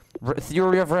 Okay.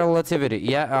 Theory of relativity.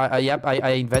 Yeah. Yep. I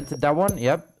invented that one.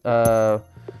 Yep.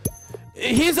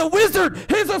 He's a wizard.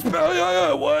 He's a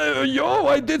yo.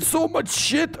 I did so much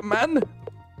shit, man.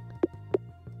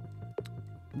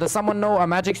 Does someone know a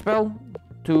magic spell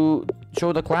to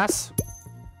show the class?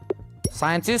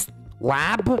 Scientist.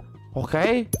 Lab.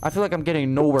 Okay. I feel like I'm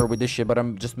getting nowhere with this shit, but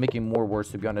I'm just making more words,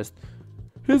 to be honest.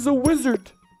 He's a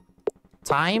wizard.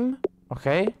 Time.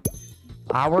 Okay.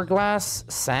 Hourglass.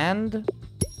 Sand.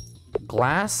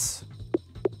 Glass.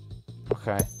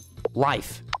 Okay.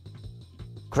 Life.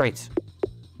 Great.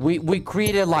 We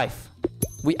created life.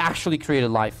 We actually created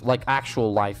life. Like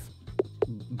actual life.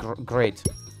 Great.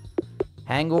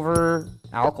 Hangover.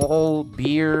 Alcohol.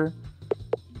 Beer.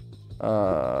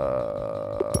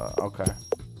 Okay.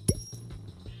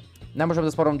 Ne možem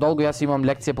da sporom dolgo, ja imam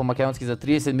lekcije po makedonski za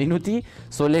 30 minuti.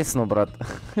 So lesno, brat.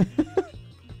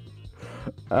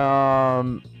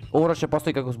 Ovo še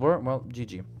postoji kako zbor? Well,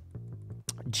 GG.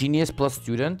 Genius plus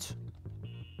student.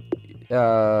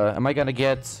 Am I gonna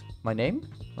get my name?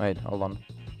 Wait, hold on.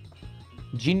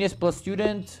 Genius plus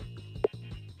student.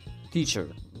 Teacher.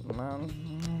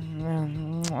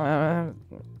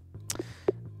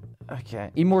 Okay.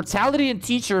 Immortality and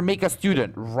teacher make a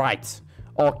student. Right.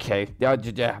 Okay. Yeah.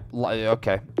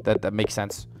 Okay. That makes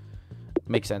sense.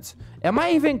 Makes sense. Am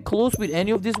I even close with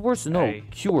any of these words? No. Hey.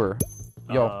 Cure.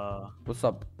 Yo. What's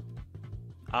up?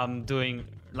 I'm doing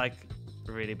like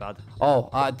really bad. Oh,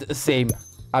 same.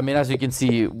 I mean, as you can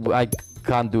see, I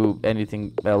can't do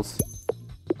anything else.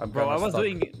 Bro, I was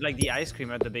doing like the ice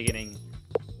cream at the beginning.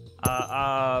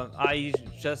 I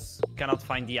just cannot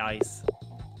find the ice.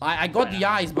 I got the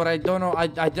ice, but I don't know.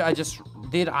 I just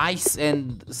did ice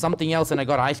and something else, and I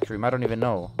got ice cream. I don't even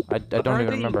know. I don't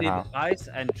even remember how. Ice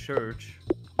and church.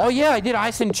 Oh yeah, I did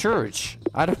ice in church.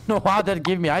 I don't know how that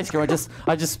gave me ice cream. I just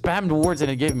spammed words and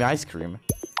it gave me ice cream.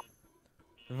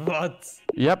 What?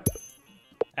 Yep.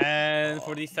 And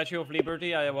for the Statue of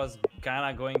Liberty, I was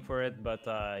kinda going for it, but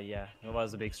yeah, it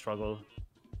was a big struggle.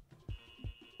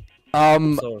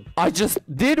 I just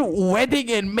did wedding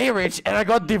and marriage, and I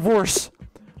got divorced.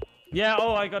 Yeah,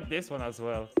 oh, I got this one as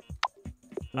well.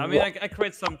 I mean, I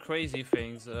create some crazy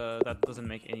things that doesn't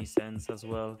make any sense as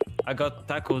well. I got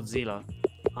Tacodzilla.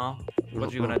 Huh?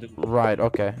 What you gonna do? Right,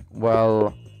 okay.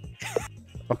 Well...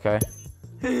 Okay.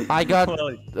 I got...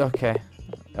 Okay.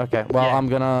 Okay, well, yeah. I'm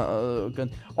gonna...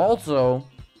 Also...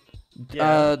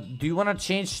 Yeah. Do you wanna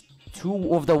change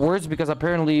 2 of the words? Because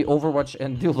apparently Overwatch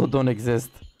and Dildo don't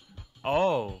exist.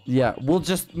 Oh. Yeah, we'll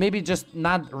just... Maybe just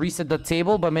not reset the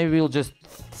table, but maybe we'll just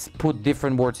put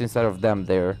different words instead of them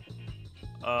there.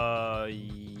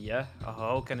 Yeah.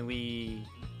 How can we?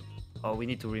 Oh, we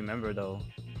need to remember though.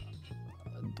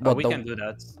 What, We can do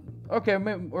that. Okay,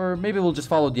 or maybe we'll just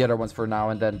follow the other ones for now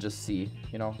and then just see.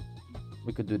 You know,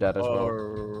 we could do that as well.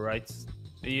 Alright.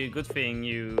 Good thing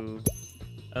you.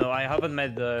 Oh, I haven't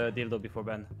met the dildo before,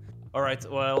 Ben. Alright,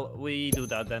 well, we do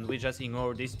that then. We just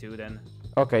ignore these two then.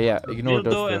 Okay, yeah, ignore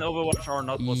those Dildo two. and Overwatch are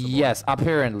not possible. Yes,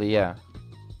 apparently, yeah.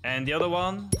 And the other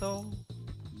one, though?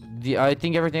 I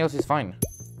think everything else is fine.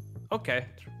 Okay.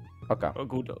 Okay. Oh,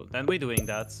 good. Then we're doing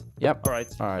that. Yep.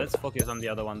 Alright, Alright. let's focus on the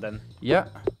other one then. Yeah.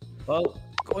 Well,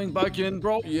 going back in,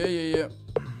 bro. Yeah.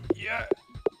 Yeah.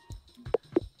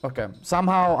 Okay.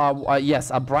 Somehow, yes,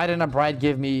 a bride and a bride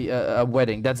give me a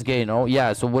wedding. That's gay, no?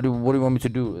 Yeah. So what do you want me to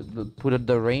do? Put it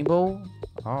the rainbow?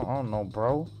 I don't know,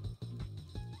 bro.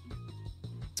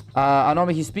 I know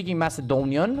he's speaking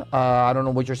Macedonian. I don't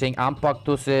know what you're saying. Ampak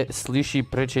to se sliši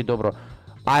precej dobro.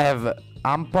 I have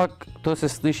ampak to se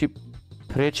sliši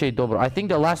precej dobro. I think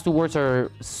the last two words are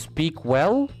speak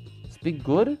well, speak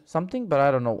good, something, but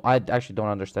I don't know. I actually don't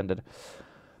understand it.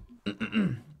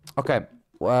 Okay.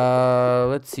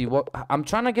 Let's see what I'm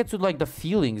trying to get to, like the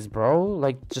feelings, bro.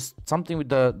 Like just something with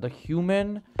the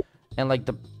human and like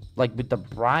with the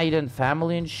bride and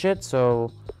family and shit.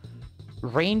 So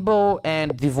rainbow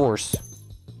and divorce.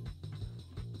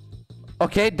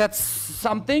 Okay, that's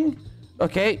something.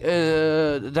 Okay,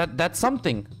 that's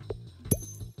something.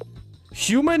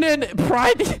 Human and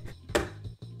pride.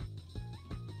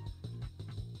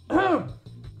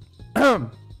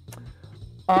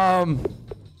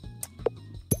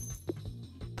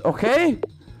 Okay.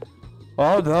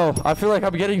 Oh no, I feel like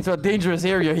I'm getting to a dangerous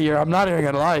area here. I'm not even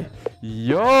gonna lie.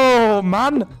 Yo,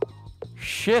 man.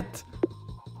 Shit.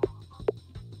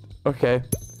 Okay.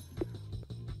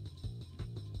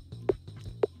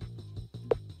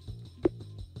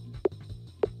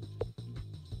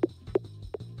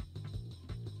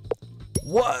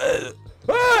 What?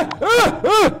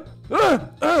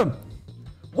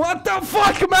 What the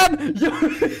fuck, man?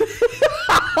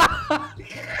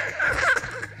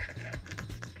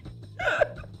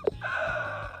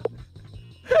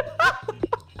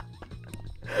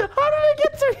 How did I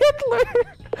get to Hitler?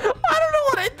 I don't know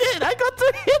what I did. I got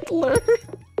to Hitler.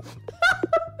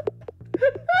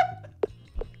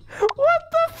 What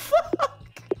the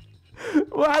fuck?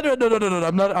 Well, I don't. No.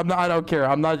 I'm not. I don't care.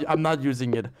 I'm not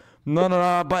using it.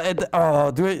 No. But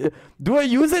do I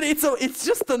use it? It's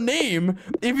just a name.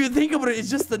 If you think about it, it's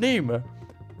just a name.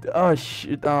 Oh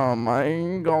shit. Oh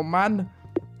my god, man.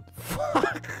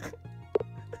 Fuck.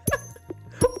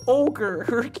 Ogre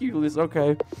Hercules.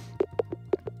 Okay.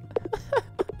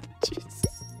 Jesus.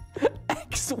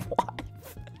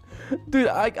 Ex-wife. Dude,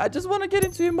 I just want to get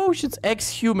into emotions.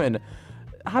 Ex-human.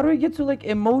 How do I get to like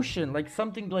emotion? Like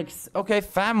something like, okay,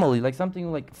 family. Like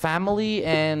something like family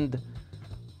and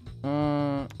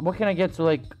what can I get to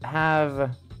like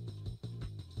have?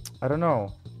 I don't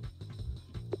know.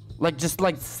 Like just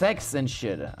like sex and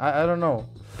shit. I don't know.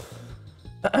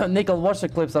 Nick, I'll watch the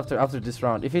clips after this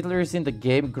round. If Hitler is in the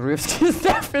game, Gruevski is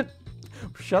definitely.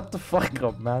 Shut the fuck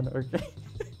up, man. Okay.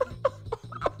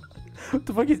 What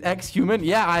the fuck is ex-human?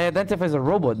 Yeah, I identify as a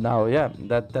robot now. Yeah,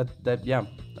 that yeah.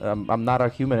 I'm not a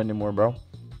human anymore, bro.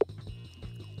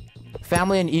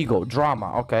 Family and ego,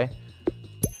 drama. Okay.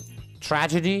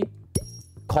 Tragedy,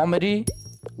 comedy,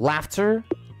 laughter.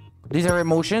 These are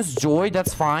emotions. Joy,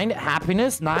 that's fine.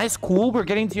 Happiness, nice, cool. We're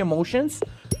getting to emotions.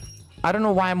 I don't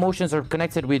know why emotions are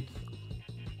connected with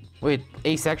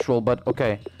asexual, but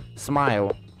okay.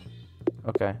 Smile.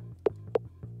 Okay.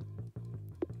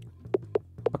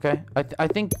 Okay. I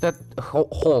think that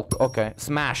Hulk. Okay.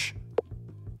 Smash.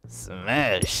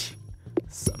 Smash.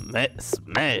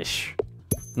 Smash.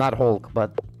 Not Hulk,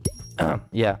 but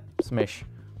yeah, smash.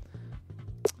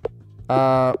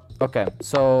 Okay.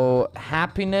 So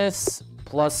happiness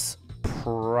plus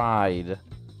pride.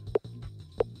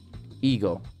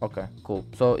 Ego. Okay, cool.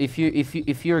 So if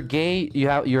you're gay, you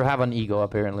have an ego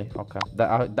apparently. Okay.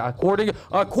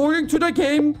 According to the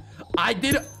game, I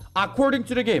did. According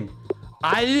to the game,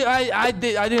 I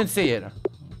didn't say it.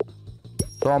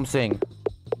 So I'm saying.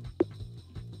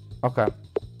 Okay.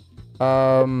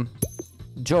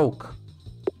 Joke.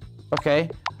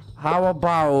 Okay. How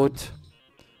about?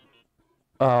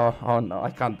 Oh no,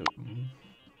 I can't do. I'm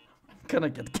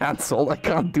gonna get cancelled. I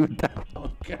can't do that.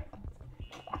 Okay.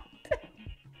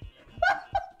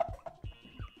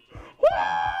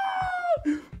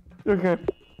 Okay.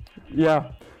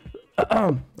 Yeah.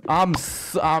 I'm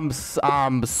so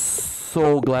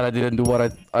glad I didn't do what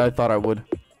I thought I would.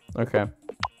 Okay.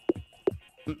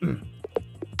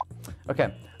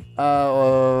 Okay.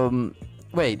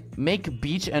 Wait. Make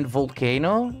beach and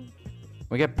volcano.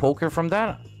 We get poker from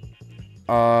that.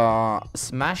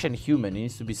 Smash and human. It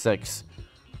needs to be 6.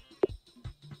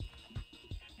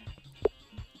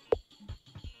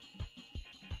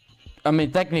 I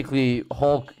mean, technically,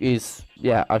 Hulk is,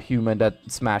 yeah, a human that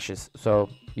smashes. So,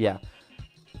 yeah.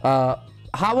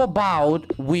 How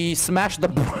about we smash the...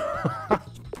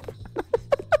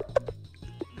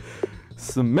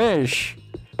 Smash.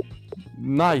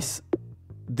 Nice.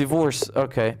 Divorce.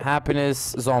 Okay.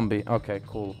 Happiness. Zombie. Okay,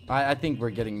 cool. I think we're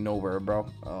getting nowhere, bro.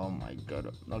 Oh, my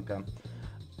God. Okay.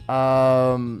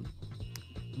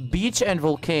 Beach and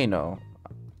volcano.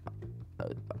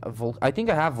 I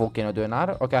think I have volcano, do I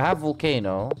not? Okay, I have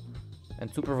volcano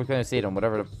and super volcano Satan,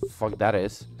 whatever the fuck that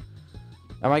is.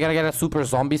 Am I gonna get a super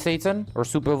zombie Satan or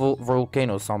super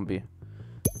volcano zombie?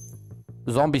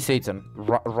 Zombie Satan,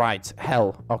 right?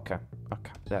 Hell, okay,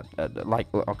 okay, that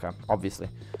okay, obviously.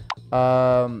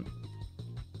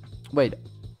 Wait,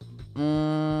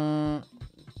 to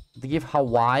give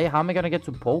Hawaii. How am I gonna get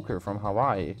to poker from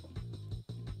Hawaii?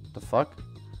 The fuck?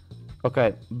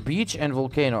 Okay, beach and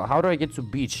volcano. How do I get to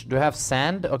beach? Do I have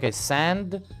sand? Okay,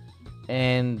 sand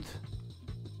and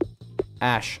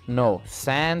ash. No,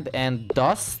 sand and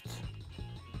dust.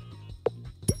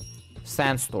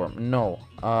 Sandstorm. No.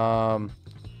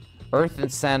 Earth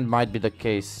and sand might be the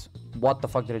case. What the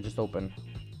fuck did I just open?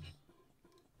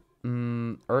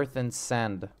 Earth and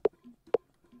sand.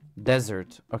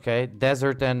 Desert. Okay,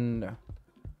 desert and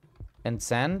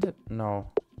sand? No.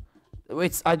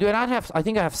 Wait, I do not have. I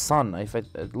think I have sun. If I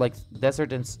like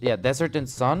desert and yeah, desert and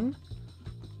sun.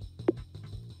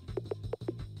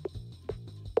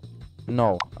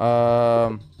 No.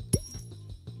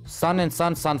 Sun and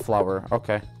sun, sunflower.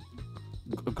 Okay.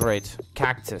 Great.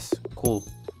 Cactus. Cool.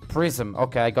 Prism.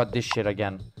 Okay, I got this shit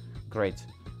again. Great.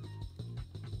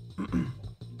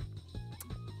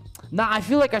 Nah, I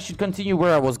feel like I should continue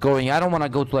where I was going. I don't want to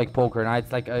go to like poker. Now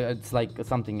it's like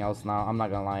something else now. I'm not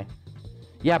gonna lie.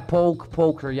 Yeah,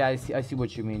 poker. Yeah, I see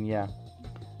what you mean. Yeah.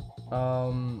 I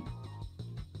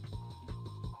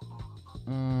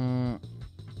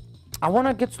want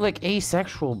to get to like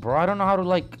asexual, bro. I don't know how to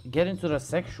like get into the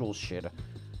sexual shit.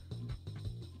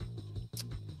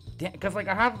 Cause like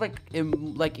I have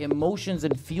like emotions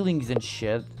and feelings and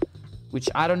shit, which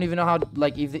I don't even know how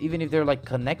like even if they're like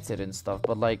connected and stuff.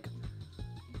 But like,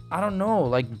 I don't know,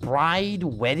 like bride,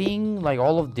 wedding, like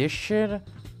all of this shit.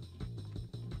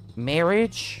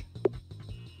 Marriage.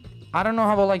 I don't know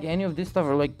how about like any of this stuff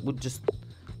or like would just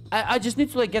I just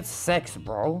need to like get sex,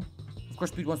 bro. Of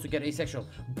course Pete wants to get asexual.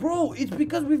 Bro, it's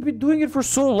because we've been doing it for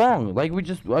so long. Like I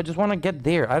just want to get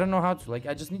there. I don't know how to like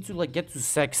I just need to like get to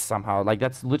sex somehow. Like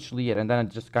that's literally it, and then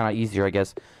it's just kind of easier, I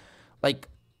guess. Like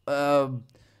I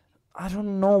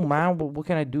don't know, man. What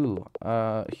can I do?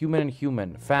 Human and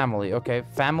human. Family. Okay.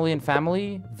 Family and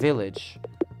family. Village.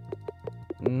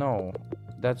 No.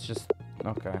 That's just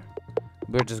okay.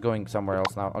 We're just going somewhere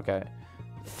else now. Okay.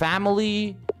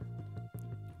 Family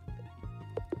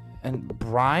and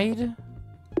bride.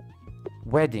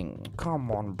 Wedding.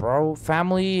 Come on, bro.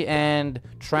 Family and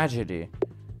tragedy.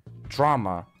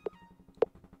 Drama.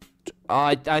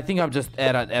 I think I'm just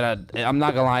at a I'm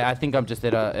not gonna lie. I think I'm just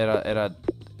at a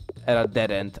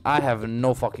dead end. I have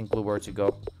no fucking clue where to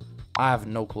go. I have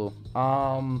no clue.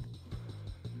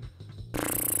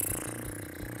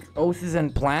 Oses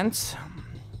and plants.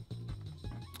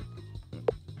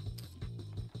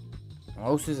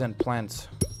 Oses and plants.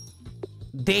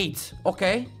 Date.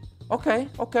 Okay. Okay.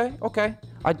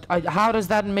 How does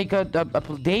that make a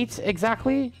date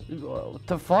exactly? What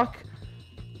the fuck?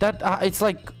 That it's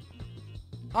like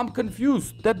I'm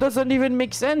confused. That doesn't even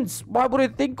make sense. Why would I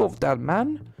think of that,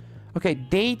 man? Okay,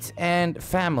 date and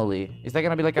family. Is that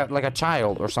gonna be like a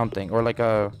child or something, or like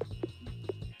a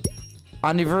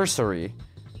anniversary?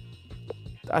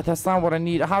 That's not what I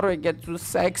need. How do I get to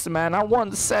sex, man? I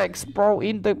want sex, bro,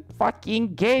 in the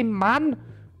fucking game, man.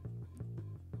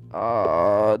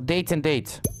 Date and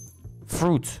date.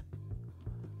 Fruit.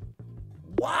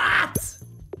 What?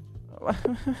 Where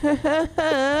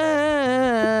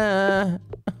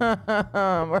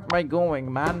am I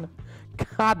going, man?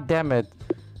 God damn it.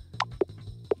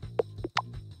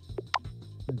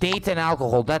 Date and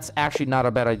alcohol. That's actually not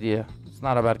a bad idea. It's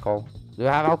not a bad call. Do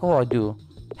I have alcohol? I do.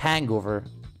 Hangover.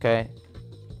 Okay.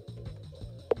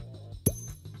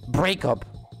 Breakup.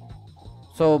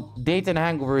 So, date and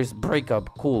hangover is breakup.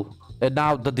 Cool. And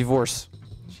now the divorce.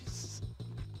 Jesus.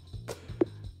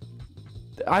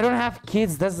 I don't have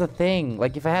kids. That's the thing.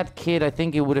 Like, if I had kid, I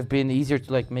think it would have been easier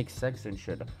to, like, make sex and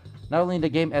shit. Not only in the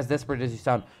game, as desperate as you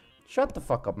sound. Shut the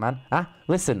fuck up, man. Huh?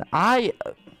 Listen,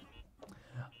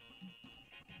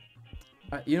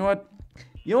 you know what?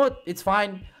 You know what? It's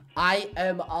fine. I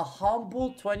am a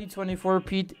humble 2024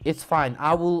 Pete. It's fine.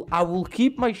 I will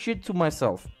keep my shit to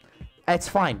myself. It's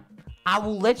fine. I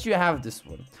will let you have this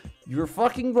one. You're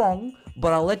fucking wrong,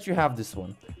 but I'll let you have this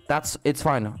one. It's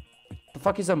fine. The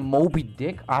fuck is a Moby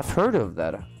Dick? I've heard of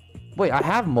that. Wait, I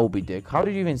have Moby Dick. How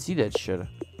did you even see that shit?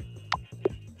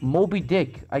 Moby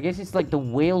Dick. I guess it's like the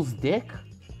whale's dick?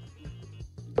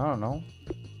 I don't know.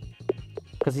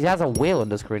 Because he has a whale on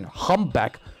the screen.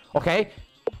 Humpback. Okay.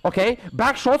 Okay.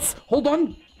 Back shots. Hold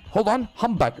on. Hold on.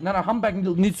 Humpback. No, humpback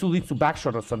needs to lead to back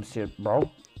shot or some shit,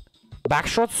 bro. Back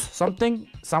shots? Something?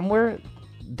 Somewhere?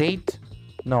 Date?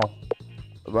 No.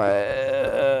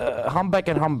 Humpback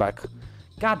and humpback.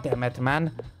 God damn it,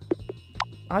 man.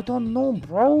 I don't know,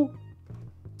 bro.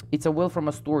 It's a whale from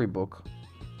a storybook.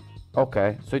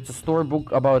 Okay. So it's a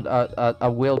storybook about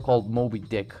a whale called Moby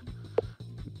Dick.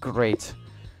 Great.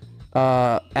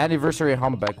 Anniversary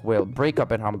humpback whale.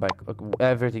 Breakup and humpback.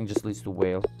 Everything just leads to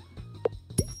whale.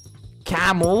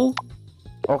 Camel.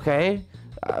 Okay.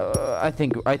 I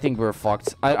think we're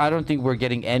fucked. I don't think we're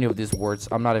getting any of these words.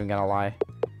 I'm not even gonna lie.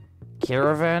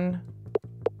 Caravan.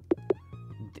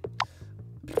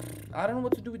 I don't know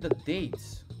what to do with the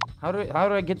dates. How do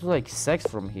I get to like sex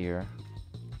from here?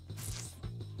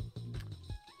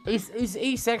 Is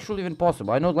asexual even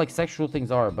possible? I know like sexual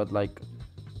things are, but like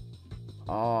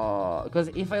because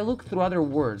if I look through other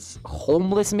words,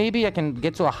 homeless maybe I can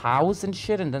get to a house and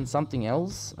shit, and then something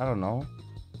else. I don't know.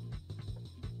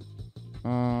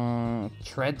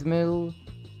 Treadmill,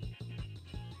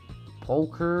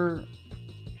 poker.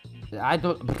 I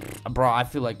don't, bro. I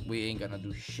feel like we ain't gonna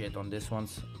do shit on this one.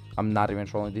 I'm not even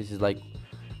trolling. This is like,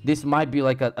 this might be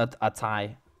like a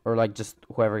tie, or like just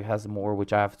whoever has more,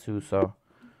 which I have two. So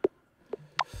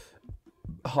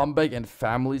humpback and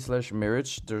family /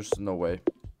 marriage. There's no way.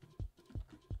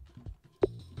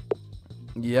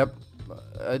 Yep.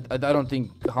 I don't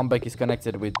think humpback is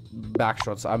connected with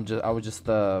backshots. I was just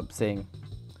saying.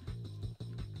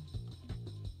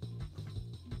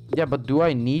 Yeah, but do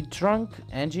I need trunk,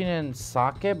 engine, and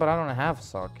sake? But I don't have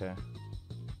sake.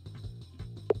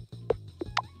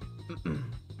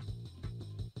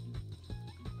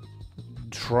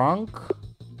 Trunk,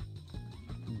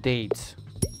 date.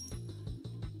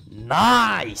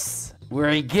 Nice.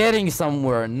 We're getting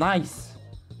somewhere. Nice.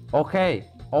 Okay.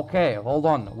 Okay, hold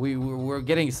on. We're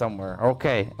getting somewhere.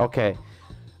 Okay, okay.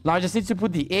 Now I just need to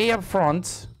put the A up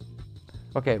front.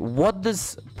 Okay, what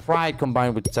does pride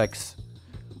combine with sex?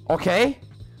 Okay.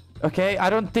 Okay, I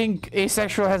don't think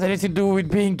asexual has anything to do with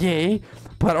being gay,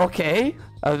 but okay.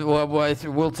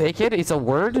 We'll take it. It's a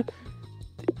word.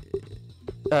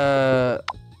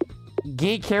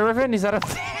 Gay caravan? Is that a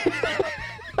thing?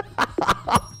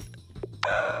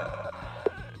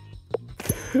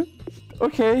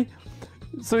 Okay.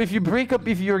 So if you break up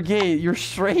if you're gay, you're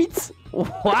straight?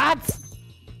 What?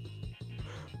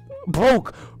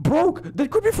 Broke. Broke. That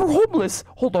could be for homeless.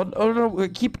 Hold on. Oh no,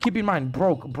 keep in mind.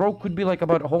 Broke. Broke could be like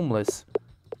about homeless.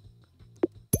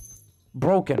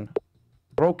 Broken.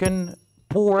 Broken.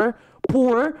 Poor.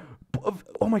 Poor.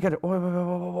 Oh my god. Whoa.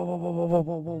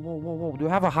 Do I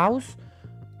have a house?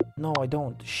 No, I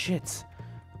don't. Shit.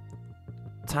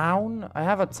 Town? I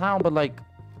have a town, but like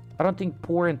I don't think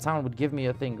poor in town would give me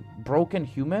a thing. Broken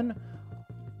human?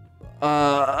 Bro,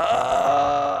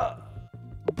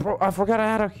 I forgot I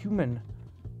had a human.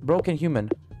 Broken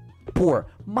human. Poor.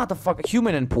 Motherfucker.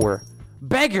 Human and poor.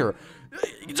 Beggar.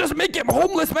 Just make him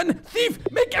homeless, man. Thief.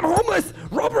 Make him homeless.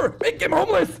 Robber. Make him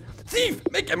homeless. Thief.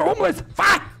 Make him homeless.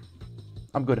 Fuck.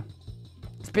 I'm good.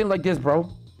 Spin like this, bro.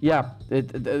 Yeah.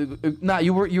 Nah,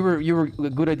 you were a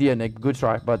good idea, Nick. Good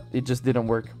try, but it just didn't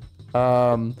work.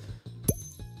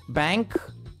 Bank,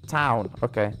 town.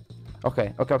 Okay.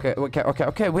 Okay.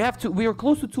 We are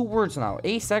close to 2 words now.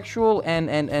 Asexual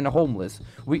and homeless.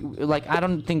 Like I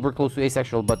don't think we're close to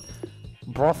asexual, but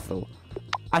brothel.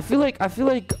 I feel like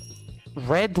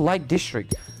red light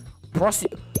district. Whoa.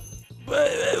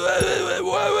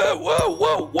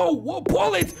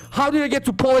 Politics. How did I get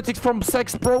to politics from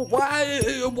sex, bro? Why?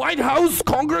 White House,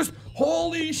 Congress.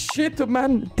 Holy shit,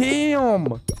 man.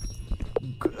 Damn.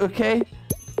 Okay.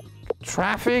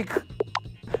 Traffic.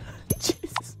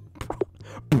 Jesus.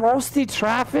 Prosty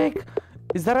traffic?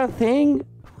 Is that a thing?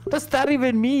 What does that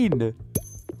even mean?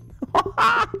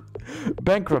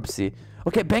 Bankruptcy.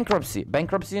 Okay, bankruptcy.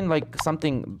 Bankruptcy and like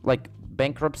something like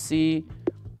bankruptcy.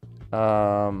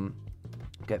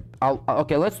 Okay.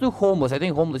 Okay, let's do homeless. I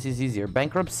think homeless is easier.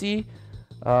 Bankruptcy.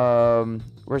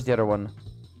 Where's the other one?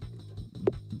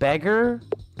 Beggar,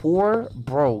 poor,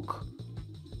 broke.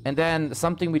 And then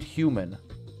something with human.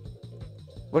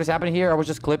 What is happening here? I was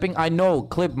just clipping. I know,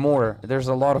 clip more. There's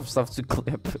a lot of stuff to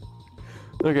clip.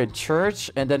 Okay, church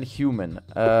and then human.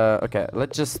 Okay,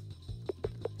 let's just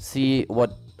see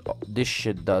what this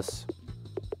shit does.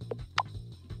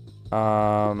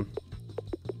 I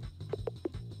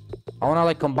wanna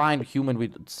like combine human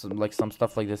with some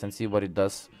stuff like this and see what it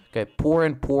does. Okay, poor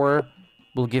and poor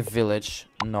will give village.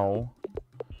 No.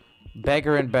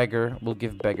 Beggar and beggar will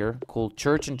give beggar. Cool.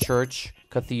 Church and church.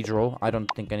 Cathedral. I don't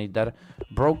think I need that.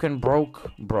 Broke and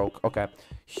broke. Broke. Okay.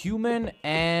 Human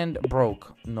and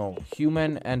broke. No.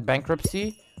 Human and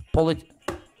bankruptcy.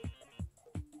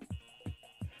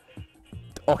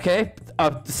 Okay.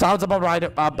 Sounds about right.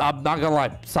 I'm not gonna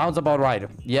lie. Sounds about right.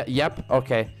 Yeah. Yep.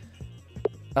 Okay.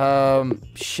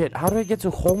 Shit. How do I get to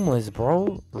homeless,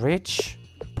 bro? Rich.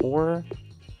 Poor.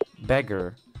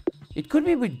 Beggar. It could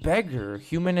be with beggar.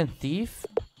 Human and thief?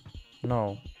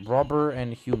 No. Robber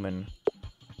and human.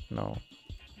 No.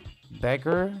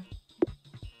 Beggar?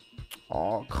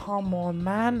 Oh, come on,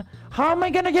 man. How am I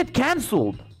gonna get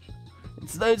cancelled?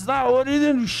 It's not what it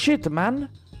is. Shit, man.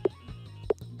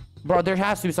 Bro, there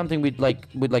has to be something with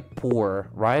like poor,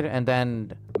 right? And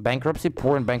then bankruptcy,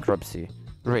 poor and bankruptcy.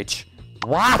 Rich.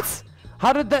 What?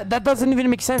 How did that doesn't even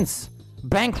make sense.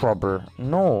 Bank robber.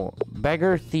 No.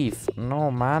 Beggar, thief.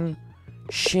 No, man.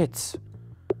 Shit.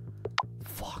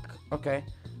 Fuck. Okay.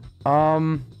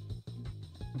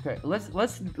 Okay.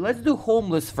 Let's do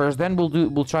homeless first. Then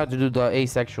we'll try to do the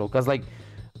asexual. Cause like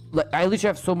I literally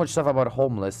have so much stuff about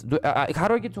homeless. How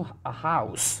do I get to a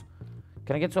house?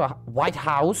 Can I get to a White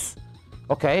House?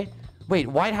 Okay. Wait.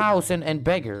 White House and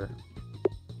beggar.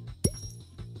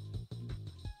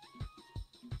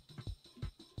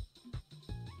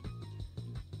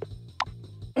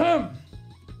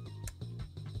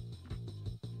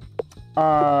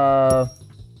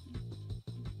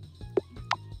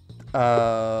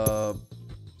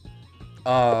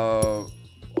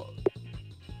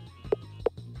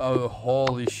 Oh,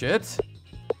 holy shit.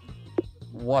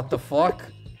 What the fuck?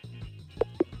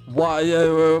 Why,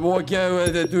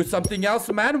 do something else,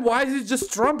 man? Why is it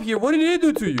just Trump here? What did he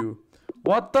do to you?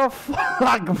 What the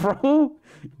fuck, bro?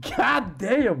 God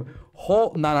damn.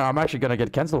 No, I'm actually gonna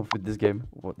get cancelled with this game.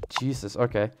 What? Jesus,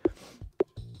 okay.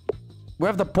 We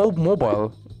have the Pope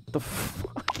mobile. The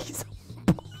fuck is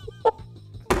a Pope?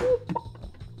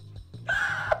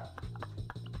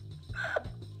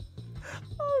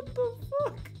 What the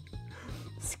fuck?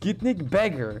 Skitnik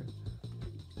beggar.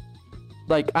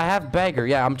 Like I have beggar.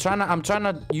 Yeah, I'm trying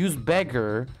to use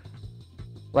beggar.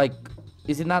 Like,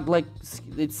 is it not like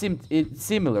it's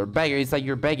similar? Beggar. It's like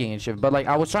you're begging and shit. But like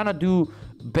I was trying to do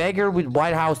beggar with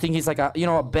White House thing. He's like a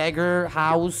a beggar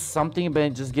house something, but it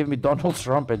just give me Donald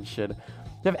Trump and shit. Do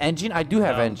you have engine? I do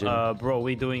have engine. Bro,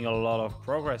 we're doing a lot of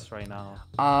progress right now.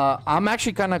 I'm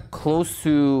actually kind of close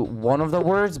to one of the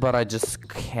words, but I just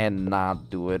cannot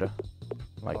do it.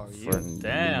 Like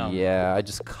Damn. Yeah, I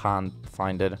just can't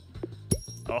find it.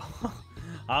 Oh,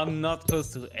 I'm not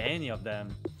close to any of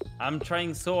them. I'm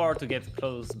trying so hard to get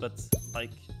close, but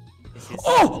like.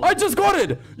 Oh, I just got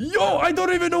it! Yo, I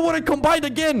don't even know what I combined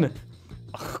again!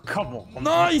 Oh, come on.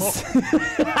 Nice!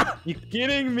 You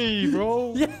kidding me,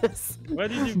 bro? Yes! Where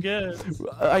did you get?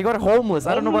 I got homeless.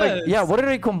 I don't know what I... Yeah, what did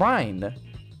I combine?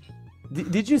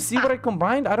 Did you see what I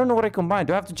combined? I don't know what I combined.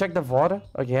 Do I have to check the VOD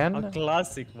again? A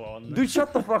classic one. Dude,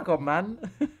 shut the fuck up, man.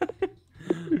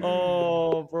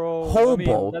 Oh, bro.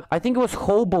 Hobo. I think it was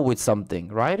hobo with something,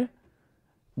 right?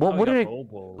 What did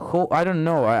I don't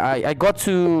know. I got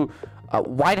to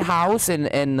White House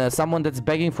and someone that's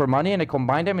begging for money, and I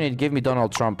combined them and it gave me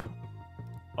Donald Trump.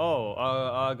 Oh,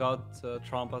 I got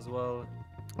Trump as well.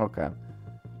 Okay.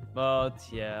 But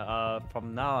yeah,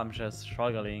 from now I'm just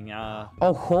struggling.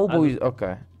 Oh, hobo is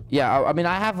okay. Yeah, I mean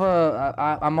I have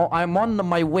I'm on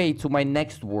my way to my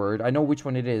next word. I know which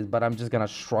one it is, but I'm just gonna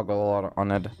struggle a lot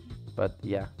on it. But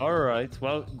yeah. All right.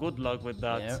 Well, good luck with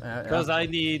that. Because I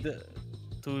need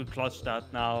to clutch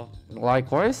that now.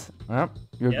 Likewise. Yeah,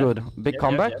 you're good. Big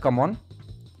comeback. Come on.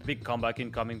 Big comeback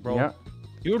incoming, bro. Yeah.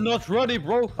 You're not ready,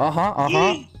 bro.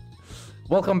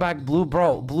 Welcome back, Blue,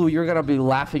 bro. Blue, you're gonna be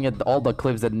laughing at all the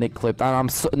clips that Nick clipped.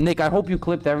 And Nick, I hope you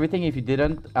clipped everything. If you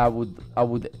didn't, I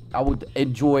would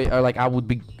enjoy, or like I would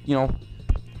be,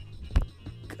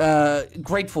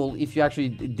 grateful if you actually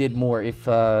did more. If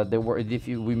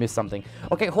we missed something.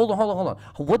 Okay, hold on.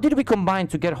 What did we combine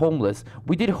to get homeless?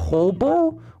 We did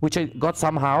hobo, which I got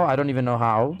somehow. I don't even know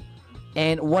how.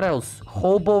 And what else?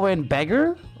 Hobo and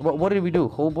beggar. What did we do?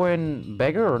 Hobo and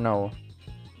beggar or no?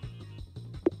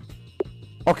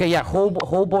 Okay, yeah,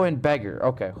 hobo and beggar.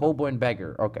 Okay, hobo and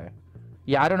beggar. Okay.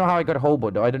 Yeah, I don't know how I got hobo,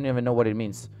 though. I don't even know what it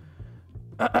means.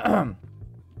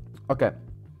 Okay.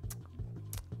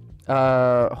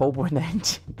 Hoboing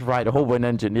engine. Right, a Hoboing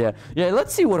engine. Yeah. Yeah,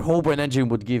 let's see what Hoboing engine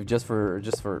would give just for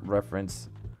reference.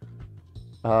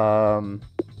 A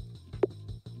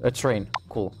train.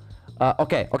 Cool.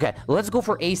 Okay. Let's go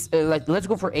for let's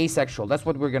go for asexual. That's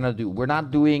what we're gonna do. We're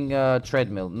not doing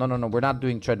treadmill. No. We're not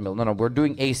doing treadmill. No. We're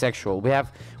doing asexual.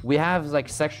 We have like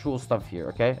sexual stuff here.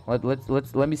 Okay.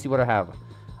 Let me see what I have.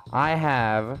 I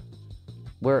have.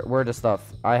 Where are the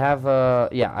stuff? I have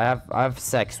yeah. I have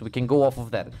sex. We can go off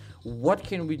of that. What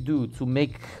can we do to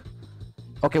make?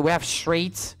 Okay, we have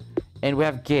straight, and we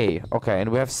have gay. Okay,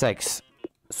 and we have sex.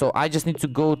 So I just need to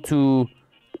go to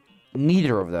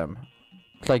neither of them.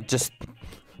 Like just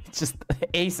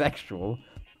asexual,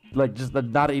 like just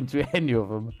not into any of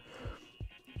them.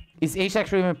 Is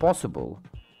asexual even possible?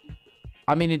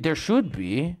 I mean, there should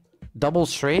be double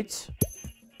straight.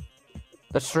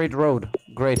 That's straight road.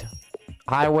 Great.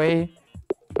 Highway.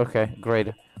 Okay,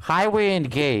 great. Highway and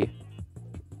gay.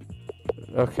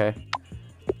 Okay.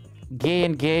 Gay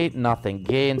and gay, nothing.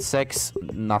 Gay and sex,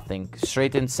 nothing.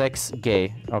 Straight and sex,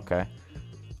 gay. Okay.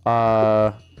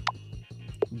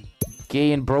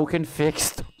 Gay and broken,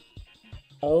 fixed.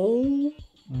 Oh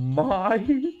my.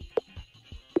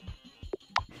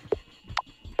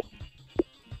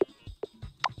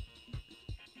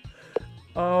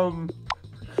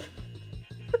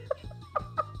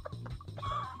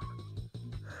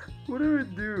 What do we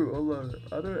do? Hold on.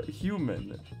 I don't.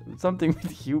 Human. Something with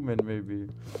human, maybe.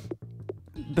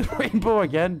 The rainbow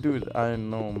again? Dude, I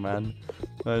know, man.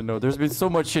 I know. There's been so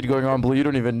much shit going on, Blue. You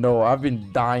don't even know. I've been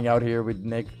dying out here with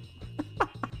Nick.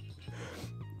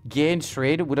 Gay and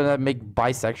straight, wouldn't that make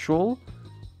bisexual?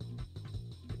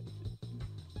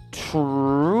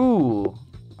 True.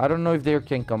 I don't know if they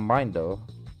can combine though.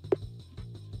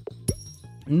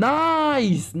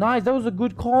 Nice! Nice, that was a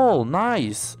good call.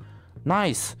 Nice.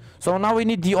 Nice. So now we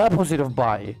need the opposite of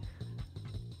bi.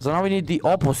 So now we need the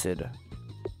opposite.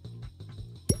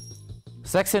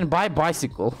 Sex and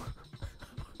bicycle.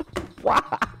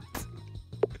 What?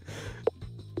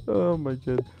 Oh my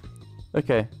god.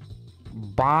 Okay.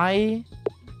 Bi.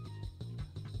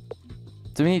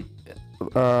 To me,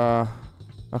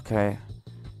 okay.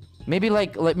 Maybe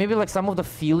like some of the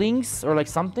feelings or like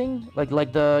something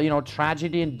like the, you know,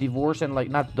 tragedy and divorce and like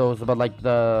not those, but like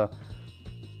the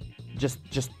just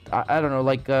I don't know,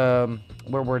 like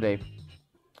where were they?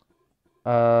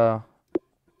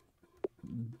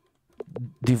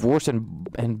 Divorce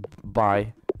and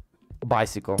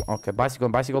bicycle. Okay, bicycle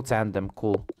and bicycle tandem.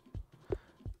 Cool.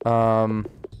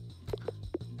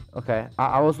 Okay,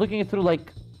 I was looking through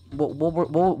like what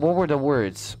were the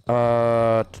words?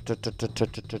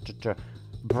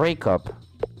 Breakup.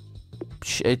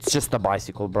 It's just a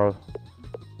bicycle, bro.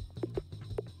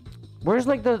 Where's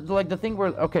like the thing where,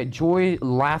 okay, joy,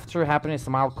 laughter, happiness,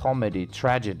 smile, comedy,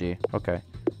 tragedy. Okay.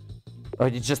 Oh,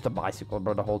 it's just a bicycle,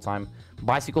 bro, the whole time.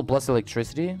 Bicycle plus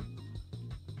electricity.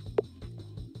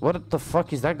 What the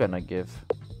fuck is that gonna give?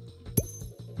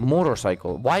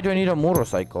 Motorcycle. Why do I need a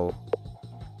motorcycle?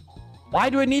 Why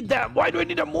do I need that? Why do I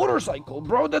need a motorcycle,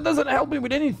 bro? That doesn't help me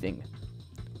with anything.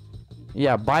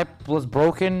 Yeah, bi plus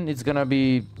broken, it's gonna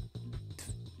be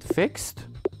fixed.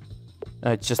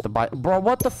 It's just a bike. Bro,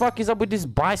 what the fuck is up with this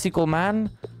bicycle,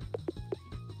 man?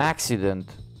 Accident.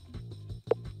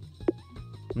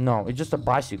 No, it's just a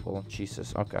bicycle.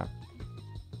 Jesus, okay.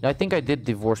 I think I did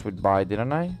divorce with bi,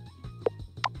 didn't I?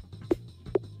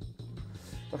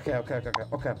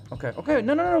 Okay.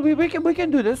 No. We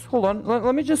can do this. Hold on.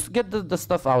 Let me just get the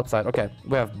stuff outside. Okay.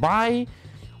 We have bi.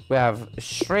 We have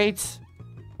straight.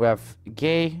 We have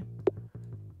gay.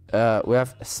 We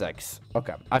have sex.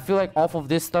 Okay. I feel like off of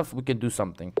this stuff we can do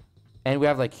something. And we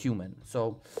have like human.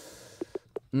 So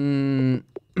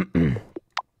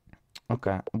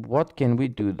okay. What can we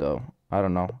do though? I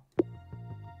don't know.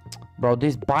 Bro,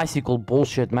 this bicycle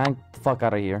bullshit, man. Fuck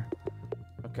out of here.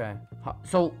 Okay.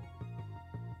 So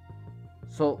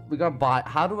we got bi.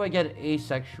 How do I get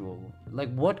asexual?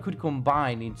 Like, what could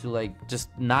combine into like just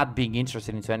not being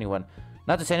interested into anyone?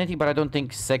 Not to say anything, but I don't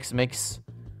think sex makes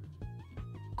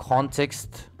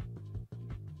context.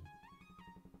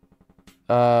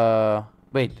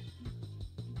 Wait.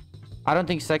 I don't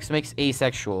think sex makes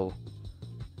asexual.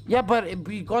 Yeah, but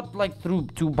we got like through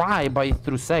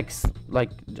through sex. Like,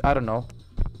 I don't know.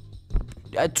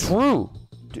 True.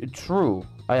 True.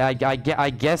 I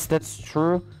guess that's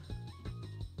true.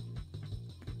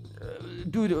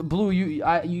 Dude, Blue,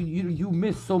 you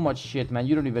missed so much shit, man.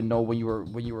 You don't even know when you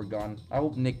were gone. I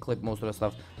hope Nick clipped most of the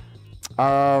stuff.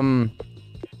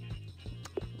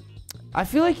 I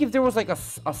feel like if there was like a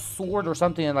sword or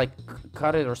something and like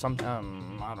cut it or something,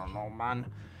 I don't know, man.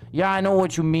 Yeah, I know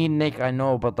what you mean, Nick. I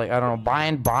know, but like I don't know. Bi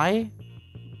and bi?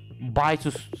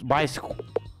 Bicycle.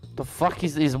 The fuck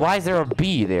is why is there a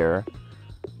B there?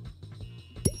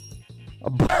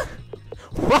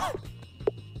 What?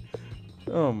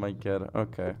 Oh my god.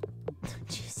 Okay.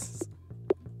 Jesus.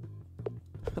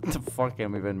 What the fuck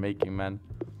am I even making, man?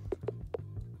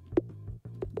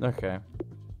 Okay.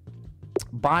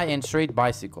 Bi and straight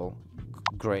bicycle.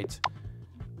 Great.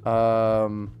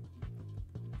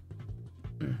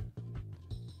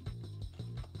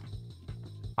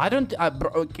 I don't.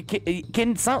 Bro,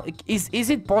 can some is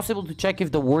it possible to check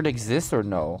if the word exists or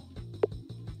no?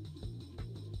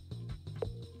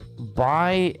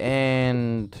 Bi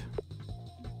and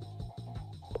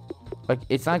like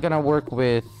it's not gonna work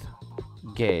with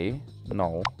gay.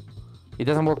 No, it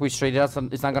doesn't work with straight.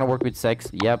 It's not gonna work with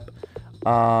sex. Yep.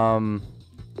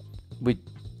 With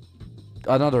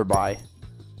another bi.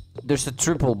 There's a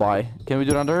triple bi. Can we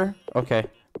do another? Okay.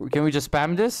 Can we just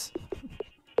spam this?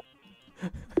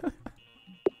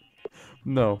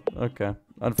 No. Okay.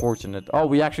 Unfortunate. Oh,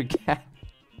 we actually can.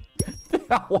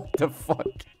 What the fuck?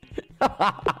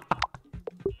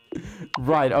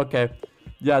 Right. Okay.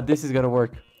 Yeah, this is gonna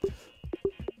work.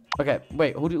 Okay.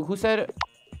 Wait. Who said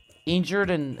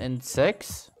injured and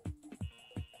sex?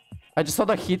 I just saw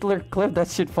the Hitler clip. That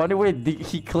shit funny. Wait,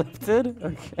 he clipped it?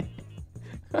 Okay.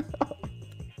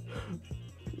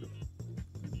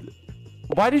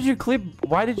 Why did you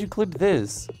clip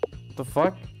this? The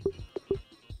fuck?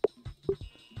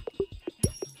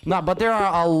 Nah, but there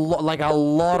are a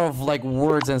lot of like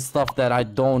words and stuff that I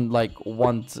don't like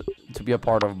want to be a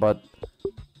part of, but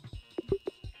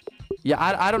yeah,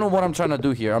 I don't know what I'm trying to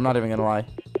do here. I'm not even gonna lie.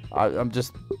 I'm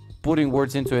just putting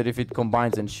words into it if it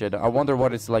combines and shit. I wonder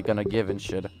what it's like gonna give and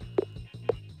shit.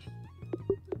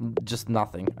 Just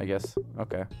nothing, I guess.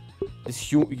 Okay.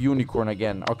 This unicorn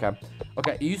again. Okay.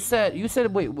 Okay, you said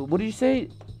wait, what did you say?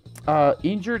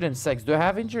 Injured and sex. Do I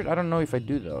have injured? I don't know if I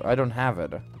do though. I don't have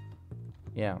it.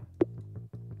 Yeah.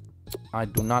 I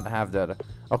do not have that.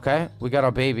 Okay, we got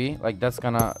a baby. Like that's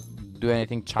gonna do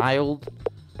anything. Child.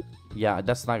 Yeah,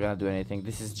 that's not gonna do anything.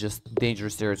 This is just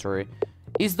dangerous territory.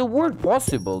 Is the word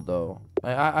possible though?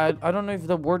 I don't know if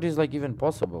the word is like even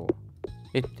possible.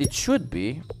 It should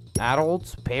be.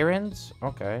 Adults, parents.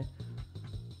 Okay.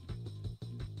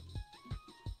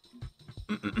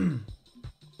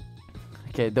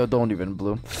 Okay, don't even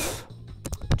bloom.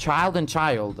 Child and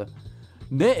child.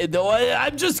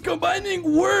 I'm just combining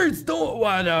words. Don't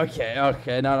what? Okay,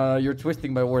 okay. No. You're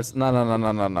twisting my words. No.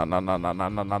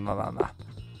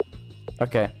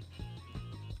 Okay.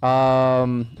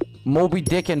 Moby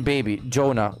Dick and baby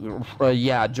Jonah.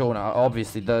 Yeah, Jonah.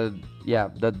 Obviously the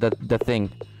thing.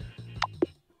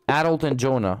 Adult and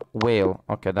Jonah. Whale.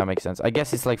 Okay, that makes sense. I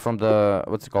guess it's like from the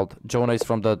what's it called? Jonah is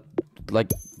from the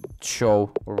like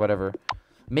show or whatever.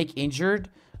 Make injured.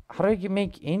 How do you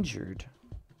make injured?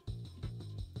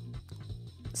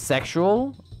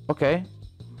 Sexual. Okay.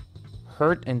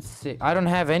 Hurt and sick. I don't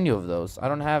have any of those. I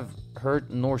don't have hurt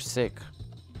nor sick.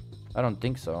 I don't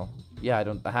think so. Yeah, I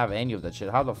don't have any of that shit.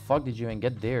 How the fuck did you even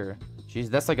get there? Jeez,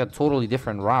 that's like a totally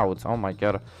different route. Oh my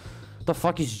god. What the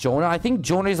fuck is Jonah? I think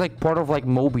Jonah is like part of like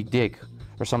Moby Dick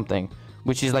or something,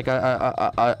 which is like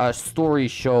a story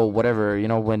show, whatever. You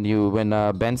know, when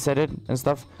Ben said it and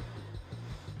stuff.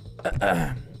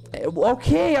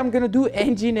 Okay, I'm gonna do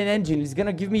engine and engine. It's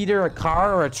gonna give me either a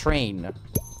car or a train.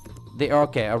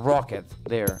 Okay, a rocket.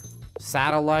 There.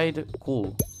 Satellite.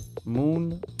 Cool.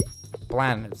 Moon.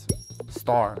 Planet.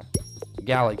 Star.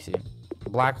 Galaxy.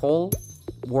 Black hole.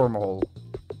 Wormhole.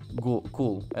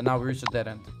 Cool. And now we reached a dead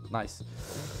end. Nice.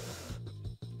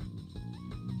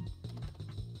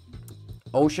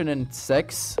 Ocean and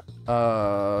sex.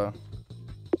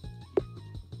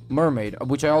 Mermaid,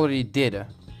 which I already did.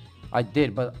 I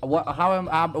did, but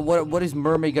what is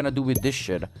mermaid gonna do with this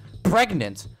shit?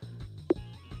 Pregnant.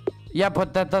 Yeah,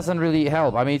 but that doesn't really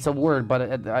help. I mean, it's a word,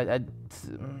 but the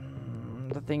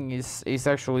thing is,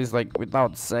 asexual is like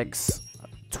without sex.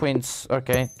 Twins,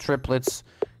 okay. Triplets.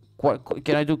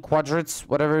 Can I do quadrats?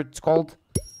 Whatever it's called.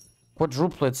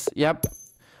 Quadruplets. Yep.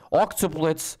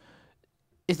 Octuplets.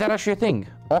 Is that actually a thing?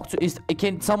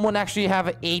 Can someone actually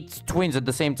have 8 twins at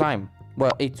the same time?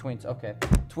 Well, 8 twins. Okay.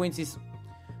 Twins is.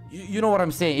 You know what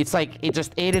I'm saying? It's like it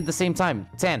just 8 at the same time.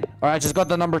 10. Alright, I just got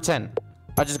the number 10.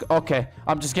 Okay.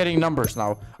 I'm just getting numbers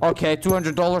now. Okay,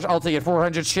 $200. I'll take it.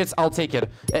 400 shits. I'll take it.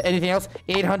 Anything else?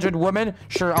 800 women.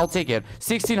 Sure, I'll take it.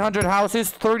 1600 houses.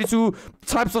 32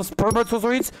 types of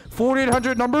spermatozoids.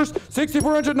 4800 numbers.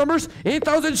 6400 numbers.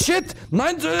 8000 shit.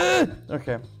 9.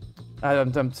 Okay.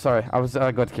 I'm sorry.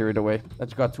 I got carried away. I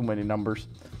just got too many numbers.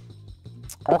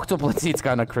 Octuplets. It's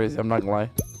kind of crazy. I'm not gonna lie.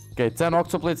 Okay, 10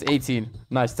 octuplets, 18.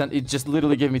 Nice. 10. It just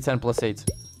literally gave me 10 plus 8.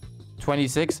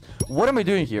 26. What am I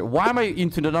doing here? Why am I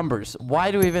into the numbers?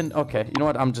 Why do I even... Okay, you know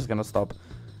what? I'm just gonna stop.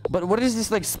 But what is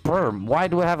this, like, sperm? Why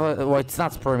do I have a... Well, it's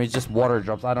not sperm. It's just water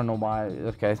drops. I don't know why.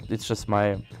 Okay, it's just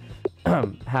my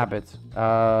habit.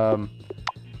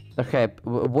 Okay,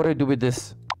 what do I do with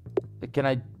this? Can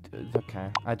I... Okay,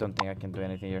 I don't think I can do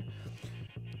anything here.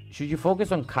 Should you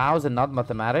focus on cows and not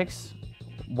mathematics?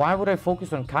 Why would I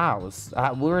focus on cows?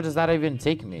 Where does that even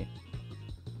take me?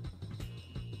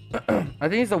 I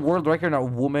think it's a world record. A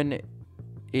woman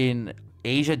in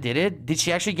Asia did it. Did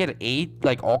she actually get 8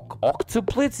 like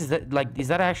octuplets? Is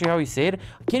that actually how you say it?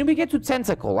 Can we get to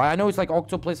tentacle? I know it's like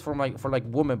octuplets for like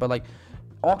women, but like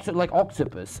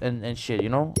octopus and shit, you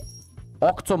know?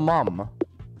 Octomom.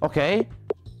 Okay.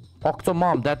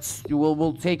 Octomom. That's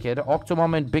we'll take it.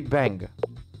 Octomom and Big Bang.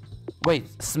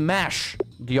 Wait, smash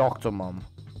the Octomom.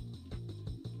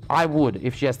 I would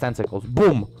if she has tentacles.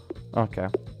 Boom. Okay,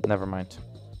 never mind.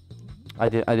 I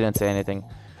didn't say anything.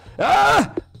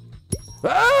 Ah!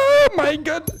 Oh my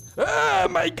god! Oh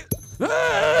my god!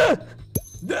 Ah!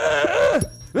 Ah!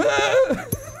 Ah!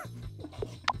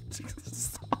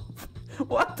 Stop.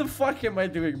 What the fuck am I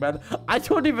doing, man? I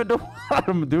don't even know what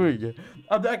I'm doing.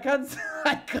 I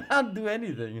can't do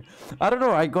anything. I don't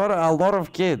know. I got a lot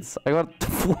of kids. I got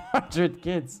 400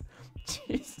 kids.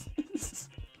 Jesus.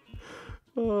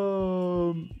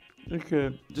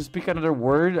 Okay, just pick another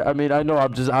word. I mean, I know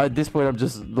at this point I'm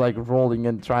just like rolling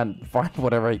and trying to find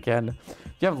whatever I can.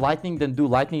 If you have lightning, then do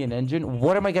lightning and engine.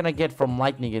 What am I gonna get from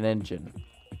lightning and engine?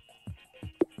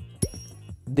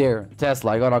 There,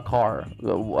 Tesla, I got a car.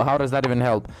 How does that even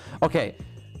help? Okay,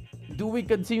 do we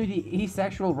continue the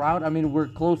asexual route? I mean, we're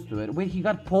close to it. Wait, he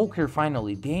got poker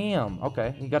finally. Damn.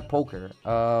 Okay, he got poker.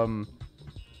 No,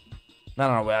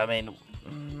 I mean...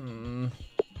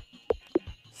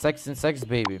 Sex and sex,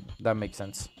 baby. That makes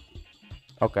sense.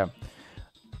 Okay.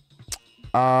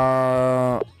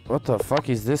 What the fuck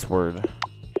is this word?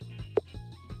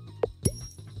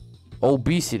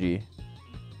 Obesity.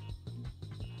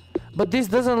 But this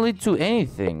doesn't lead to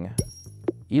anything.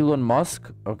 Elon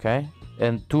Musk, okay.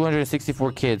 And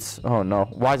 264 kids. Oh no.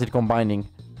 Why is it combining?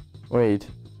 Wait.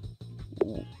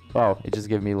 Oh, it just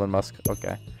gave me Elon Musk.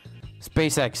 Okay.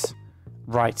 SpaceX.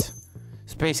 Right.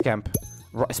 Space Camp.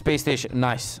 Space station,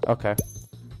 nice. Okay.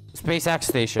 SpaceX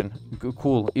station,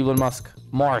 cool. Elon Musk,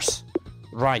 Mars,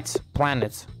 right.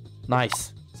 Planet,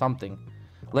 nice. Something.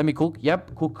 Let me cook.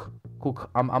 Yep, cook.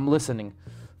 I'm listening.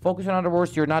 Focus on other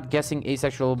words. You're not guessing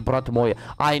asexual brat moje.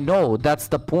 I know that's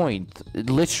the point.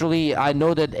 Literally, I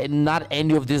know that not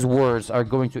any of these words are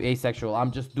going to asexual.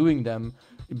 I'm just doing them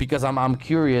because I'm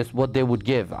curious what they would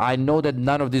give. I know that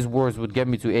none of these words would get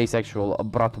me to asexual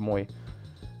brat moje.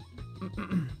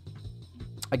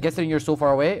 I guess that you're so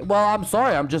far away. Well, I'm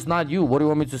sorry. I'm just not you. What do you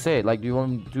want me to say? Like, do you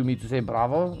want me to say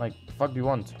bravo? Like, fuck do you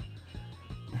want?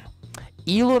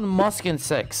 Elon Musk and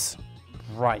sex.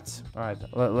 Right. All right.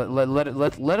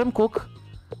 Let him cook.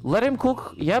 Let him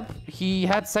cook. Yep. He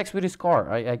had sex with his car.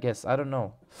 I guess. I don't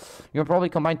know. You'll probably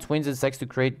combine twins and sex to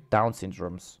create Down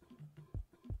syndromes.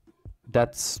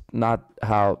 That's not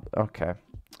how... Okay.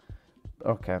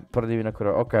 Okay.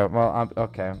 Okay. Well,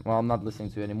 okay. Well, I'm not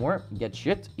listening to you anymore. Get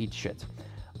shit. Eat shit.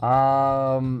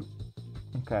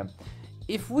 Okay.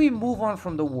 If we move on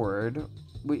from the word,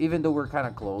 even though we're kind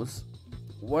of close,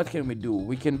 what can we do?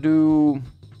 We can do...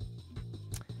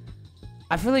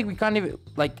 I feel like we can't even...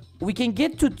 Like, we can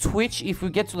get to Twitch if we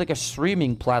get to, like, a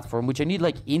streaming platform, which I need,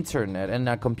 like, internet and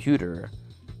a computer.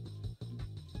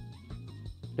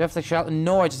 You have sexuality?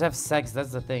 No, I just have sex.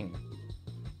 That's the thing.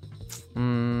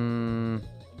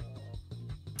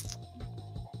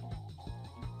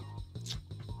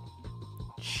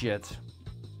 Shit.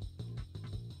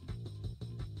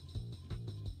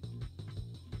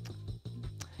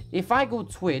 If I go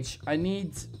Twitch, I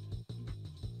need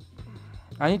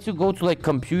to go to like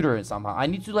computer somehow. I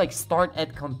need to like start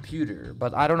at computer,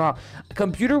 but I don't know.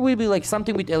 Computer will be like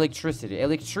something with electricity.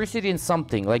 Electricity and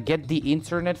something. Like get the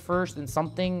internet first and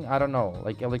something. I don't know.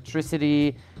 Like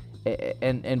electricity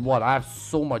and what? I have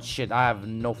so much shit. I have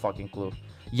no fucking clue.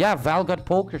 Yeah, Val got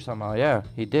poker somehow. Yeah,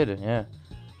 he did it. Yeah.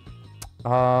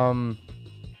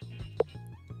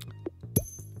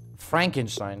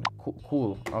 Frankenstein.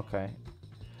 Cool. Okay.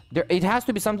 It has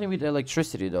to be something with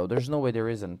electricity though. There's no way there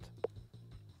isn't.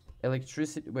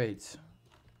 Electricity. Wait.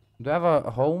 Do I have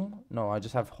a home? No, I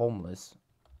just have homeless.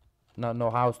 No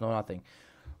house, no nothing.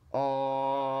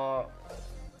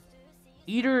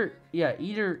 Either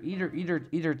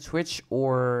Twitch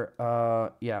or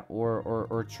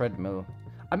or treadmill.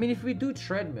 I mean, if we do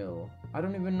treadmill, I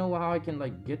don't even know how I can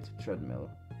like get to treadmill.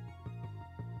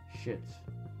 Shit.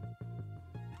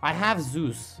 I have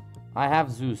Zeus. I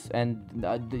have Zeus, and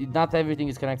not everything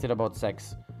is connected about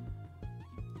sex.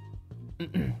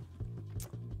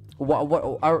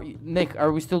 What are Nick?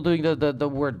 Are we still doing the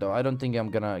word though? I don't think I'm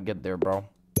gonna get there, bro.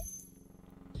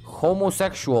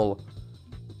 Homosexual.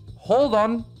 Hold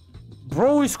on,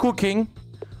 bro is cooking.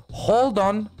 Hold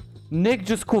on, Nick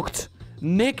just cooked.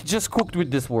 Nick just cooked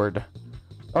with this word.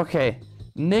 Okay,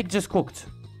 Nick just cooked.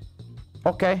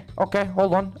 Okay, okay,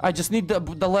 hold on. I just need the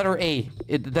letter A.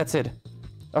 That's it.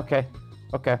 Okay,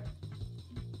 okay.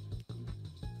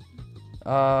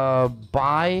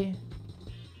 Bi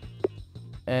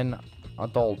and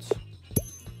adult.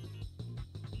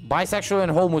 Bisexual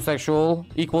and homosexual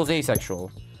equals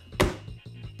asexual.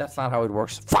 That's not how it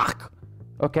works. Fuck!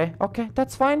 Okay, okay,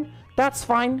 that's fine. That's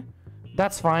fine.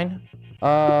 That's fine.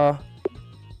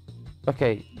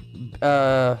 Okay.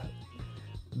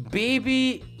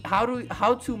 Baby,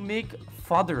 how to make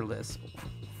fatherless?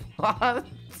 What?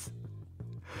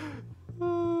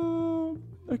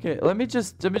 Okay, let me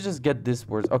just get this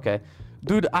words. Okay,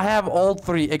 dude, I have all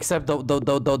three except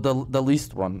the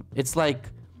least one. It's like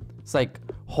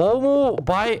homo,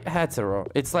 bi, hetero.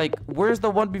 It's like, where's the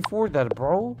one before that,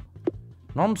 bro? Know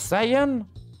what I'm saying?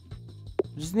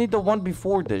 Just need the one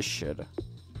before this shit.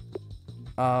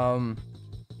 Okay.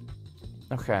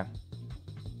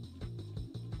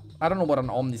 I don't know what an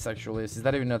omnisexual is. Is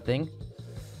that even a thing?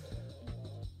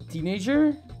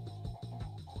 Teenager?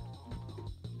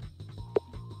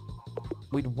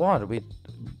 With what?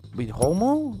 With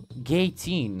homo? Gay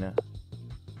teen.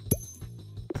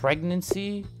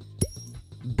 Pregnancy?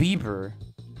 Bieber.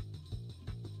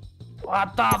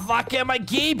 What the fuck am I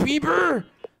gay, Bieber?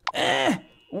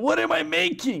 What am I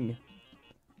making?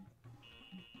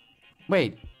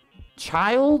 Wait.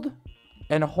 Child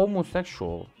and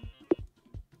homosexual.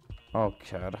 Oh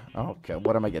god. Okay,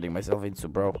 what am I getting myself into,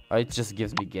 bro? It just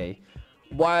gives me gay.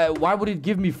 Why would it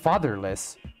give me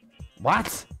fatherless?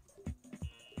 What?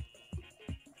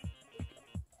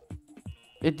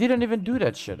 It didn't even do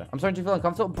that shit. I'm starting to feel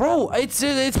uncomfortable. Bro, it's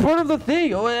part of the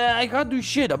thing. Oh, I can't do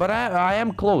shit, but I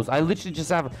am close. I literally just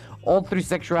have all three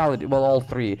sexuality. Well, all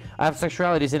three. I have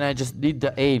sexualities and I just need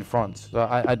the A in front. So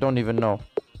I don't even know.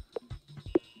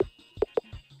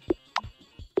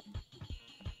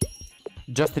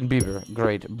 Justin Bieber,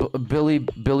 great.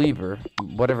 Belieber,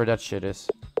 whatever that shit is.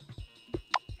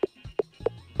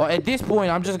 Well, at this point,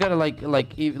 I'm just gonna like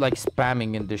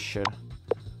spamming in this shit.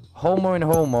 Homo and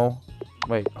homo.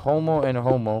 Wait, homo and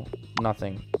homo.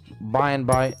 Nothing. Bi and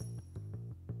bi.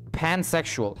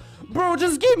 Pansexual. Bro,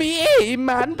 just give me A,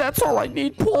 man. That's all I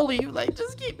need. Poly, like,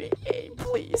 just give me A,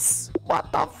 please. What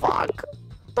the fuck?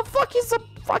 The fuck is a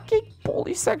fucking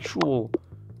polysexual?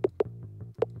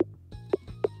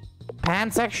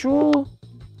 Pansexual?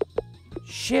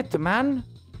 Shit, man.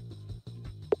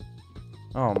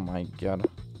 Oh my god.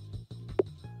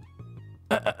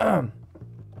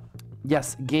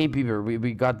 Yes, gay Bieber.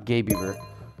 We got gay Bieber.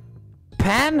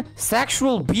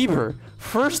 Pansexual Bieber.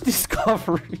 First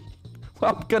discovery.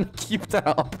 I'm gonna keep that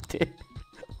update.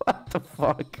 What the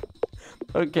fuck?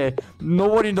 Okay, no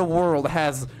one in the world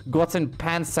has gotten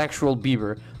pansexual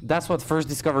Bieber. That's what first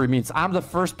discovery means. I'm the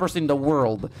first person in the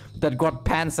world that got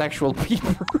pansexual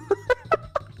Bieber.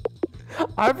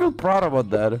 I feel proud about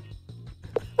that.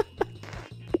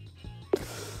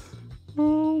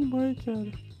 Oh my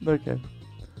god. Okay.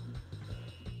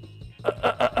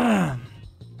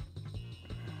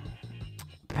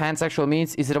 Pansexual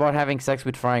means, is it about having sex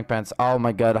with frying pans? Oh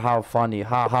my god, how funny.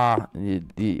 Haha.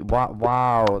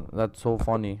 Wow, that's so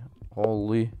funny.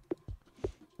 Holy.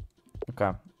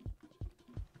 Okay.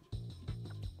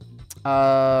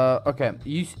 Okay.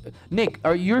 Nick,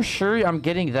 are you sure I'm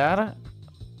getting that?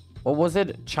 What was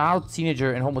it? Child,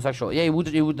 teenager, and homosexual. Yeah, it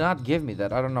would not give me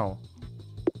that. I don't know.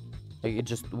 Like, it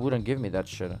just wouldn't give me that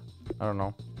shit. I don't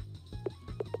know.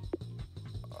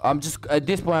 I'm just at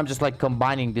this point. I'm just like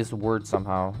combining this word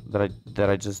somehow that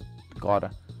I just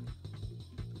got.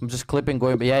 I'm just clipping,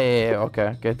 going. But yeah.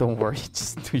 Okay. Don't worry.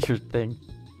 Just do your thing.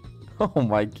 Oh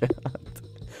my god.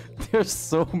 There's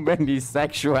so many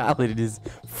sexualities.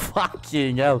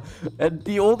 Fucking hell. And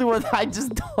the only one I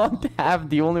just don't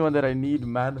have. The only one that I need,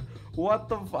 man. What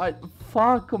the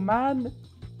fuck, man?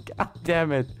 God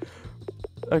damn it.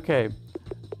 Okay.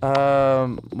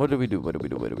 What do we do?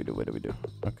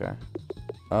 Okay.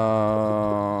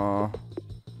 How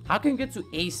can you get to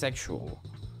asexual?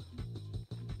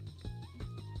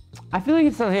 I feel like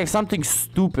it's like something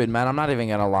stupid, man. I'm not even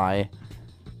gonna lie.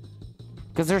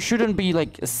 Because there shouldn't be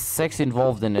like sex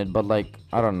involved in it, but like,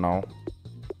 I don't know.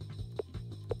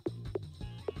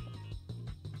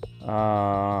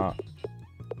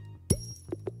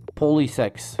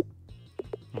 Polysex.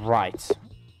 Right.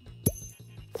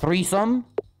 Threesome.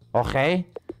 Okay.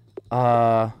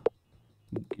 Okay.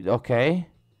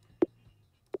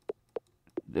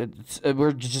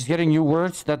 We're just getting new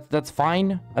words. That's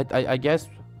fine. I guess.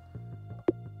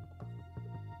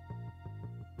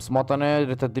 Smotane,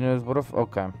 retardine zborov.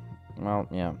 Okay. Well,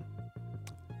 yeah.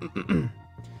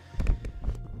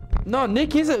 No,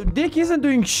 Nick isn't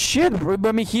doing shit, bro.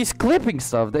 I mean, he's clipping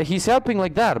stuff. He's helping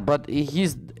like that, but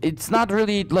it's not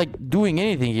really like doing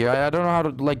anything here. I don't know how to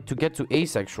like to get to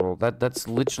asexual. That's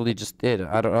literally just it.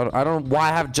 I don't know why I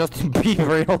have Justin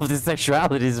Bieber in all of these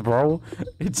sexualities, bro.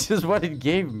 It's just what it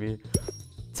gave me.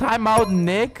 Time out,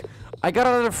 Nick. I got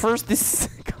another first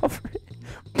discovery.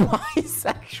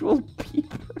 Bisexual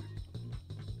Bieber.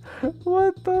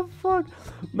 What the fuck?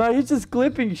 No, he's just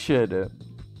clipping shit.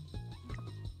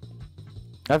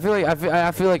 I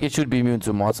feel like it should be immune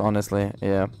to mods, honestly.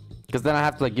 Yeah, because then I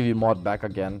have to like give you mod back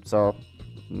again. So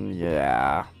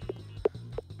yeah,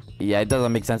 it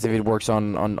doesn't make sense if it works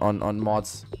on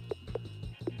mods.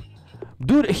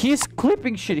 Dude, he's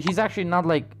clipping shit. He's actually not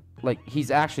like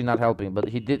he's actually not helping, but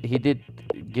he did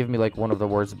give me like one of the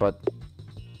words, but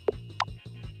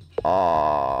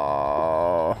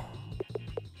oh,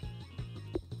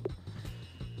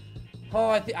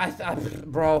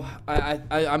 bro,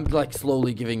 I'm like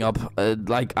slowly giving up.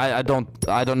 Like I don't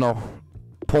know.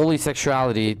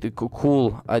 Polysexuality,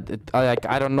 cool. I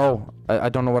don't know. I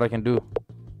don't know what I can do.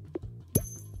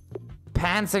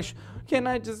 Pansexual. Can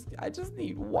I just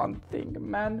need one thing,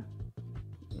 man.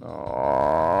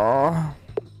 Oh.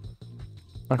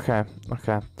 Okay.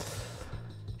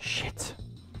 Shit.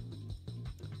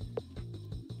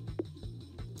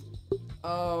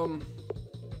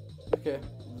 Okay.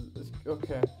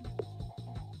 Okay.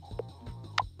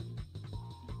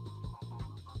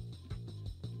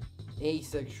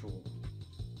 Asexual.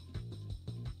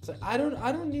 So I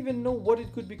don't even know what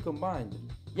it could be combined.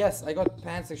 Yes, I got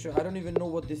pansexual. I don't even know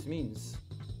what this means.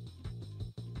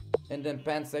 And then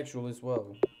pansexual as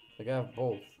well. Like I have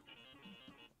both.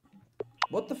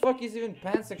 What the fuck is even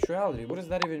pansexuality? What does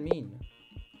that even mean?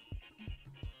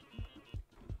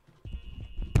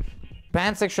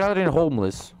 Pansexuality and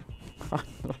homeless. I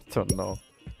don't know.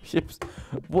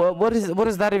 What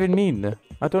does that even mean?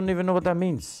 I don't even know what that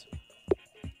means.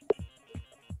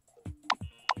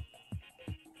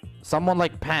 Someone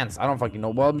like pants. I don't fucking know.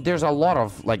 Well, there's a lot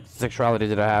of like sexuality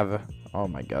that I have. Oh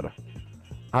my god.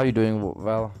 How are you doing,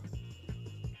 Val?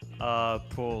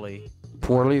 Poorly.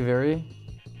 Poorly, very?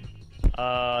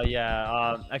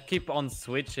 Yeah. I keep on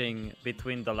switching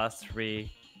between the last three.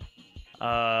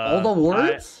 All the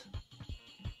words?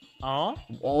 All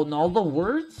the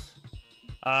words?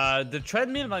 The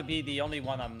treadmill might be the only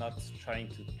one I'm not trying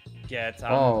to get.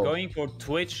 I'm going for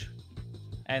Twitch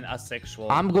and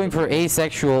asexual. I'm going for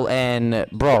asexual and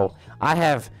bro, I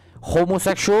have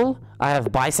homosexual, I have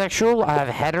bisexual, I have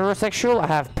heterosexual, I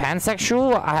have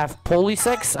pansexual, I have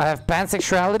polysex, I have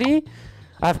pansexuality,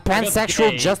 I have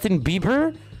pansexual Justin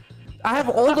Bieber. I have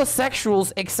all the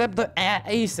sexuals except the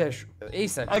asexual.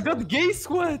 I got gay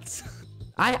sweats.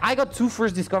 I got 2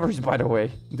 first discoveries, by the way.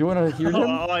 Do you want to hear them?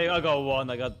 I got one.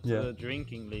 I got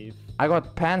drinking leave. I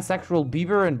got pansexual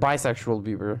Bieber and bisexual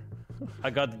Bieber.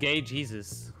 I got gay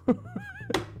Jesus.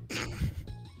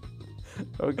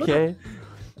 Okay.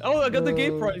 Oh, I got the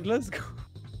gay pride. Let's go.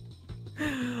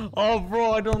 Oh,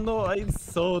 bro, I don't know. It's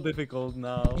so difficult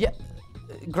now. Yeah,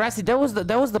 Grassy, that was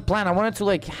the plan. I wanted to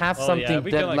like have something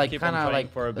that like kind of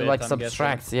like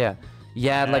subtracts. Yeah,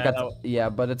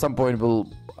 but at some point we'll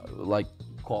like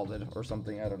call it or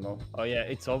something. I don't know. Oh yeah,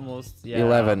 it's almost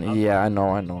 11. Yeah, I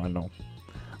know.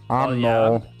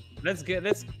 Yeah. Let's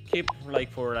keep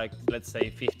like for like let's say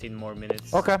 15 more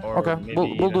minutes. Okay.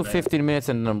 We'll do 15 minutes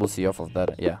and then we'll see off of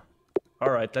that. Yeah.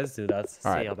 All right, let's do that.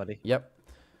 See ya, buddy. Yep.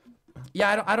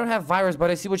 Yeah, I don't have virus,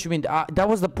 but I see what you mean. That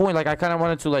was the point. Like I kind of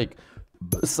wanted to like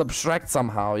subtract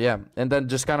somehow. Yeah, and then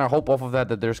just kind of hope off of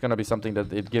that there's gonna be something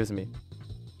that it gives me.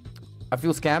 I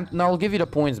feel scammed. No, I'll give you the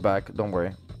points back. Don't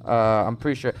worry. I'm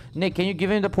pretty sure. Nick, can you give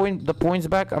him the points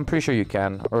back? I'm pretty sure you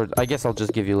can. Or I guess I'll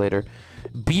just give you later.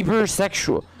 Bieber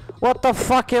sexual. What the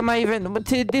fuck am I even?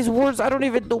 These words, I don't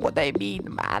even know what they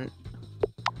mean, man.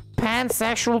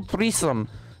 Pansexual threesome.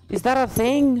 Is that a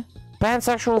thing?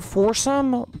 Pansexual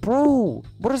foursome? Bro,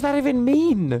 what does that even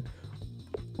mean?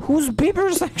 Who's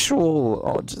Bieber sexual?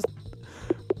 Oh, just...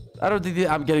 I don't think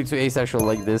I'm getting too asexual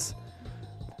like this.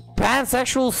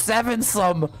 Pansexual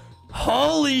sevensome.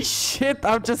 Holy shit,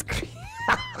 I'm just...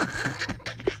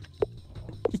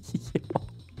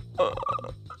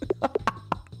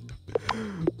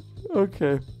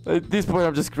 Okay. At this point,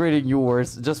 I'm just creating new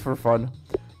words just for fun.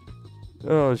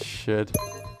 Oh shit.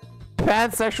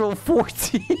 Pansexual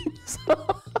 14.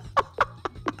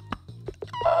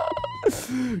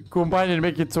 Combine and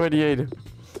make it 28.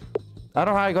 I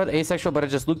don't know how I got asexual, but I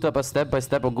just looked up a step by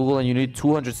step on Google and you need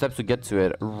 200 steps to get to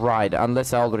it. Right,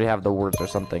 unless I already have the words or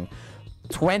something.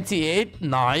 28,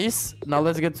 nice. Now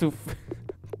let's get to...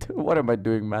 What am I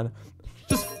doing, man?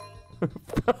 Just...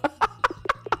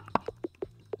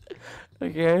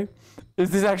 Okay.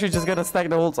 Is this actually just gonna stack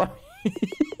the whole time?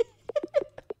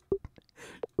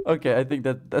 Okay, I think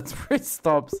that's where it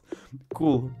stops.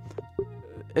 Cool.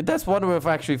 That's one way of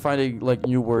actually finding, like,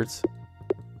 new words.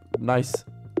 Nice.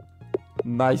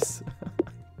 Nice.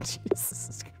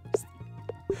 Jesus Christ.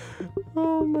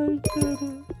 Oh my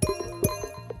god.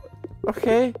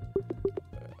 Okay.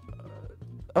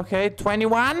 Okay,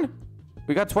 21?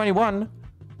 We got 21.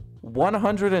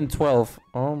 112.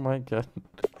 Oh my god.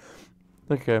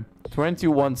 Okay.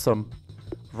 21 some.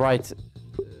 Right.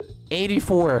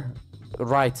 84.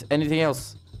 Right. Anything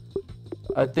else?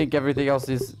 I think everything else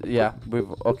is... Yeah.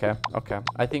 Okay. Okay.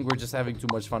 I think we're just having too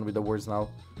much fun with the words now.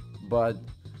 But...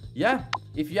 Yeah.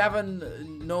 If you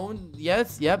haven't known...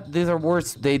 Yes. Yep. These are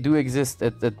words. They do exist.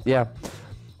 Yeah.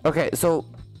 Okay. So...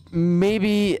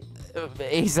 Maybe...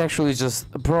 asexual is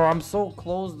just... Bro, I'm so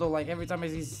close though. Like every time I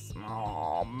see...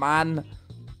 Oh, man.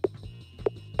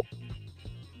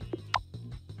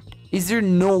 Is there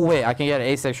no way I can get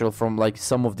asexual from like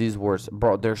some of these words?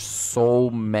 Bro, there's so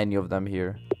many of them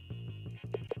here.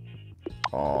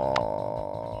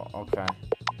 Oh, okay.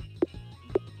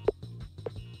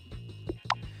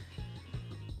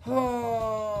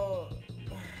 Oh,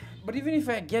 but even if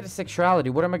I get a sexuality,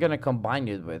 what am I gonna combine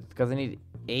it with? Because I need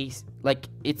ace. Like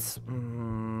it's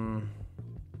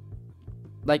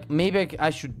like maybe I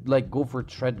should like go for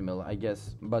treadmill, I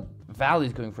guess. But Val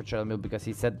is going for treadmill because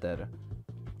he said that.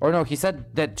 Or no, he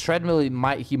said that treadmill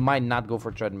he might not go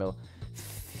for treadmill.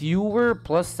 Fewer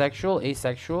plus sexual,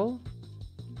 asexual.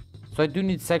 So I do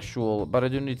need sexual, but I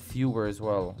do need fewer as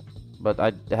well. But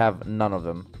I have none of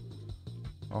them.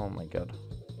 Oh my god.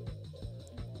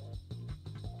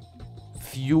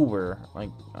 Fewer, like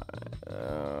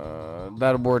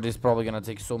that word is probably gonna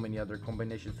take so many other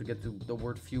combinations to get to the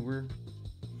word fewer.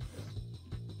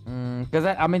 Because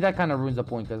I mean that kind of ruins the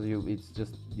point. Because it's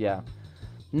just yeah.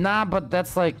 Nah, but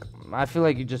that's like I feel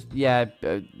like you just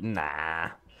nah.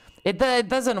 It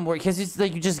doesn't work because it's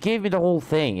like you just gave me the whole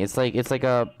thing. It's one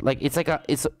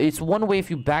way if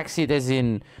you backseat as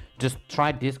in just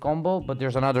try this combo, but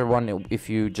there's another one if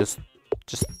you just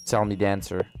tell me the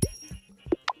answer.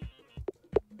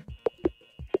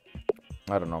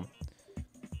 I don't know.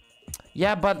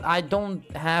 Yeah, but I don't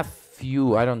have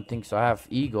few. I don't think so. I have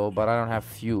ego, but I don't have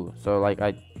few. So like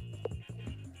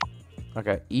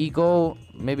okay, ego,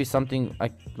 maybe something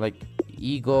like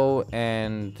ego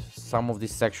and some of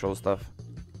this sexual stuff.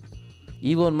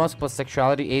 Elon Musk plus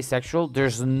sexuality, asexual.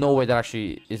 There's no way that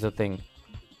actually is a thing.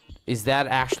 Is that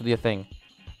actually a thing?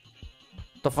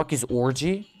 The fuck is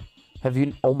orgy? Have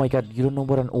you? Oh my god, you don't know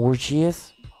what an orgy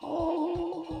is?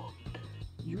 Oh,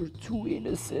 you're too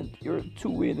innocent. You're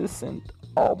too innocent.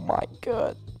 Oh my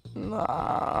god.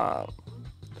 Nah.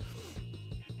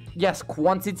 Yes,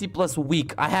 quantity plus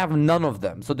weak. I have none of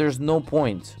them, so there's no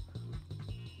point.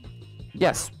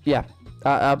 Yes, yeah.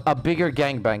 A bigger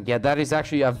gangbang. Yeah, that is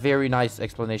actually a very nice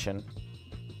explanation.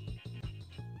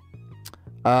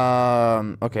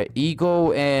 Okay,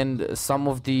 ego and some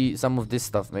of this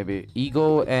stuff maybe.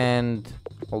 Ego and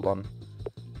hold on.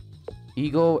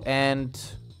 Ego and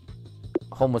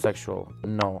homosexual.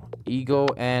 No. Ego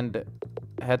and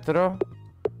hetero?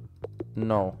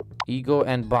 No. Ego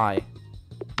and bi?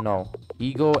 No.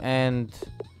 Ego and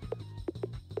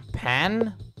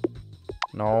pan?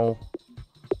 No.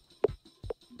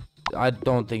 I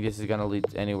don't think this is gonna lead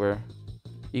anywhere.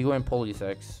 Ego and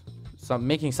polysex.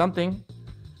 Making something.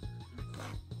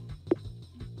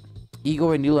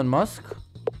 Ego and Elon Musk?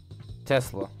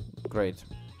 Tesla. Great.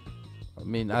 I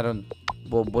mean, I don't...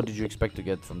 Well, what did you expect to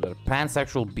get from there?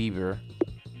 Pansexual beaver.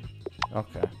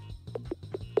 Okay.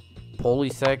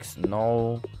 Polysex?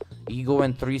 No. Ego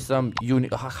and threesome.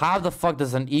 How the fuck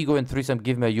does an ego and threesome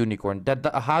give me a unicorn?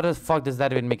 How the fuck does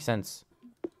that even make sense?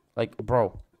 Like,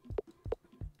 bro.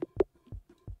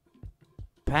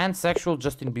 Pansexual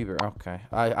Justin Bieber. Okay.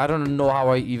 I don't know how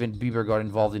Bieber got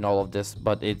involved in all of this,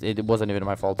 but it wasn't even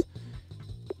my fault.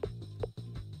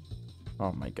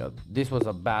 Oh my god. This was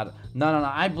a bad... No.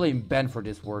 I blame Ben for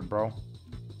this word, bro.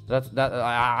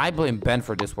 I blame Ben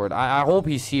for this word. I hope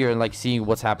he's here and like seeing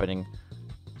what's happening.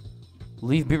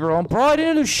 Leave Bieber alone. Bro, I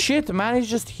didn't do shit, man. He's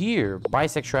just here.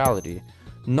 Bisexuality.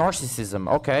 Narcissism.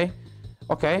 Okay.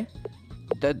 Okay.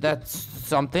 That's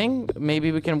something.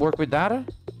 Maybe we can work with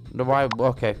that. Why?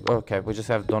 Okay. Okay. We just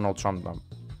have Donald Trump now.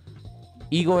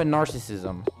 Ego and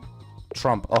narcissism.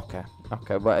 Trump. Okay.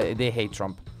 Okay, but they hate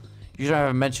Trump. You should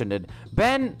have mentioned it.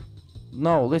 Ben,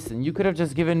 no, listen. You could have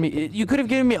just given me. You could have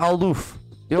given me aloof.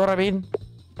 You know what I mean?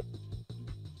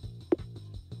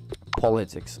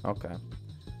 Politics. Okay.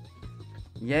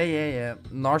 Yeah.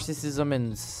 Narcissism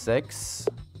and sex.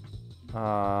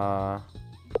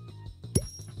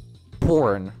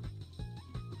 Porn.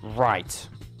 Right.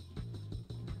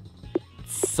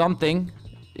 Something.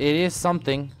 It is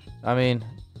something. I mean,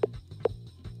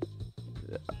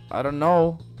 I don't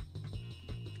know.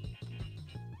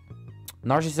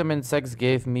 Narcissism and sex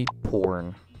gave me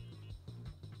porn.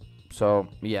 So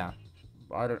yeah,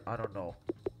 I don't know.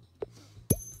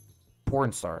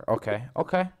 Porn star. Okay.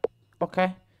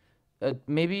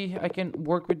 Maybe I can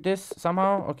work with this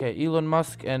somehow. Okay, Elon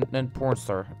Musk and porn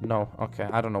star. No. Okay,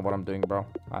 I don't know what I'm doing, bro.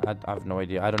 I have no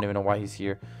idea. I don't even know why he's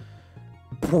here.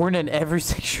 Porn and every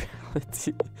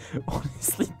sexuality.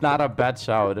 Honestly, not a bad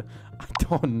shout. I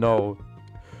don't know.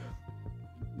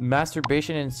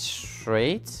 Masturbation and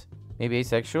straight. Maybe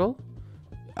asexual?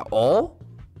 Oh?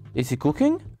 Is he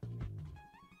cooking?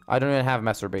 I don't even have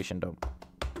masturbation though.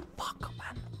 Fuck,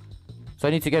 man. So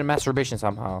I need to get masturbation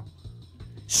somehow.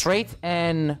 Straight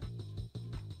and...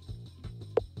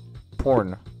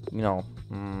 porn. You know.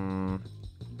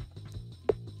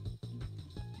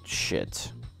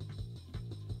 Shit.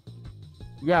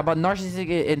 Yeah, but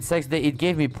narcissistic and sex, it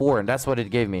gave me porn. That's what it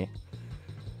gave me.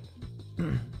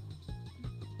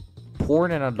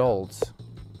 Porn and adults.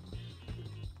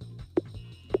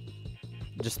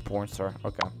 Just porn star.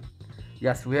 Okay.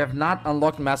 Yes, we have not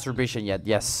unlocked masturbation yet.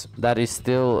 Yes, that is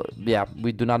still... yeah,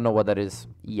 we do not know what that is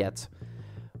yet.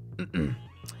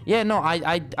 Yeah, no,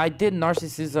 I did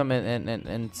narcissism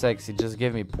and sex. It just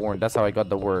gave me porn. That's how I got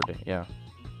the word. Yeah.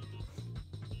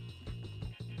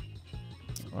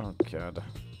 Oh, God.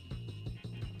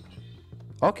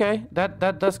 Okay,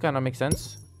 that does kind of make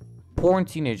sense. Porn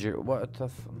teenager. What the... oh,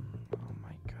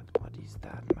 my God. What is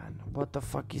that, man? What the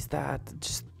fuck is that?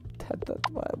 Just...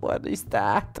 what is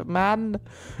that, man?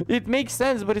 It makes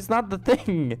sense, but it's not the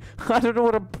thing. I don't know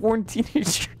what a porn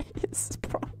teenager is,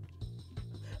 bro.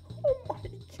 Oh my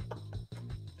God.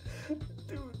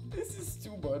 Dude, this is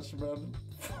too much, man.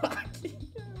 Fucking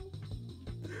hell.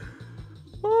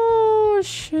 Oh,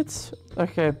 shit.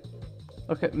 Okay.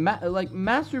 Okay, like,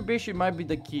 masturbation might be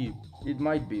the key. It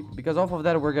might be. Because off of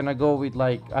that, we're gonna go with,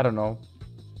 like, I don't know.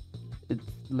 It's,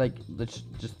 like, let's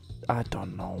just... I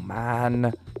don't know,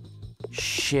 man.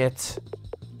 Shit.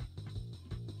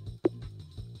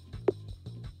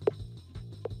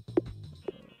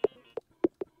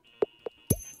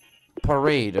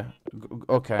 Parade.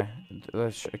 Okay.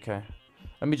 Okay.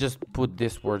 Let me just put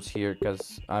these words here,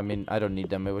 because, I mean, I don't need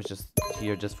them. It was just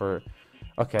here just for...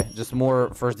 okay, just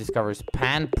more first discoveries.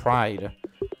 Pan Pride.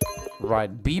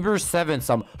 Right. Bieber 7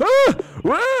 some...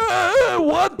 ah!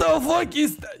 What the fuck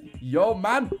is that? Yo,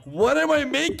 man, what am I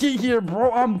making here,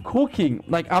 bro? I'm cooking.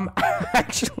 Like, I'm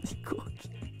actually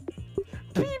cooking.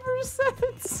 Bieber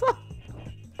 7 some...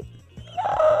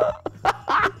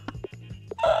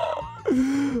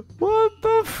 what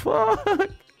the fuck?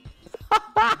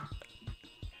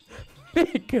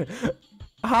 Nick,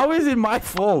 how is it my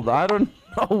fault? I don't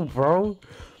know, bro.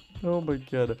 Oh my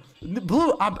God.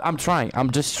 Blue, I'm trying.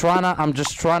 I'm just trying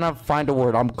to find a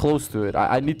word. I'm close to it.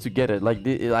 I need to get it. Like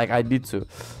I need to.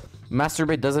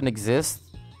 Masturbate doesn't exist.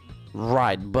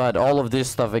 Right, but all of this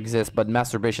stuff exists, but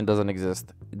masturbation doesn't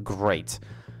exist. Great.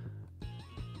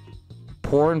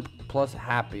 Porn plus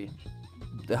happy.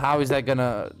 How is that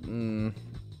gonna...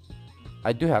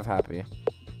 I do have happy.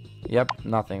 Yep,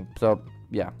 nothing. So,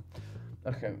 yeah.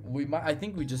 Okay, I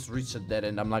think we just reached a dead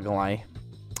end, I'm not gonna lie.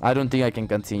 I don't think I can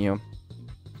continue.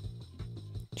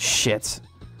 Shit.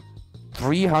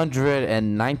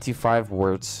 395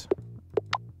 words.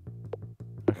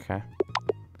 Okay.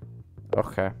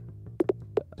 Okay.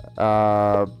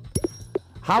 How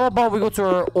about we go to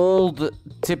our old,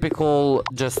 typical,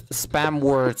 just spam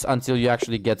words until you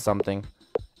actually get something.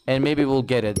 And maybe we'll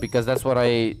get it, because that's what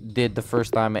I did the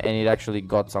first time and it actually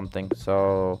got something.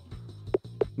 So...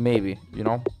 maybe, you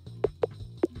know?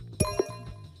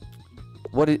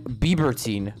 What is... Bieber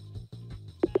teen.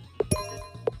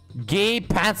 Gay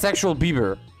pansexual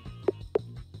Bieber.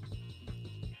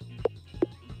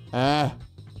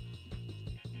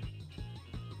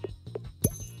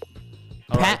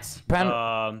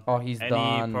 Oh, he's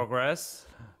done. Any progress?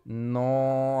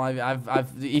 No,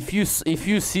 if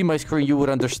you see my screen, you would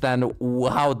understand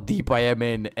how deep I am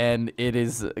in, and it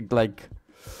is like...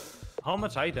 how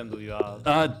much item do you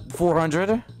have?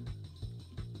 400.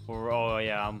 Oh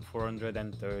yeah, I'm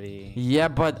 430. Yeah,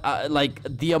 but like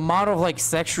the amount of like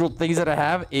sexual things that I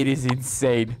have, it is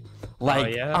insane.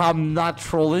 Like, yeah? I'm not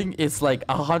trolling. It's like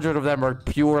 100 of them are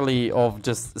purely of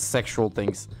just sexual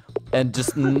things. And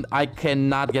just, I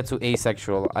cannot get to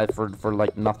asexual for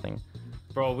like nothing.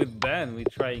 Bro, with Ben, we're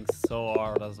trying so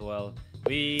hard as well.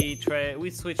 We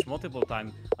switched multiple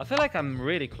times. I feel like I'm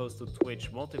really close to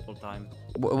Twitch multiple times.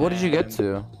 What did you get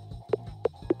to?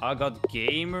 I got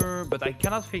gamer, but I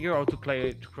cannot figure out to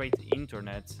create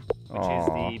internet, which is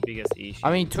the biggest issue.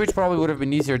 I mean, Twitch probably would have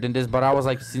been easier than this, but I was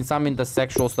like, since I'm in the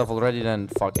sexual stuff already, then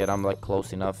fuck it, I'm like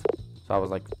close enough. So I was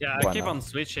like, yeah, I keep on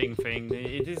switching thing.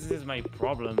 This is my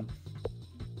problem.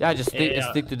 Yeah, I just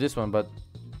stick to this one, but.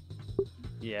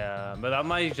 Yeah, but I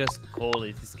might just call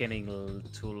it. It's getting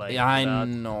too late. Yeah, I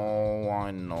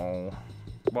know.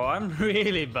 Well, I'm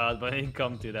really bad when it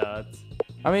comes to that.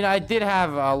 I mean, I did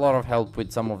have a lot of help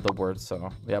with some of the words, so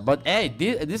yeah. But hey,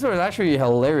 this was actually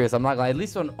hilarious. I'm not gonna, at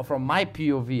least from my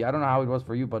POV. I don't know how it was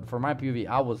for you, but for my POV,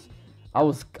 I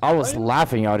was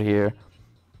laughing out here.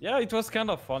 Yeah, it was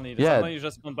kind of funny. Yeah. Sometimes you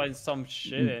just combine some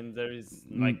shit and there is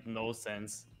like no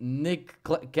sense. Nick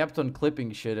kept on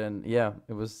clipping shit, and yeah,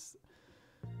 it was.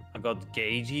 I got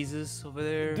gay Jesus over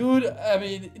there. Dude, I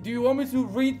mean, do you want me to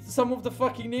read some of the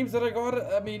fucking names that I got?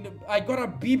 I mean, I got a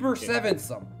Bieber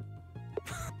 7-some.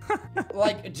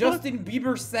 Like, Justin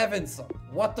Bieber 7-some.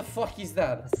 What the fuck is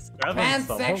that?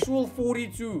 Pansexual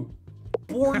 42.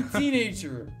 Born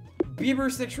teenager.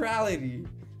 Bieber sexuality.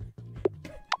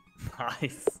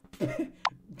 Nice. I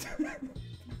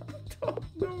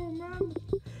don't know, man.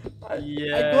 I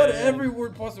Yeah. got every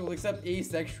word possible except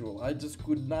asexual. I just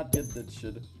could not get that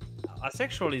shit.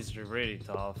 Asexual is really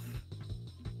tough.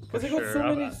 Because I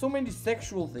got so many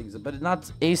sexual things, but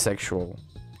not asexual.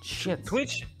 Shit.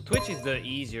 Twitch is the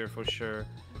easier for sure.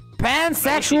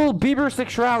 Pansexual Bieber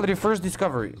sexuality first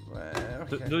discovery.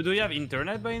 Okay. Do you have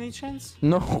internet by any chance?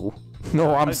 No,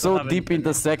 I'm I so don't have deep into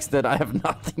internet. sex that I have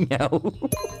nothing else.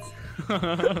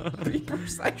 Bieber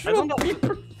sexual.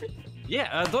 Bieber. Yeah,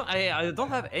 I don't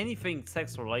have anything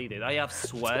sex related. I have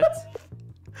sweat.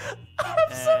 I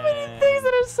have so many things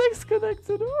that are sex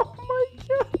connected. Oh my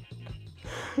god.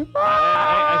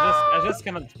 I just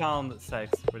cannot found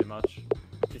sex pretty much.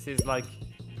 This is like,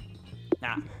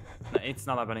 nah, it's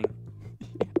not happening.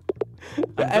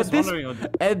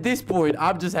 At this point,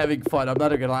 I'm just having fun. I'm not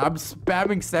gonna lie. I'm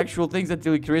spamming sexual things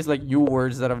until it creates like new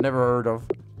words that I've never heard of.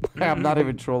 I'm not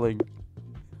even trolling.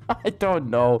 I don't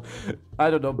know,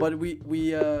 but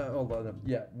we hold on.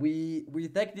 Yeah, we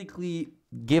technically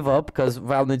give up because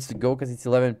Val needs to go because it's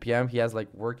 11 p.m. He has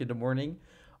like work in the morning.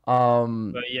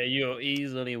 But yeah, you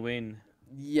easily win.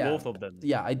 Yeah, both of them.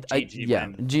 Yeah, GG, yeah,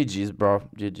 man. GG's, bro,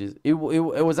 GG's. It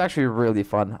was actually really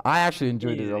fun. I actually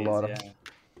enjoyed it a lot.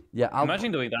 Yeah,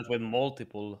 imagine doing that with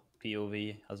multiple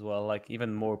POV as well, like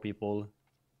even more people,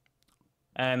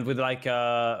 and with like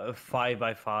a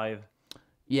 5x5.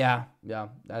 Yeah,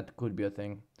 that could be a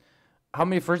thing. How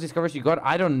many first discoveries you got?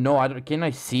 I don't know. Can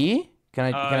I see?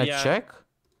 Can I check?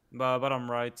 But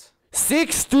I'm right.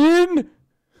 16.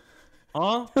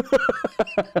 Huh?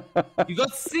 You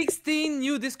got 16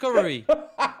 new discovery.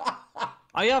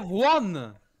 I have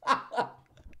 1.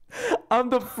 I'm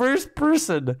the first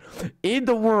person in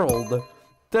the world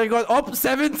that got up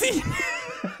 17.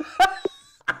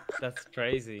 That's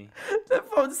crazy. They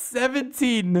found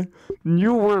 17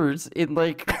 new words in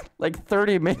like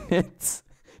 30 minutes.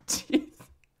 Jeez.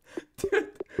 Dude,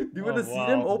 do you want to see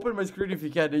them? Open my screen if you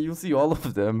can, and you'll see all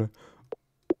of them.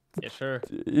 Yeah, sure.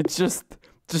 It's just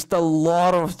a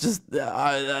lot of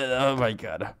oh my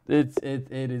god. It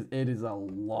is a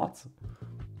lot.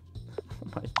 Oh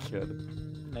my god.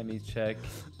 Let me check.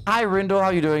 Hi Rindo,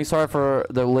 how you doing? Sorry for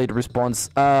the late response.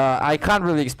 I can't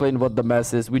really explain what the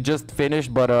mess is. We just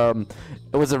finished, but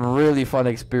it was a really fun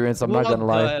experience. I'm not gonna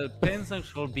lie.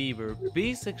 Pansexual Bieber,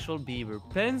 bisexual Bieber,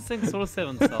 pansexual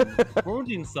 7-some,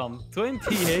 14-some,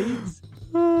 28.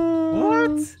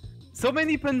 What? So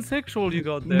many pansexual you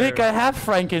got there. Nick, I have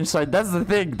Frankenstein. That's the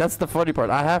thing. That's the funny part.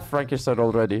 I have Frankenstein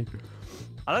already.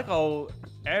 I like how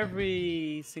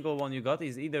every single one you got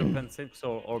is either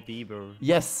pansexual or Bieber.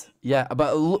 Yes, yeah,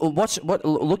 but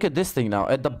look at this thing now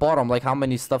at the bottom, like how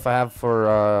many stuff I have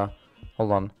for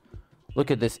hold on,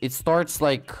 look at this. It starts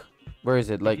like, where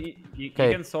is it? Like, you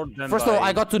can sort them. First of all,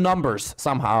 I got to numbers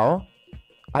somehow.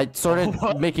 I started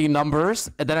making numbers,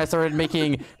 and then I started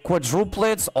making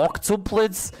quadruplets,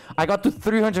 octuplets. I got to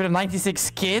 396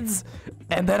 kids,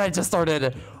 and then I just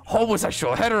started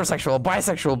homosexual, heterosexual,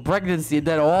 bisexual, pregnancy, and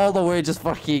then all the way just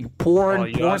fucking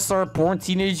porn, porn star, porn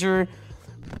teenager.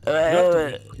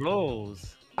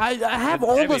 Close. I have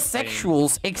all the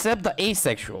sexuals except the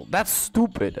asexual. That's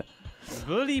stupid.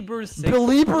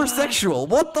 Belieber sexual.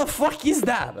 What the fuck is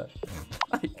that?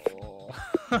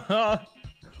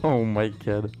 Oh my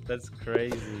god. That's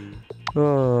crazy.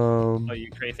 Oh, You're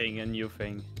creating a new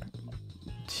thing.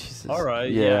 Jesus. All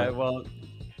right. Yeah. Yeah. Well,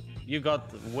 you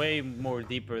got way more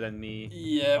deeper than me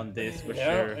on this for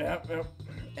sure. Yep.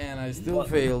 And I still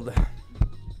failed.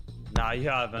 Nah, you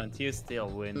haven't. You still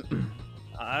win.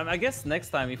 I guess next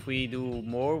time if we do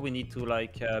more, we need to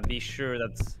like be sure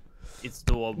that it's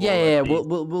doable. Yeah.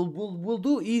 We'll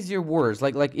do easier words,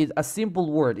 like a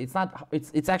simple word. It's not.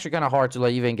 It's actually kind of hard to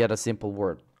like even get a simple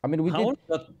word. I mean, we I did. want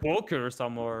that poker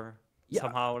somewhere Yeah.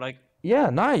 somehow. Like, Yeah,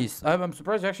 nice. I'm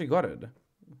surprised you actually got it.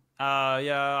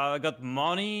 yeah, I got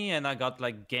money and I got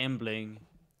like gambling.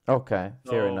 Okay,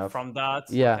 fair So enough. from that,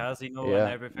 Yeah, casino yeah,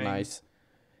 and everything. nice.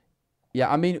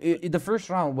 Yeah, I mean, the first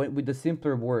round went with the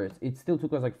simpler words. It still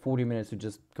took us like 40 minutes to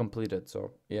just complete it.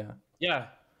 So yeah.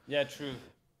 Yeah, true.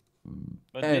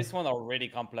 But And- this one already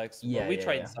complex. Yeah, but we yeah,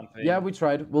 tried yeah. something. Yeah, we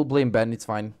tried. We'll blame Ben. It's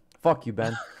fine. Fuck you,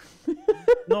 Ben.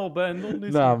 No, Ben, don't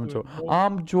listen. No, to it.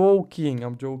 I'm joking.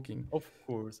 I'm joking. Of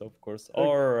course.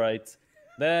 All right.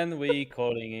 Then we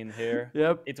calling in here.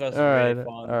 Yep. It was All really right.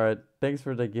 fun. All right. Thanks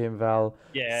for the game, Val.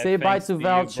 Yeah. Say bye thanks to you,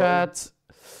 Val, bro. chat.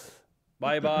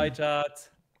 Bye, chat.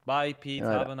 Bye, Pete.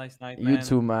 Alright. Have a nice night, You man.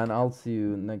 too, man. I'll see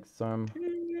you next time.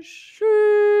 Sheesh.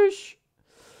 Sheesh.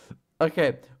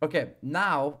 Okay.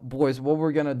 Now, boys, what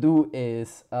we're gonna do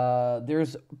is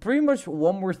there's pretty much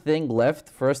one more thing left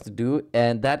for us to do,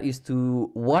 and that is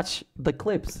to watch the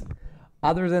clips.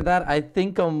 Other than that, I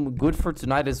think I'm good for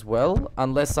tonight as well,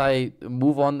 unless I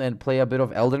move on and play a bit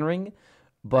of Elden Ring.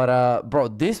 But bro,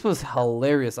 this was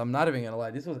hilarious. I'm not even gonna lie.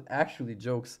 This was actually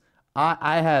jokes.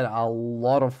 I had a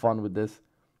lot of fun with this.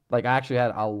 Like, I actually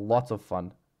had a lot of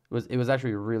fun. It was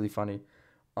actually really funny.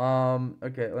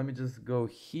 Okay, let me just go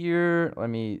here. Let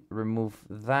me remove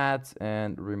that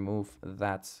and remove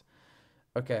that.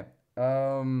 Okay.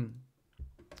 Let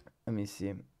me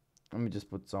see. Let me just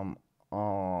put some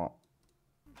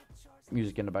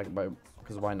music in the back,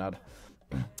 because why not?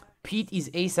 Pete is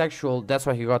asexual. That's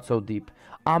why he got so deep.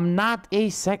 I'm not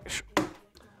asexual.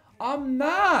 I'm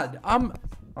not.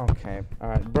 Okay,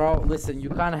 alright, bro, listen, you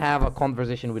can't have a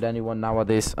conversation with anyone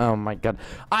nowadays. Oh my god.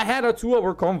 I had a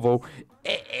 2-hour convo.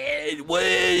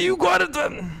 You got it.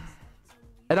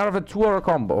 And out of a 2-hour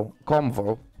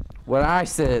convo, where I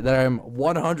said that I'm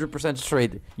 100%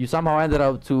 straight, you somehow ended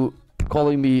up to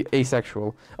calling me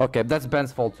asexual. Okay, that's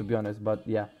Ben's fault, to be honest, but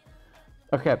yeah.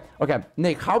 Okay,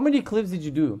 Nick, how many clips did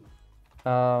you do?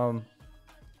 I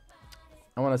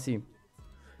want to see.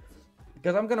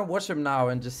 Because I'm gonna watch them now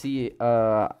and just see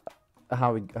how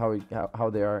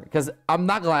they are. Because I'm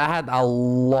not gonna lie, I had a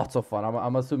lot of fun.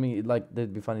 I'm assuming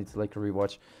they'd be funny to like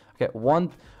rewatch. Okay,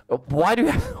 why do you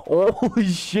have, holy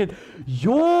shit,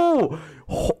 yo,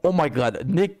 oh my god,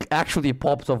 Nick actually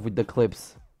pops off with the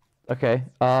clips. Okay,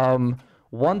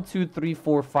 1 2 3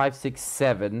 4 5 6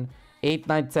 7 8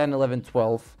 9 10 11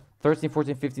 12 13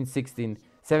 14 15 16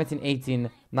 17 18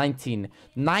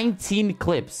 19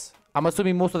 clips. I'm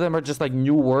assuming most of them are just like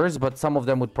new words, but some of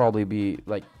them would probably be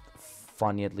like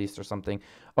funny at least or something.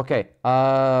 Okay,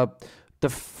 the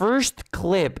first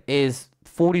clip is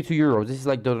 42 euros. This is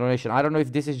like the donation. I don't know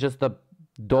if this is just a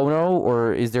dono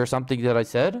or is there something that I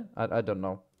said? I don't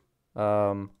know.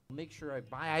 Make sure I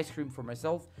buy ice cream for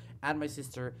myself and my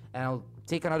sister, and I'll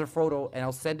take another photo and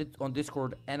I'll send it on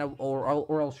Discord, and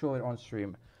I'll show it on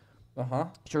stream.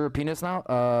 Show your penis now.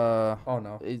 Oh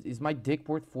no. Is my dick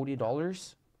worth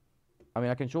 $40? I mean,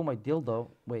 I can show my dildo.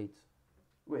 Wait.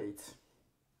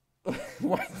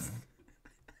 What?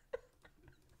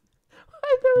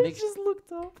 I thought we just looked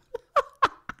up.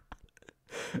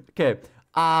 Okay.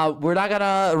 We're not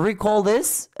gonna recall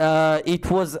this. Yeah.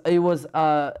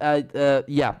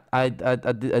 I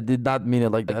did not mean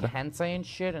it like that. Hensai and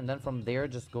shit, and then from there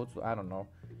just go to, I don't know,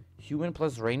 human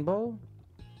plus rainbow.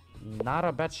 Not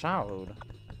a bad child.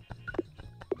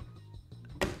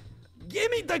 Give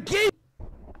me the game.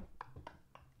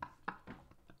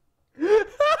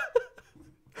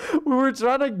 We were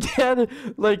trying to get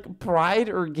like pride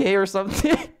or gay or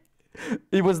something.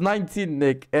 It was 19,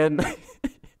 Nick, and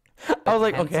I was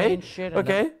like, okay.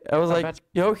 I was like,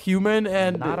 yo, human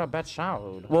and not a bad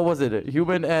child. What was it?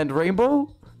 Human and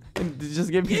rainbow? And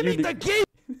just give me the game.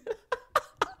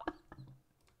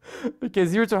 Okay,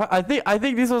 0 to I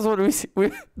think this was what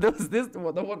we there was this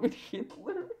one, the one with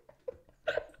Hitler.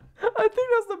 I think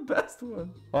that's the best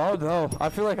one. Oh no, I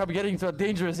feel like I'm getting to a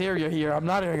dangerous area here. I'm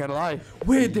not even gonna lie.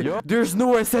 Wait, there's no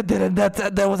way I said that, and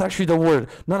that was actually the word.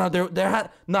 No,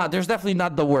 there's definitely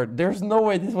not the word. There's no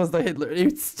way this was the Hitler.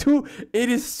 It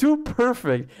is too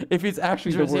perfect if it's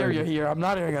actually the word. Area here. I'm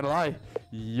not even gonna lie.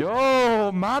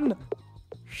 Yo, man.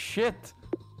 Shit.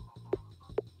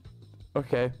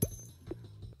 Okay.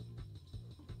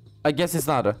 I guess it's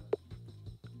not.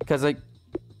 Because I...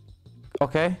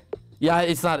 Okay. Yeah,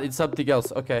 it's not. It's something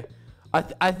else. Okay.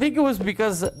 I think it was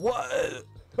because... What?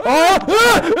 Oh!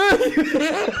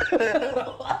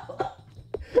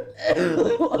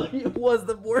 It was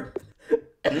the word.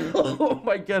 Oh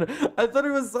my god. I thought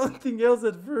it was something else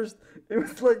at first. It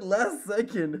was like last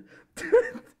second.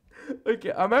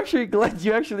 Okay, I'm actually glad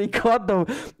you actually caught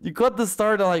the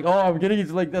start of like, oh, I'm getting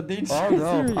into like that dangerous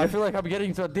area. I feel like I'm getting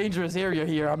into a dangerous area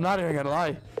here. I'm not even gonna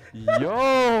lie.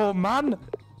 Yo, man.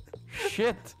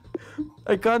 Shit.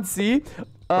 I can't see.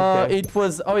 Okay. It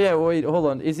was. Oh yeah. Wait. Hold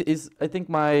on. Is I think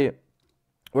my.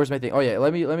 Where's my thing? Oh yeah.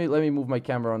 Let me move my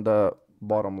camera on the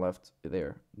bottom left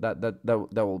there.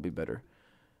 That will be better.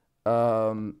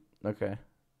 Okay.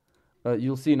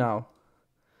 You'll see now.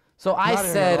 So I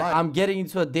said I'm getting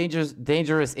into a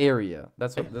dangerous area.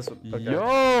 That's what. Okay.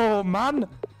 Yo, man.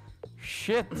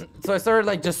 Shit. So I started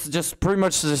like just pretty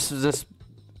much just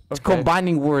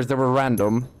combining words that were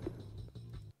random.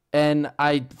 And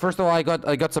first of all I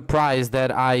got surprised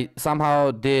that I somehow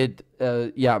did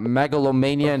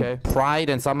megalomania and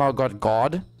pride and somehow got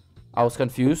God. I was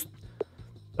confused.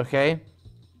 Okay.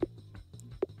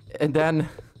 And then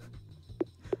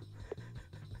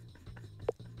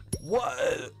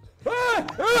what?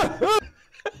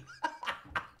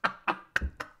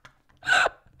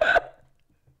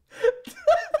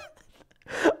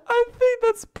 I think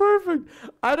that's perfect.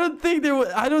 I don't think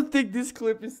this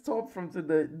clip is top from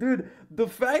today. Dude, the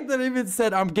fact that I even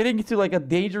said I'm getting into like a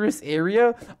dangerous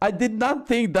area, I did not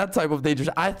think that type of dangerous.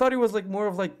 I thought it was like more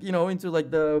of like, you know, into like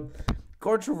the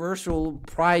controversial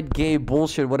pride gay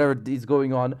bullshit, whatever is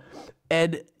going on.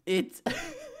 And it's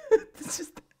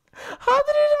just, how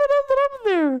did it even end up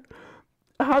there?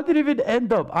 How did it even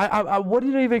end up? What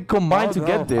did it even combine to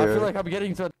get there? I feel like I'm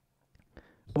getting to.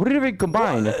 What did it even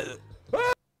combine?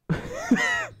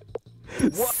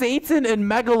 Satan and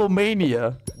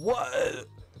megalomania. What?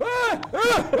 Oh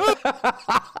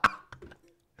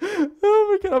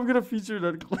my god! I'm gonna feature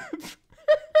that clip.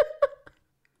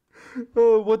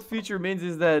 Oh, what feature means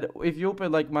is that if you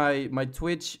open like my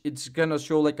Twitch, it's gonna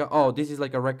show like this is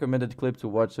like a recommended clip to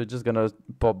watch, so it's just gonna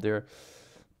pop there.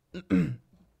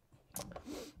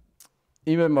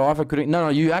 Even my wife couldn't. No,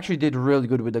 you actually did really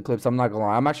good with the clips. I'm not gonna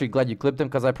lie. I'm actually glad you clipped them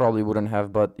because I probably wouldn't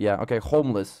have. But yeah, okay.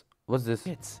 Homeless. What's this?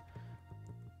 It's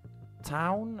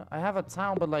town. I have a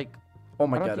town, but like, oh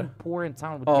my god. I don't think poor in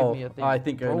town would give me a thing. I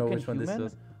think I know which one this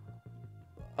is.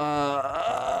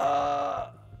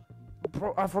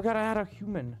 Bro, I forgot I had a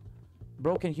human.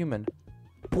 Broken human.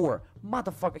 Poor.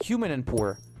 Motherfucker. Human and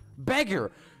poor.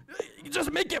 Beggar.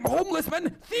 Just make him homeless,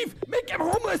 man. Thief. Make him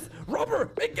homeless. Robber.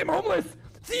 Make him homeless.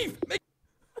 Thief. Make.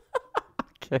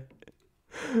 Okay.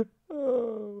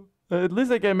 At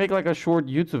least I can make like a short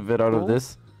YouTube vid out of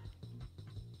this.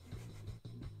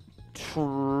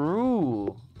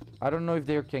 True. I don't know if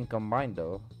they can combine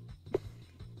though.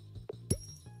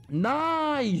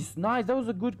 Nice. Nice. That was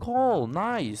a good call.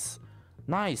 Nice.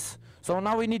 Nice. So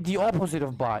now we need the opposite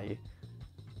of buy.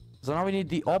 So now we need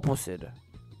the opposite.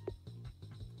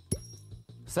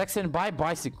 Sex and buy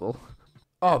bicycle.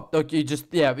 Oh, okay. Just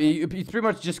it's pretty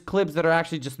much just clips that are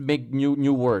actually just make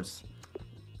new words.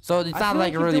 So it's not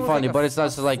like really funny, but it's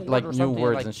just like new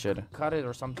words like and shit. Cut it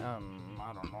or something. I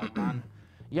don't know, man.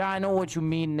 Yeah, I know what you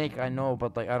mean, Nick. I know,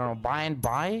 but like I don't know. Buy and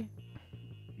buy.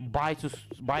 Buy to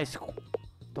bicycle.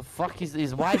 The fuck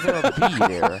is why is there a B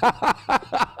there?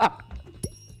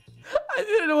 I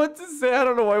didn't know what to say. I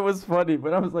don't know why it was funny,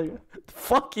 but I was like, the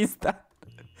fuck is that?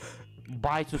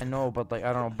 Buy to. I know, but like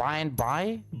I don't know. Buy and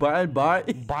buy. Buy and buy.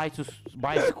 Buy to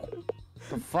bicycle.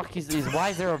 The fuck is why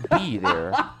is there a B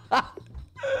there? I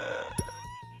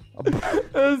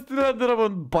still ended up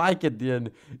on bike at the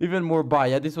end. Even more buy.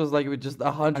 Yeah, this was like with just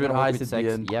 100 highs at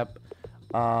the end. Yep.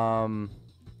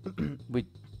 With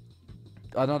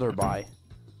another buy.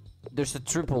 There's a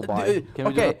triple buy.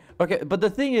 Okay, but the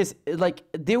thing is, like,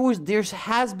 there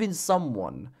has been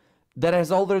someone that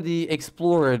has already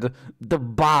explored the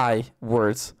buy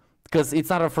words because it's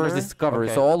not a first discovery.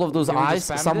 Okay. So all of those eyes,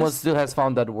 someone still has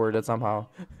found that word somehow.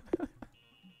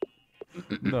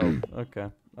 No. Okay.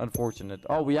 Unfortunate.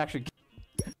 Oh, we actually.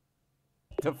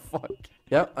 The fuck.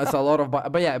 Yeah, that's a lot of.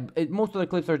 But yeah, most of the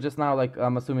clips are just now like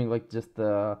I'm assuming like just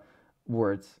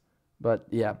words. But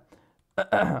yeah.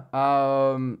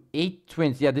 8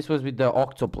 twins. Yeah, this was with the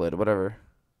octoplet, whatever,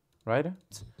 right?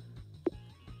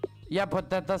 Yeah, but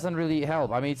that doesn't really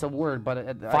help. I mean, it's a word,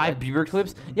 but 5 beaver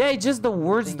clips. Yeah, it's just the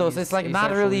words though. So it's like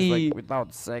not really like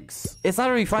without sex. It's not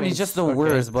really funny. It's just the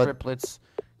words, but triplets.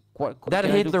 That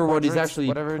Hitler word is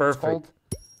actually perfect.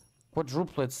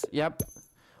 Quadruplets. Yep.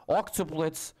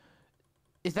 Octuplets.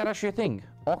 Is that actually a thing?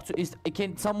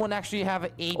 Can someone actually have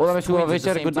 8 Udamy twins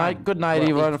at the same good night, time? good night, Well,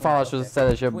 Ivan, 8 hvala twins, što okay. se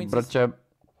sledeće, Twins is- braće.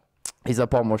 I za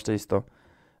pomoć te isto.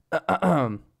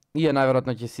 I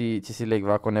najvjerojatno će si lig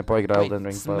ako ne poigra Wait, Elden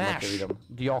Ring. pa da smash vidimo.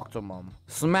 the Octomom.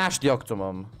 Smash the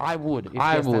Octomom. I would. If I he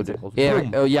has would. tentacles. Yeah,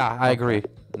 Boom. yeah, I agree.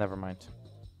 Never mind.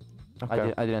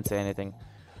 Okay. I didn't say anything.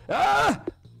 Ah!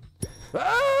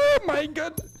 Ah, my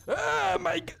god! Ah,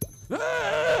 my god!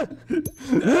 Ah!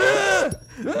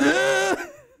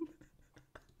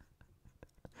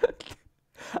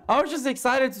 I was just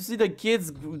excited to see the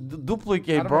kids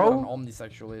duplicate, bro. I don't know what an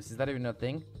omnisexual is. Is that even a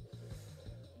thing?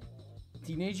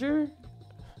 Teenager?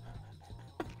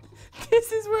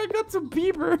 This is where I got to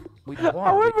Bieber. Wait, I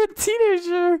what? went with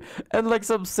teenager and like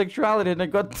some sexuality and I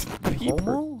got Bieber.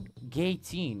 Homo? Gay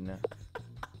teen.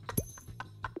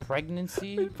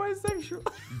 Pregnancy? Bisexual.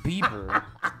 Bieber.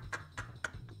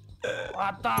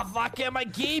 What the fuck am I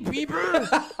gay, Bieber?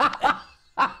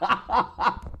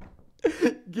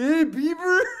 Gay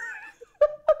Bieber.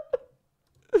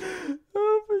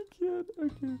 Oh my god.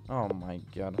 Okay. Oh my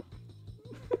god.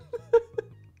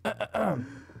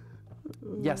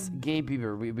 Yes, gay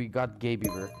Bieber. We got gay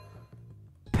Bieber.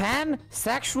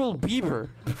 Pansexual Bieber.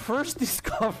 First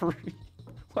discovery.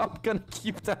 I'm gonna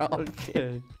keep that.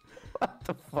 Okay. What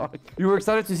the fuck? You were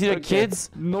excited to see the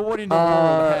kids? Nobody in the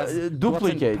world has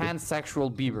duplicate.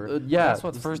 pansexual Bieber. Yeah, That's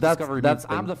what first that's- discovery that's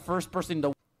means. I'm thing. the first person in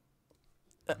the.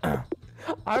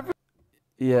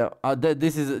 Yeah,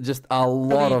 this is just a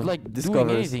lot of like doing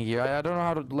discoveries. anything here. I don't know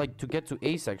how to get to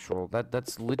asexual.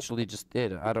 That's literally just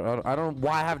it. I don't know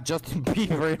why I have Justin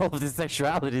Bieber in all of these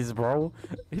sexualities, bro.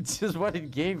 It's just what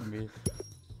it gave me.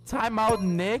 Time out,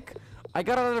 Nick. I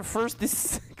got another first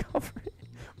discovery.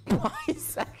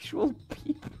 Bisexual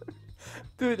Bieber.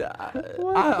 Dude,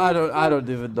 I don't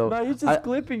even know. No, you're just I-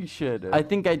 clipping shit. I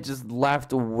think I just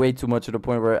laughed way too much to the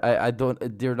point where I don't.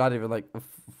 They're not even like.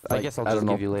 I guess I'll I just don't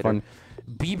know, give you later. fun.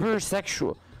 Bieber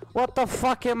sexual. What the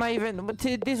fuck am I even?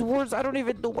 These words, I don't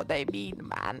even know what they mean,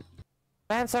 man.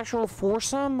 Pansexual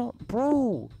foursome?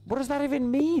 Bro, what does that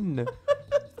even mean?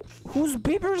 Who's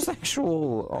Bieber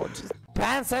sexual? Oh, just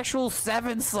pansexual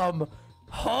sevensome.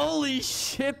 Holy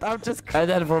shit, I'm just. And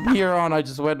then from here on, I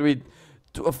just went with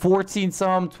 14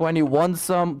 some, 21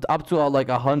 some, up to like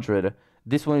 100.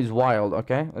 This one is wild.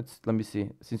 Okay, let me see.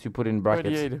 Since you put it in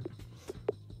brackets. 28.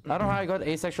 I don't know how I got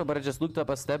asexual, but I just looked up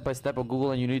a step by step on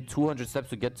Google, and you need 200 steps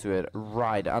to get to it.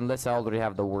 Right, unless I already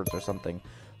have the words or something.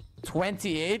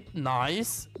 28,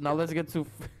 nice. Now let's get to.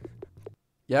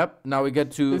 Yep. Now we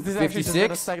get to Is this actually just gonna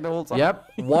 56. stack the whole time? Yep.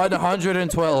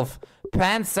 112.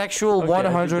 Pansexual Okay, I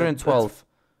think 112.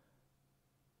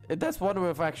 That's one way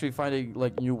of actually finding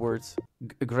like new words.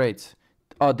 Great.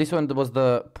 Oh, this one was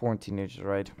the porn teenager,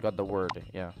 right? Got the word,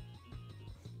 yeah.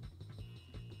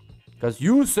 Because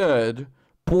you said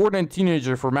porn and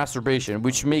teenager for masturbation,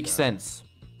 which makes sense.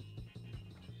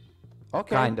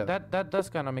 Okay, Kind of. that does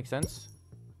kind of make sense.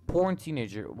 Porn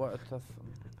teenager. What the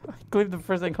Click the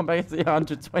first and come back and say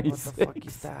 126. What the fuck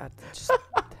is that? Just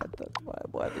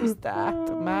what is that,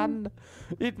 man?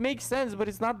 It makes sense, but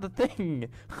it's not the thing.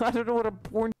 I don't know what a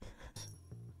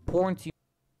porn teen.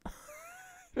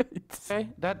 Okay,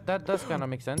 that does kind of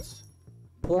make sense.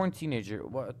 Porn teenager.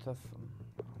 What the?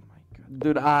 Oh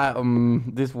my god.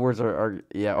 Dude, these words are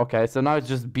yeah, okay. So now it's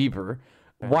just Bieber.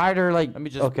 Why they're like Let me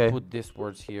just okay. put these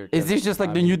words here. Is 'cause this just like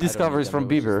I the mean, new I don't need discoveries them,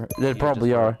 from it was Bieber? just They here, probably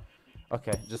just are.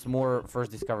 Okay, just more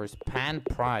first discoveries. Pan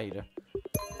Pride.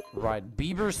 Right.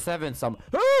 Bieber 7 some.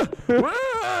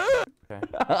 Okay.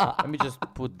 Let me just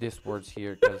put these words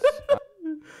here because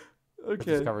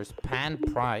Okay. discoveries. Pan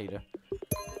Pride.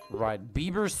 Right.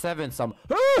 Bieber 7 some.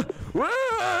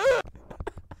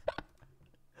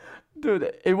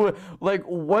 Dude, it would like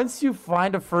once you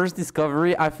find a first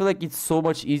discovery, I feel like it's so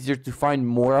much easier to find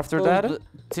more after that. Old,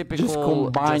 typical Just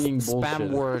combining spam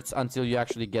bullshit. words until you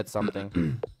actually get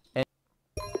something.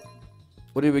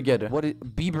 What did we get? What is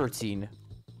Bieber teen?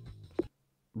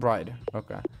 Right.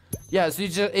 Okay. Yeah, so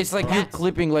it's like you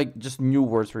clipping like just new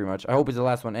words pretty much. I hope it's the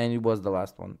last one, and it was the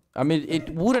last one. I mean, it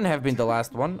wouldn't have been the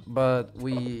last one, but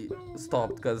we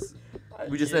stopped because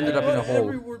we just ended up in a hole.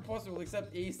 Every word possible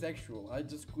except asexual. I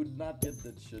just could not get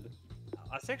that shit.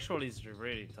 Asexual is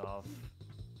really tough.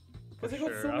 For Because I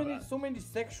got sure. so many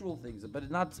sexual things,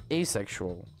 but not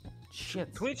asexual.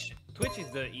 Shit. Twitch is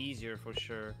the easier for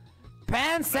sure.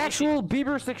 Pansexual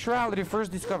Bieber sexuality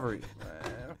first discovery.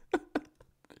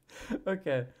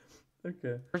 Okay.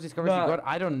 Okay. First discovery No, you got?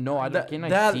 I don't know. Can I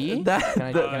that, see? That, Can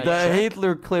I- the, can I the check?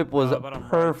 Hitler clip was but I'm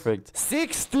right. perfect.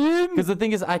 16. Because the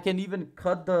thing is, I can even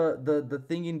cut the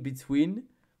thing in between.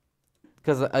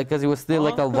 Because it was still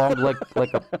like a long like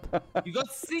a. You got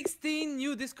 16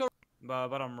 new discoveries.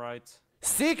 but I'm right.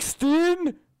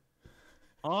 16?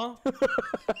 Huh?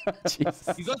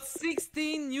 Jesus. You got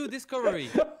 16 new discovery.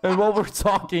 And while we're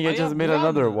talking, I I just have made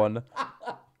another one. one.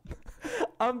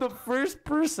 I'm the first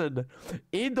person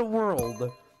in the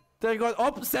world that got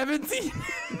up 17.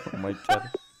 Oh my god.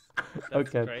 That's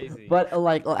Okay. crazy. But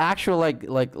like actual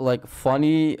like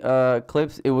funny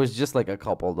clips, it was just like a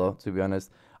couple though, to be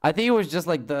honest. I think it was just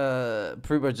like the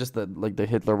pretty much just the like the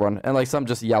Hitler one and like some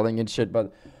just yelling and shit,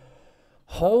 but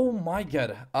oh my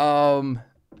god.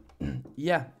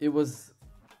 Yeah,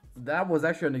 that was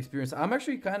actually an experience. I'm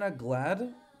actually kind of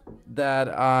glad that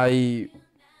I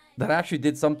actually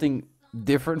did something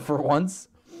different for once,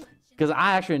 because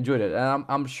I actually enjoyed it, and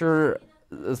I'm sure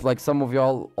it's like some of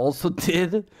y'all also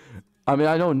did. I mean,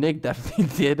 I know Nick definitely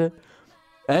did,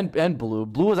 and Blue.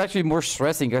 Blue was actually more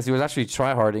stressing because he was actually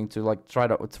tryharding to like try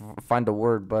to find the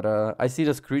word. But I see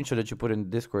the screenshot that you put in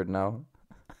Discord now.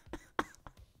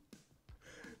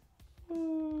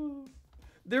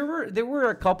 There were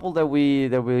a couple that we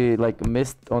like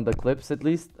missed on the clips at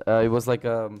least. It was like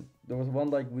there was one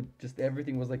like with just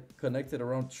everything was like connected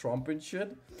around Trump and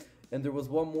shit, and there was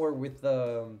one more with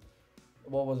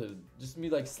what was it? Just me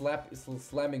like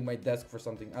slamming my desk for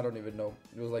something. I don't even know.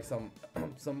 It was like some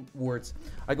some words.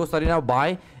 I go study now.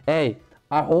 Bye. Hey,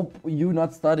 I hope you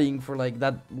not studying for like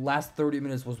that last 30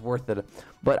 minutes was worth it.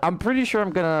 But I'm pretty sure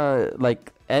I'm gonna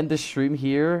like end the stream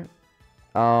here.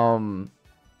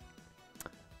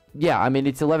 Yeah, I mean,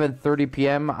 it's 11:30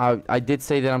 p.m. I did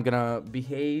say that I'm gonna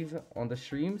behave on the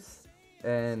streams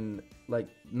and like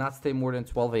not stay more than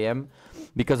 12 a.m.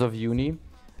 because of uni.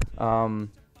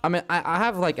 I mean, I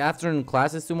have like afternoon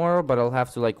classes tomorrow, but I'll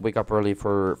have to like wake up early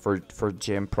for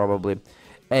gym probably.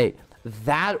 Hey,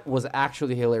 that was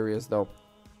actually hilarious though.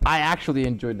 I actually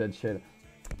enjoyed that shit.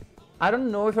 I don't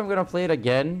know if I'm gonna play it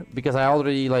again because I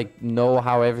already like know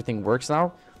how everything works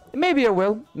now. Maybe I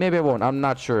will, maybe I won't. I'm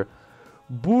not sure.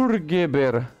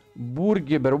 Burgeber,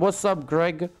 what's up,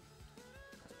 Greg?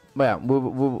 But yeah, we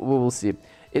will see.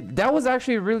 That was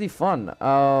actually really fun.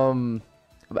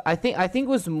 I think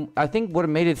what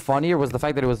made it funnier was the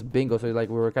fact that it was bingo, so like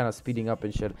we were kind of speeding up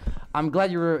and shit. I'm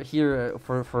glad you were here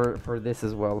for this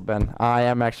as well, Ben. I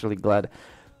am actually glad.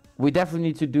 We definitely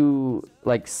need to do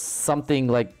like something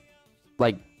like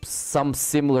some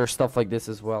similar stuff like this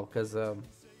as well, because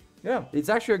yeah, it's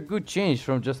actually a good change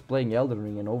from just playing Elden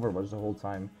Ring and Overwatch the whole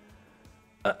time.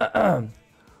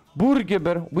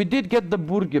 Burgeber, we did get the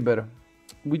Burgeber.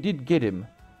 We did get him.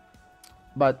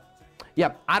 But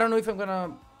yeah, I don't know if I'm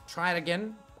gonna try it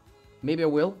again. Maybe I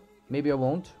will. Maybe I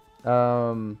won't.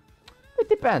 It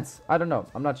depends. I don't know.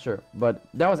 I'm not sure. But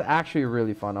that was actually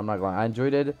really fun. I'm not gonna lie. I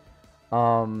enjoyed it.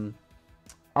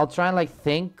 I'll try and like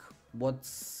think what's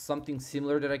something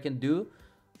similar that I can do.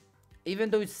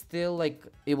 Even though it's still like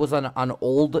it was an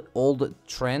old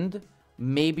trend,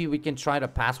 maybe we can try the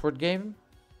password game.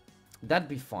 That'd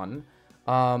be fun.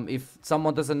 If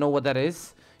someone doesn't know what that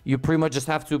is, you pretty much just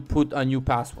have to put a new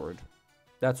password.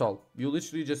 That's all. You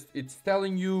literally just, it's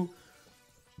telling you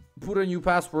put a new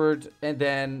password, and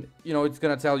then you know it's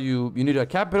gonna tell you you need a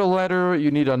capital letter, you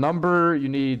need a number, you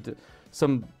need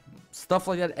some stuff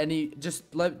like that. And just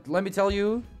let me tell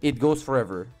you, it goes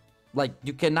forever. Like,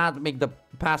 you cannot make the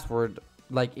password,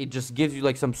 like, it just gives you,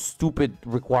 like, some stupid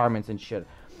requirements and shit.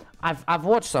 I've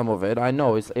watched some of it. I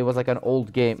know it was, like, an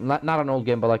old game. Not an old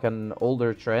game, but, like, an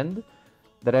older trend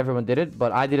that everyone did it.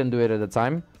 But I didn't do it at the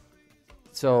time.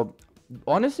 So,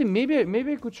 honestly, maybe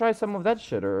I could try some of that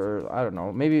shit. Or, I don't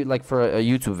know. Maybe, like, for a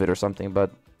YouTube vid or something.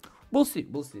 But we'll see.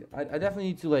 We'll see. I definitely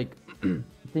need to, like,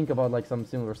 think about, like, some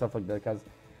similar stuff like that. Because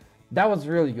that was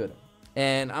really good.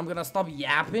 And I'm going to stop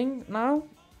yapping now.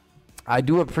 I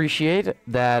do appreciate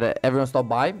that everyone stopped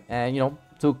by and, you know,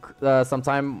 took some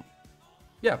time,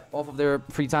 yeah, off of their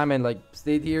free time and, like,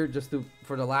 stayed here just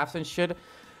for the laughs and shit.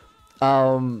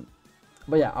 But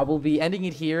yeah, I will be ending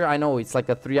it here. I know it's like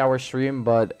a 3-hour stream,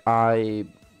 but I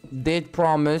did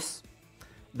promise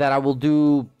that I will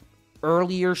do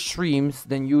earlier streams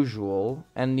than usual.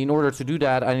 And in order to do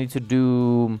that, I need to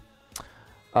do,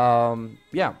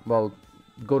 yeah, well,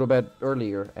 go to bed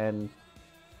earlier and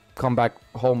come back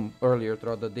home earlier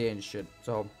throughout the day and shit.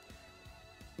 So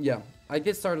yeah, I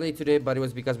did start late today, but it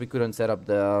was because we couldn't set up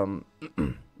the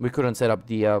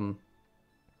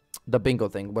the bingo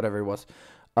thing, whatever it was.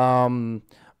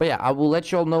 But yeah, I will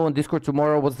let you all know on Discord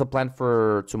tomorrow what's the plan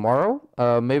for tomorrow.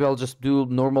 Maybe I'll just do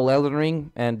normal Elden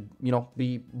Ring and, you know,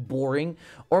 be boring,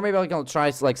 or maybe I'll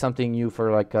try like something new for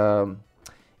like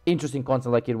interesting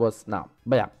content like it was now.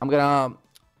 But yeah, I'm gonna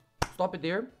stop it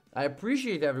there. I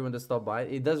appreciate everyone that stopped by.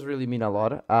 It does really mean a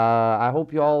lot. I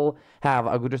hope you all have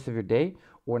a good rest of your day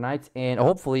or nights, and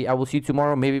hopefully I will see you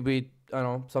tomorrow. Maybe with I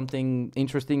don't know something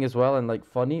interesting as well and like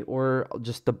funny, or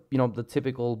just the the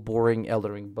typical boring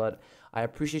Elden Ring. But I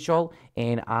appreciate y'all,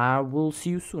 and I will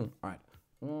see you soon. All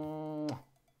right.